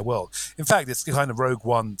corner of their world. In fact, it's kind of Rogue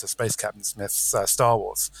One to Space Captain Smith's Star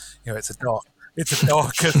Wars. It's a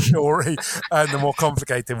darker story and the more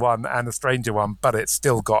complicated one and a stranger one, but it's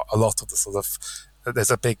still got a lot of the sort of, there's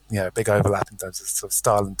a big overlap in terms of sort of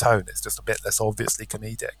style and tone. It's just a bit less obviously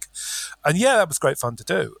comedic. And that was great fun to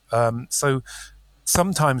do. So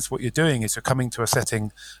sometimes what you're doing is you're coming to a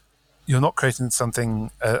setting, you're not creating a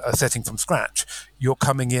setting from scratch. You're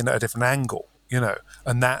coming in at a different angle,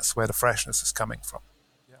 and that's where the freshness is coming from.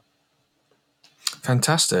 Yeah.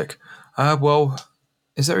 Fantastic. Well,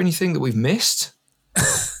 is there anything that we've missed?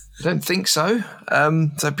 I don't think so.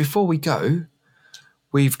 So before we go,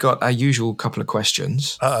 we've got our usual couple of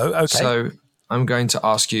questions. Okay. So I'm going to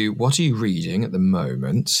ask you, what are you reading at the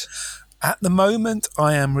moment? At the moment,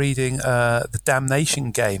 I am reading The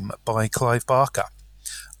Damnation Game by Clive Barker.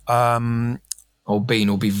 Bean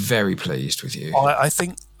will be very pleased with you. I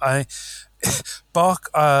think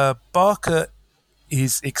Barker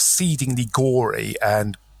is exceedingly gory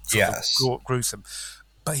and gruesome,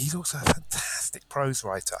 but he's also a fantastic prose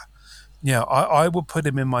writer. I would put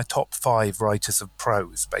him in my top 5 writers of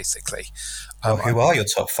prose, basically. Who are your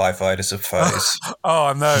top 5 writers of prose?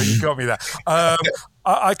 Oh, no, you got me there.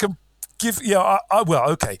 I can give...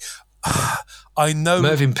 okay. I know...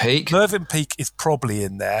 Mervyn Peake. Mervyn Peake is probably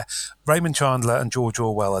in there. Raymond Chandler and George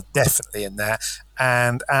Orwell are definitely in there.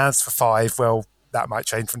 And as for 5, well, that might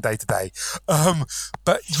change from day to day.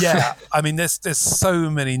 But yeah, I mean, there's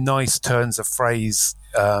so many nice turns of phrase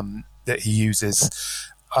that he uses.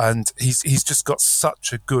 And he's just got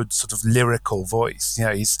such a good sort of lyrical voice.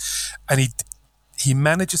 He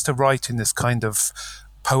manages to write in this kind of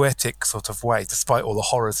poetic sort of way, despite all the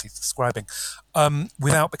horrors he's describing,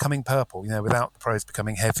 without becoming purple, without the prose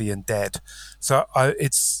becoming heavy and dead. So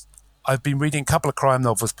I've been reading a couple of crime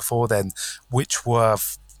novels before then, which were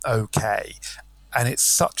okay. And it's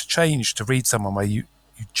such a change to read someone where you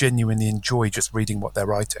genuinely enjoy just reading what they're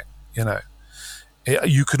writing,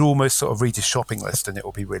 You could almost sort of read his shopping list and it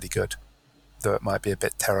will be really good, though it might be a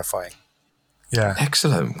bit terrifying. Yeah.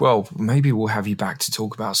 Excellent. Well, maybe we'll have you back to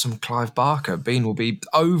talk about some Clive Barker. Bean will be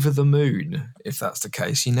over the moon if that's the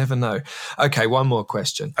case. You never know. Okay, one more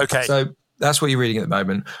question. Okay. So that's what you're reading at the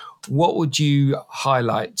moment. What would you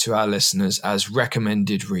highlight to our listeners as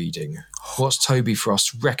recommended reading? What's Toby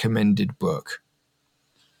Frost's recommended book?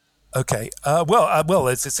 Okay. Well,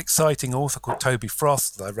 there's this exciting author called Toby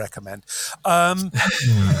Frost that I recommend.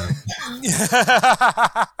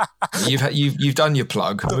 You've done your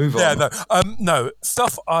plug. Move on. Yeah, no.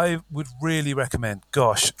 Stuff I would really recommend.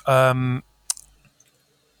 Gosh. I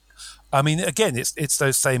mean, again, it's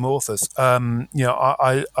those same authors.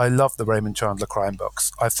 I love the Raymond Chandler crime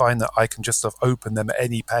books. I find that I can just sort of open them at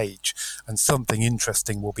any page and something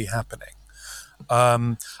interesting will be happening.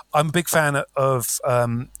 I'm a big fan of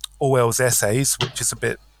Orwell's essays, which is a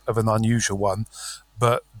bit of an unusual one,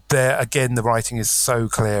 but there again the writing is so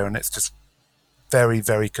clear and it's just very,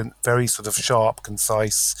 very, very sort of sharp,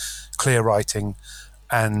 concise, clear writing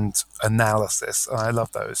and analysis. And I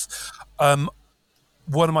love those.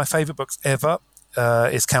 One of my favourite books ever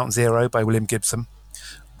is Count Zero by William Gibson,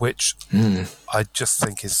 which I just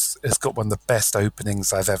think it's got one of the best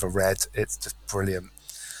openings I've ever read. It's just brilliant.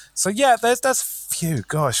 So yeah, there's a few.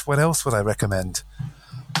 Gosh, what else would I recommend?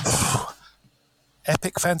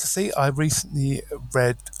 Epic fantasy. I recently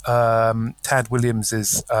read Tad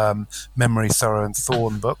Williams's Memory, Sorrow and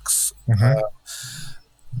Thorn books.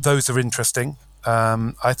 Those are interesting.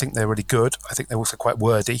 I think they're really good. I think they're also quite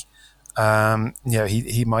wordy.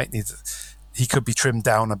 He could be trimmed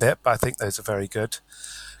down a bit, but I think those are very good.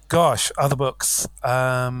 Gosh, other books.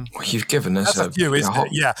 You've given us a few, isn't it?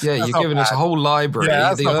 Yeah, you've given us a whole library.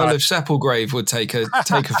 Yeah, the Earl of Sepulchrave would take a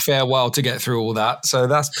fair while to get through all that, so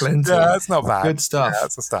that's plenty. Yeah, that's not bad. Good stuff. Yeah,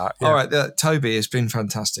 that's a start. Yeah. All right, Toby, it's been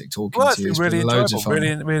fantastic talking to you. It's been really loads enjoyable. of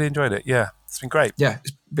fun. Really enjoyed it. Yeah, it's been great. Yeah,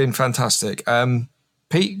 it's been fantastic.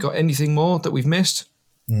 Pete, got anything more that we've missed?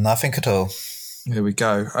 Nothing at all. There we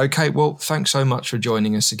go. Okay, well, thanks so much for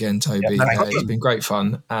joining us again, Toby. It's been great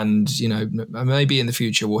fun. And, maybe in the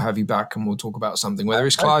future we'll have you back and we'll talk about something, whether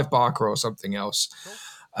it's Clive Barker or something else.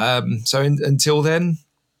 Until then,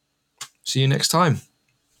 see you next time.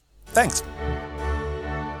 Thanks.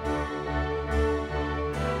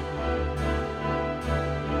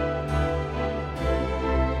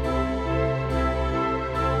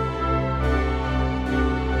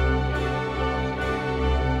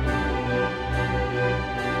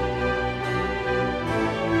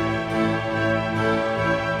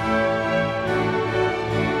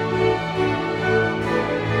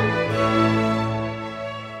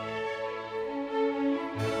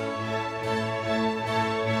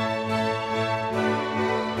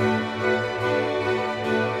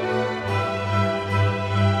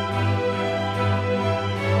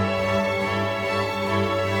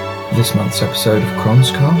 This month's episode of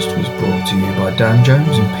Cronscast was brought to you by Dan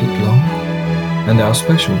Jones and Pete Long, and our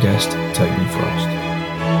special guest, Toby Frost.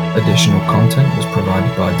 Additional content was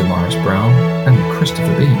provided by Damaris Brown and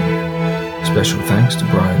Christopher Bean. Special thanks to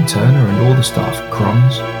Brian Turner and all the staff at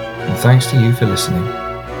Crons, and thanks to you for listening.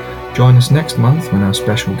 Join us next month when our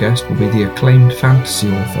special guest will be the acclaimed fantasy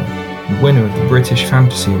author and winner of the British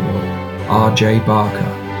Fantasy Award, R.J.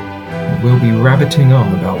 Barker. We'll be rabbiting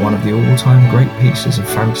on about one of the all-time great pieces of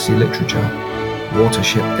fantasy literature,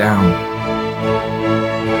 Watership Down.